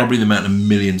heartbreaking. Yeah. Probably the amount of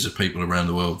millions of people around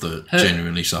the world that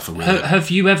genuinely suffer with it. Have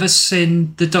you ever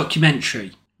seen the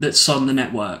documentary that's on the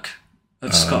network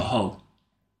of Scott Hall?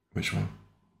 Which one?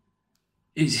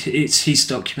 It's his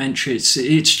documentary.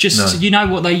 It's just, No. you know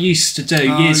what they used to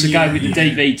do years ago with the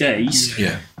DVDs?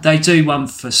 Yeah. They do one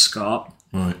for Scott,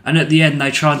 Right. and at the end they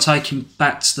try and take him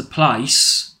back to the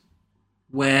place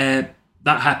where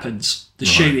that happens, the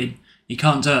shooting. You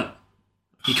can't do it.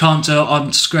 You can't do it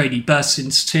on screen. He bursts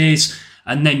into tears,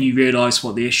 and then you realise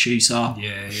what the issues are.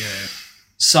 Yeah.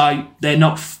 So they're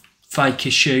not fake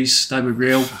issues; they were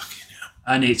real,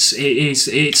 and it's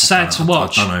sad to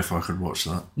watch. I don't know if I could watch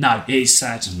that. No, it is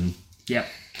sad. Yep.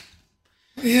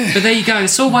 Yeah. But there you go.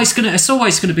 It's always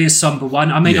gonna be a somber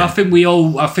one. I mean, Yeah. I think we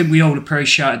all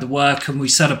appreciated the work and we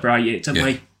celebrate it, don't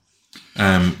we?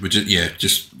 We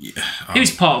just It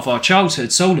was part of our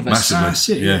childhoods, all of us. Massively. That's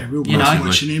it. Yeah. We'll You know.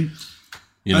 watching him.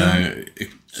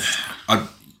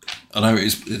 I know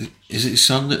is it his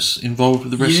son that's involved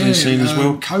with the wrestling scene as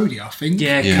well? Cody, I think.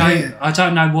 Yeah, Yeah. I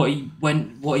don't know what he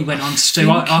went on to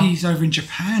do. I think he's over in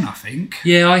Japan, I think.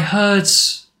 Yeah, I heard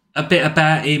a bit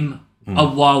about him a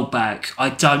while back. I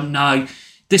don't know.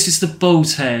 This is the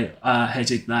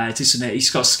bald-headed lad, isn't it? He's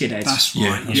got skinhead. That's Yeah,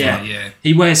 right. that's yeah. Right, yeah.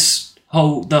 He wears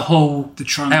The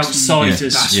trunks.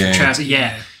 outsiders Yeah. trousers,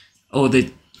 or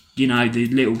the the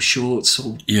little shorts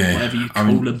or whatever you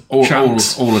call them. All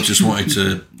Trunks. I just wanted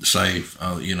to say,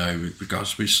 with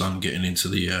regards to his son getting into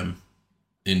the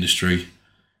industry,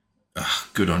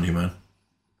 good on you, man.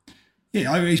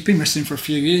 Yeah, he's been wrestling for a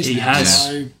few years. He now, has.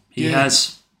 So, He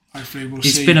has. Hopefully, we'll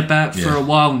He's see. been about for a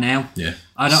while now. Yeah.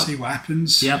 I don't. See what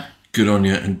happens. Yep. Good on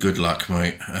you and good luck,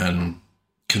 mate. And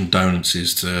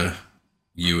condolences to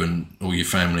you and all your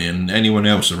family and anyone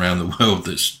else around the world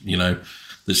that's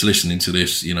listening to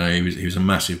this. He was a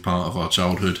massive part of our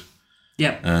childhood.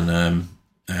 Yep. And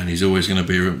he's always going to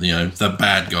be, the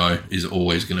bad guy is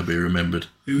always going to be remembered.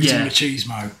 Who's in the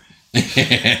Cheesemo?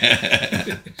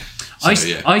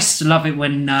 I used to love it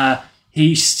when he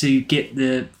used to get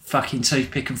the fucking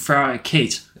toothpick and throw it at a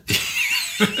kid.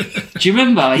 Do you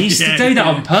remember? He used to do that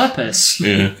on purpose.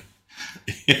 Yeah.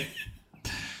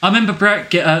 I remember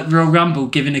Brett at Royal Rumble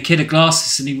giving a kid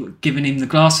giving him the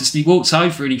glasses, and he walked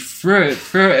over and he threw it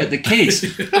at the kid.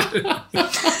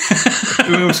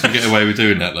 Who else can get away with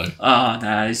doing that, though? Oh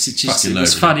no, it was nobody.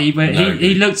 funny. But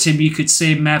he looked at him, you could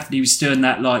see him mouth, and he was doing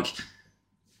that like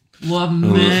one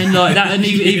man like that, and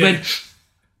he went.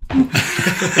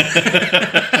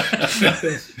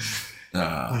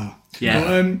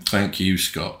 Yeah. Thank you,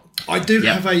 Scott. I do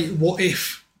have a what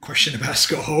if question about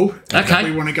Scott Hall. Okay.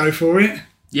 We want to go for it.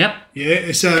 Yep. Yeah,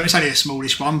 it's only a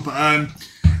smallish one, but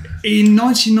in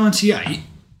 1998,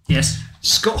 Yes.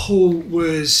 Scott Hall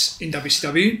was in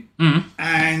WCW,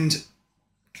 and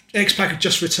X-Pac had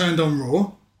just returned on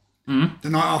Raw the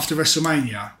night after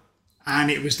WrestleMania,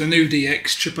 and it was the new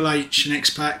DX, Triple H, and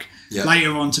X-Pac. Yeah.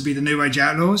 Later on to be the New Age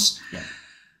Outlaws. Yeah.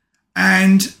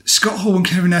 And Scott Hall and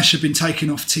Kevin Nash had been taken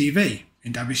off TV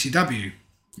in WCW.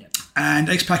 Yeah. And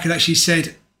X-Pac had actually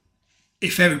said,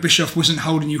 if Eric Bischoff wasn't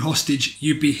holding you hostage,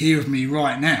 you'd be here with me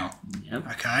right now. Yep.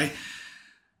 Okay.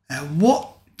 What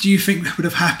do you think would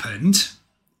have happened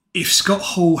if Scott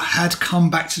Hall had come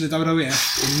back to the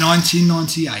WWF in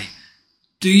 1998?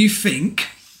 Do you think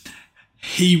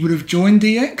he would have joined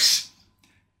DX?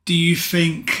 Do you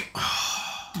think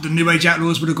the New Age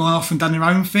Outlaws would have gone off and done their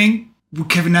own thing? Would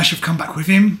Kevin Nash have come back with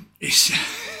him? It's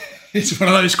one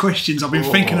of those questions I've been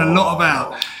thinking a lot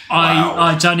about.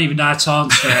 I don't even know how to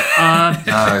answer it.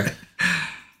 No.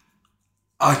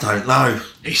 I don't know.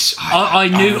 I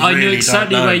knew really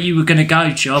exactly don't know. where you were going to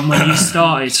go, John, when you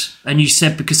started, and you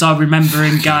said because I remember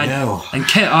him going, hell. and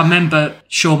I remember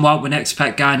Shawn White when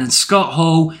X-Pac going, and Scott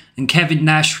Hall and Kevin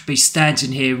Nash would be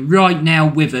standing here right now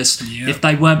with us if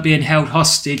they weren't being held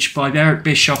hostage by Eric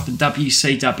Bischoff and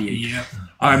WCW. Yeah.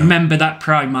 I remember that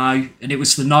promo, and it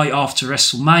was the night after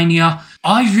WrestleMania.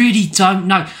 I really don't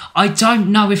know. I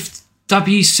don't know if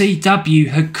WCW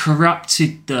had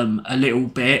corrupted them a little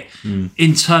bit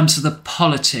in terms of the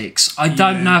politics. I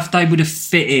don't know if they would have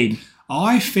fit in.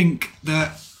 I think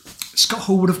that Scott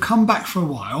Hall would have come back for a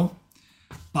while,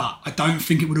 but I don't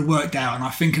think it would have worked out, and I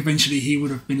think eventually he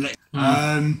would have been let.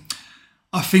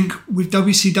 I think with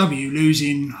WCW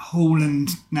losing Hall and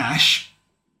Nash,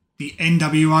 the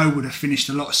NWO would have finished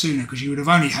a lot sooner because you would have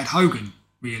only had Hogan,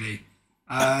 really.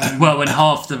 Well, and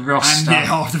half the roster. And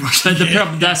half the roster.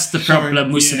 But that's the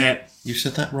problem, wasn't it? You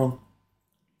said that wrong.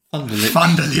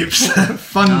 Thunderlips.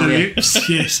 Thunderlips,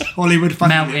 yes. Hollywood Thunderlips.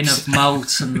 Mountain of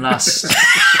molten lust.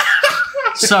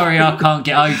 Sorry, I can't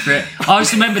get over it. I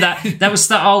always remember that. That was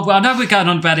that old... I know we're going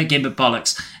on about it again, but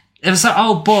bollocks. There was that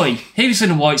old boy. He was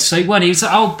in a white suit, wasn't he? He was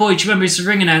that old boy. Do you remember he was the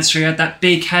ring announcer? He had that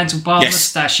big handlebar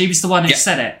moustache. He was the one who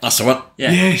said it. That's the one.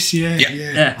 Yeah. Yes,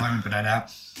 yeah. I remember that now.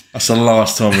 That's the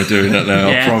last time we're doing that now.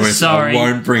 I promise. Sorry. I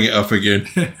won't bring it up again.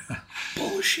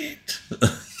 Bullshit.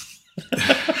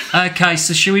 Okay,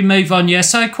 so should we move on? Yeah,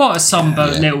 so quite a somber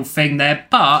little thing there,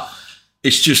 but...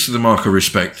 It's just the mark of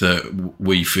respect that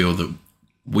we feel that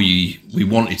we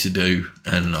wanted to do,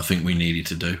 and I think we needed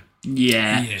to do.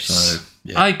 Yeah. Yes. So,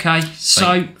 yeah. Okay,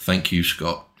 so... Thank you,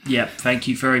 Scott. Yep, thank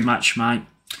you very much, mate.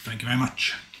 Thank you very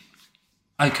much.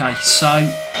 Okay, so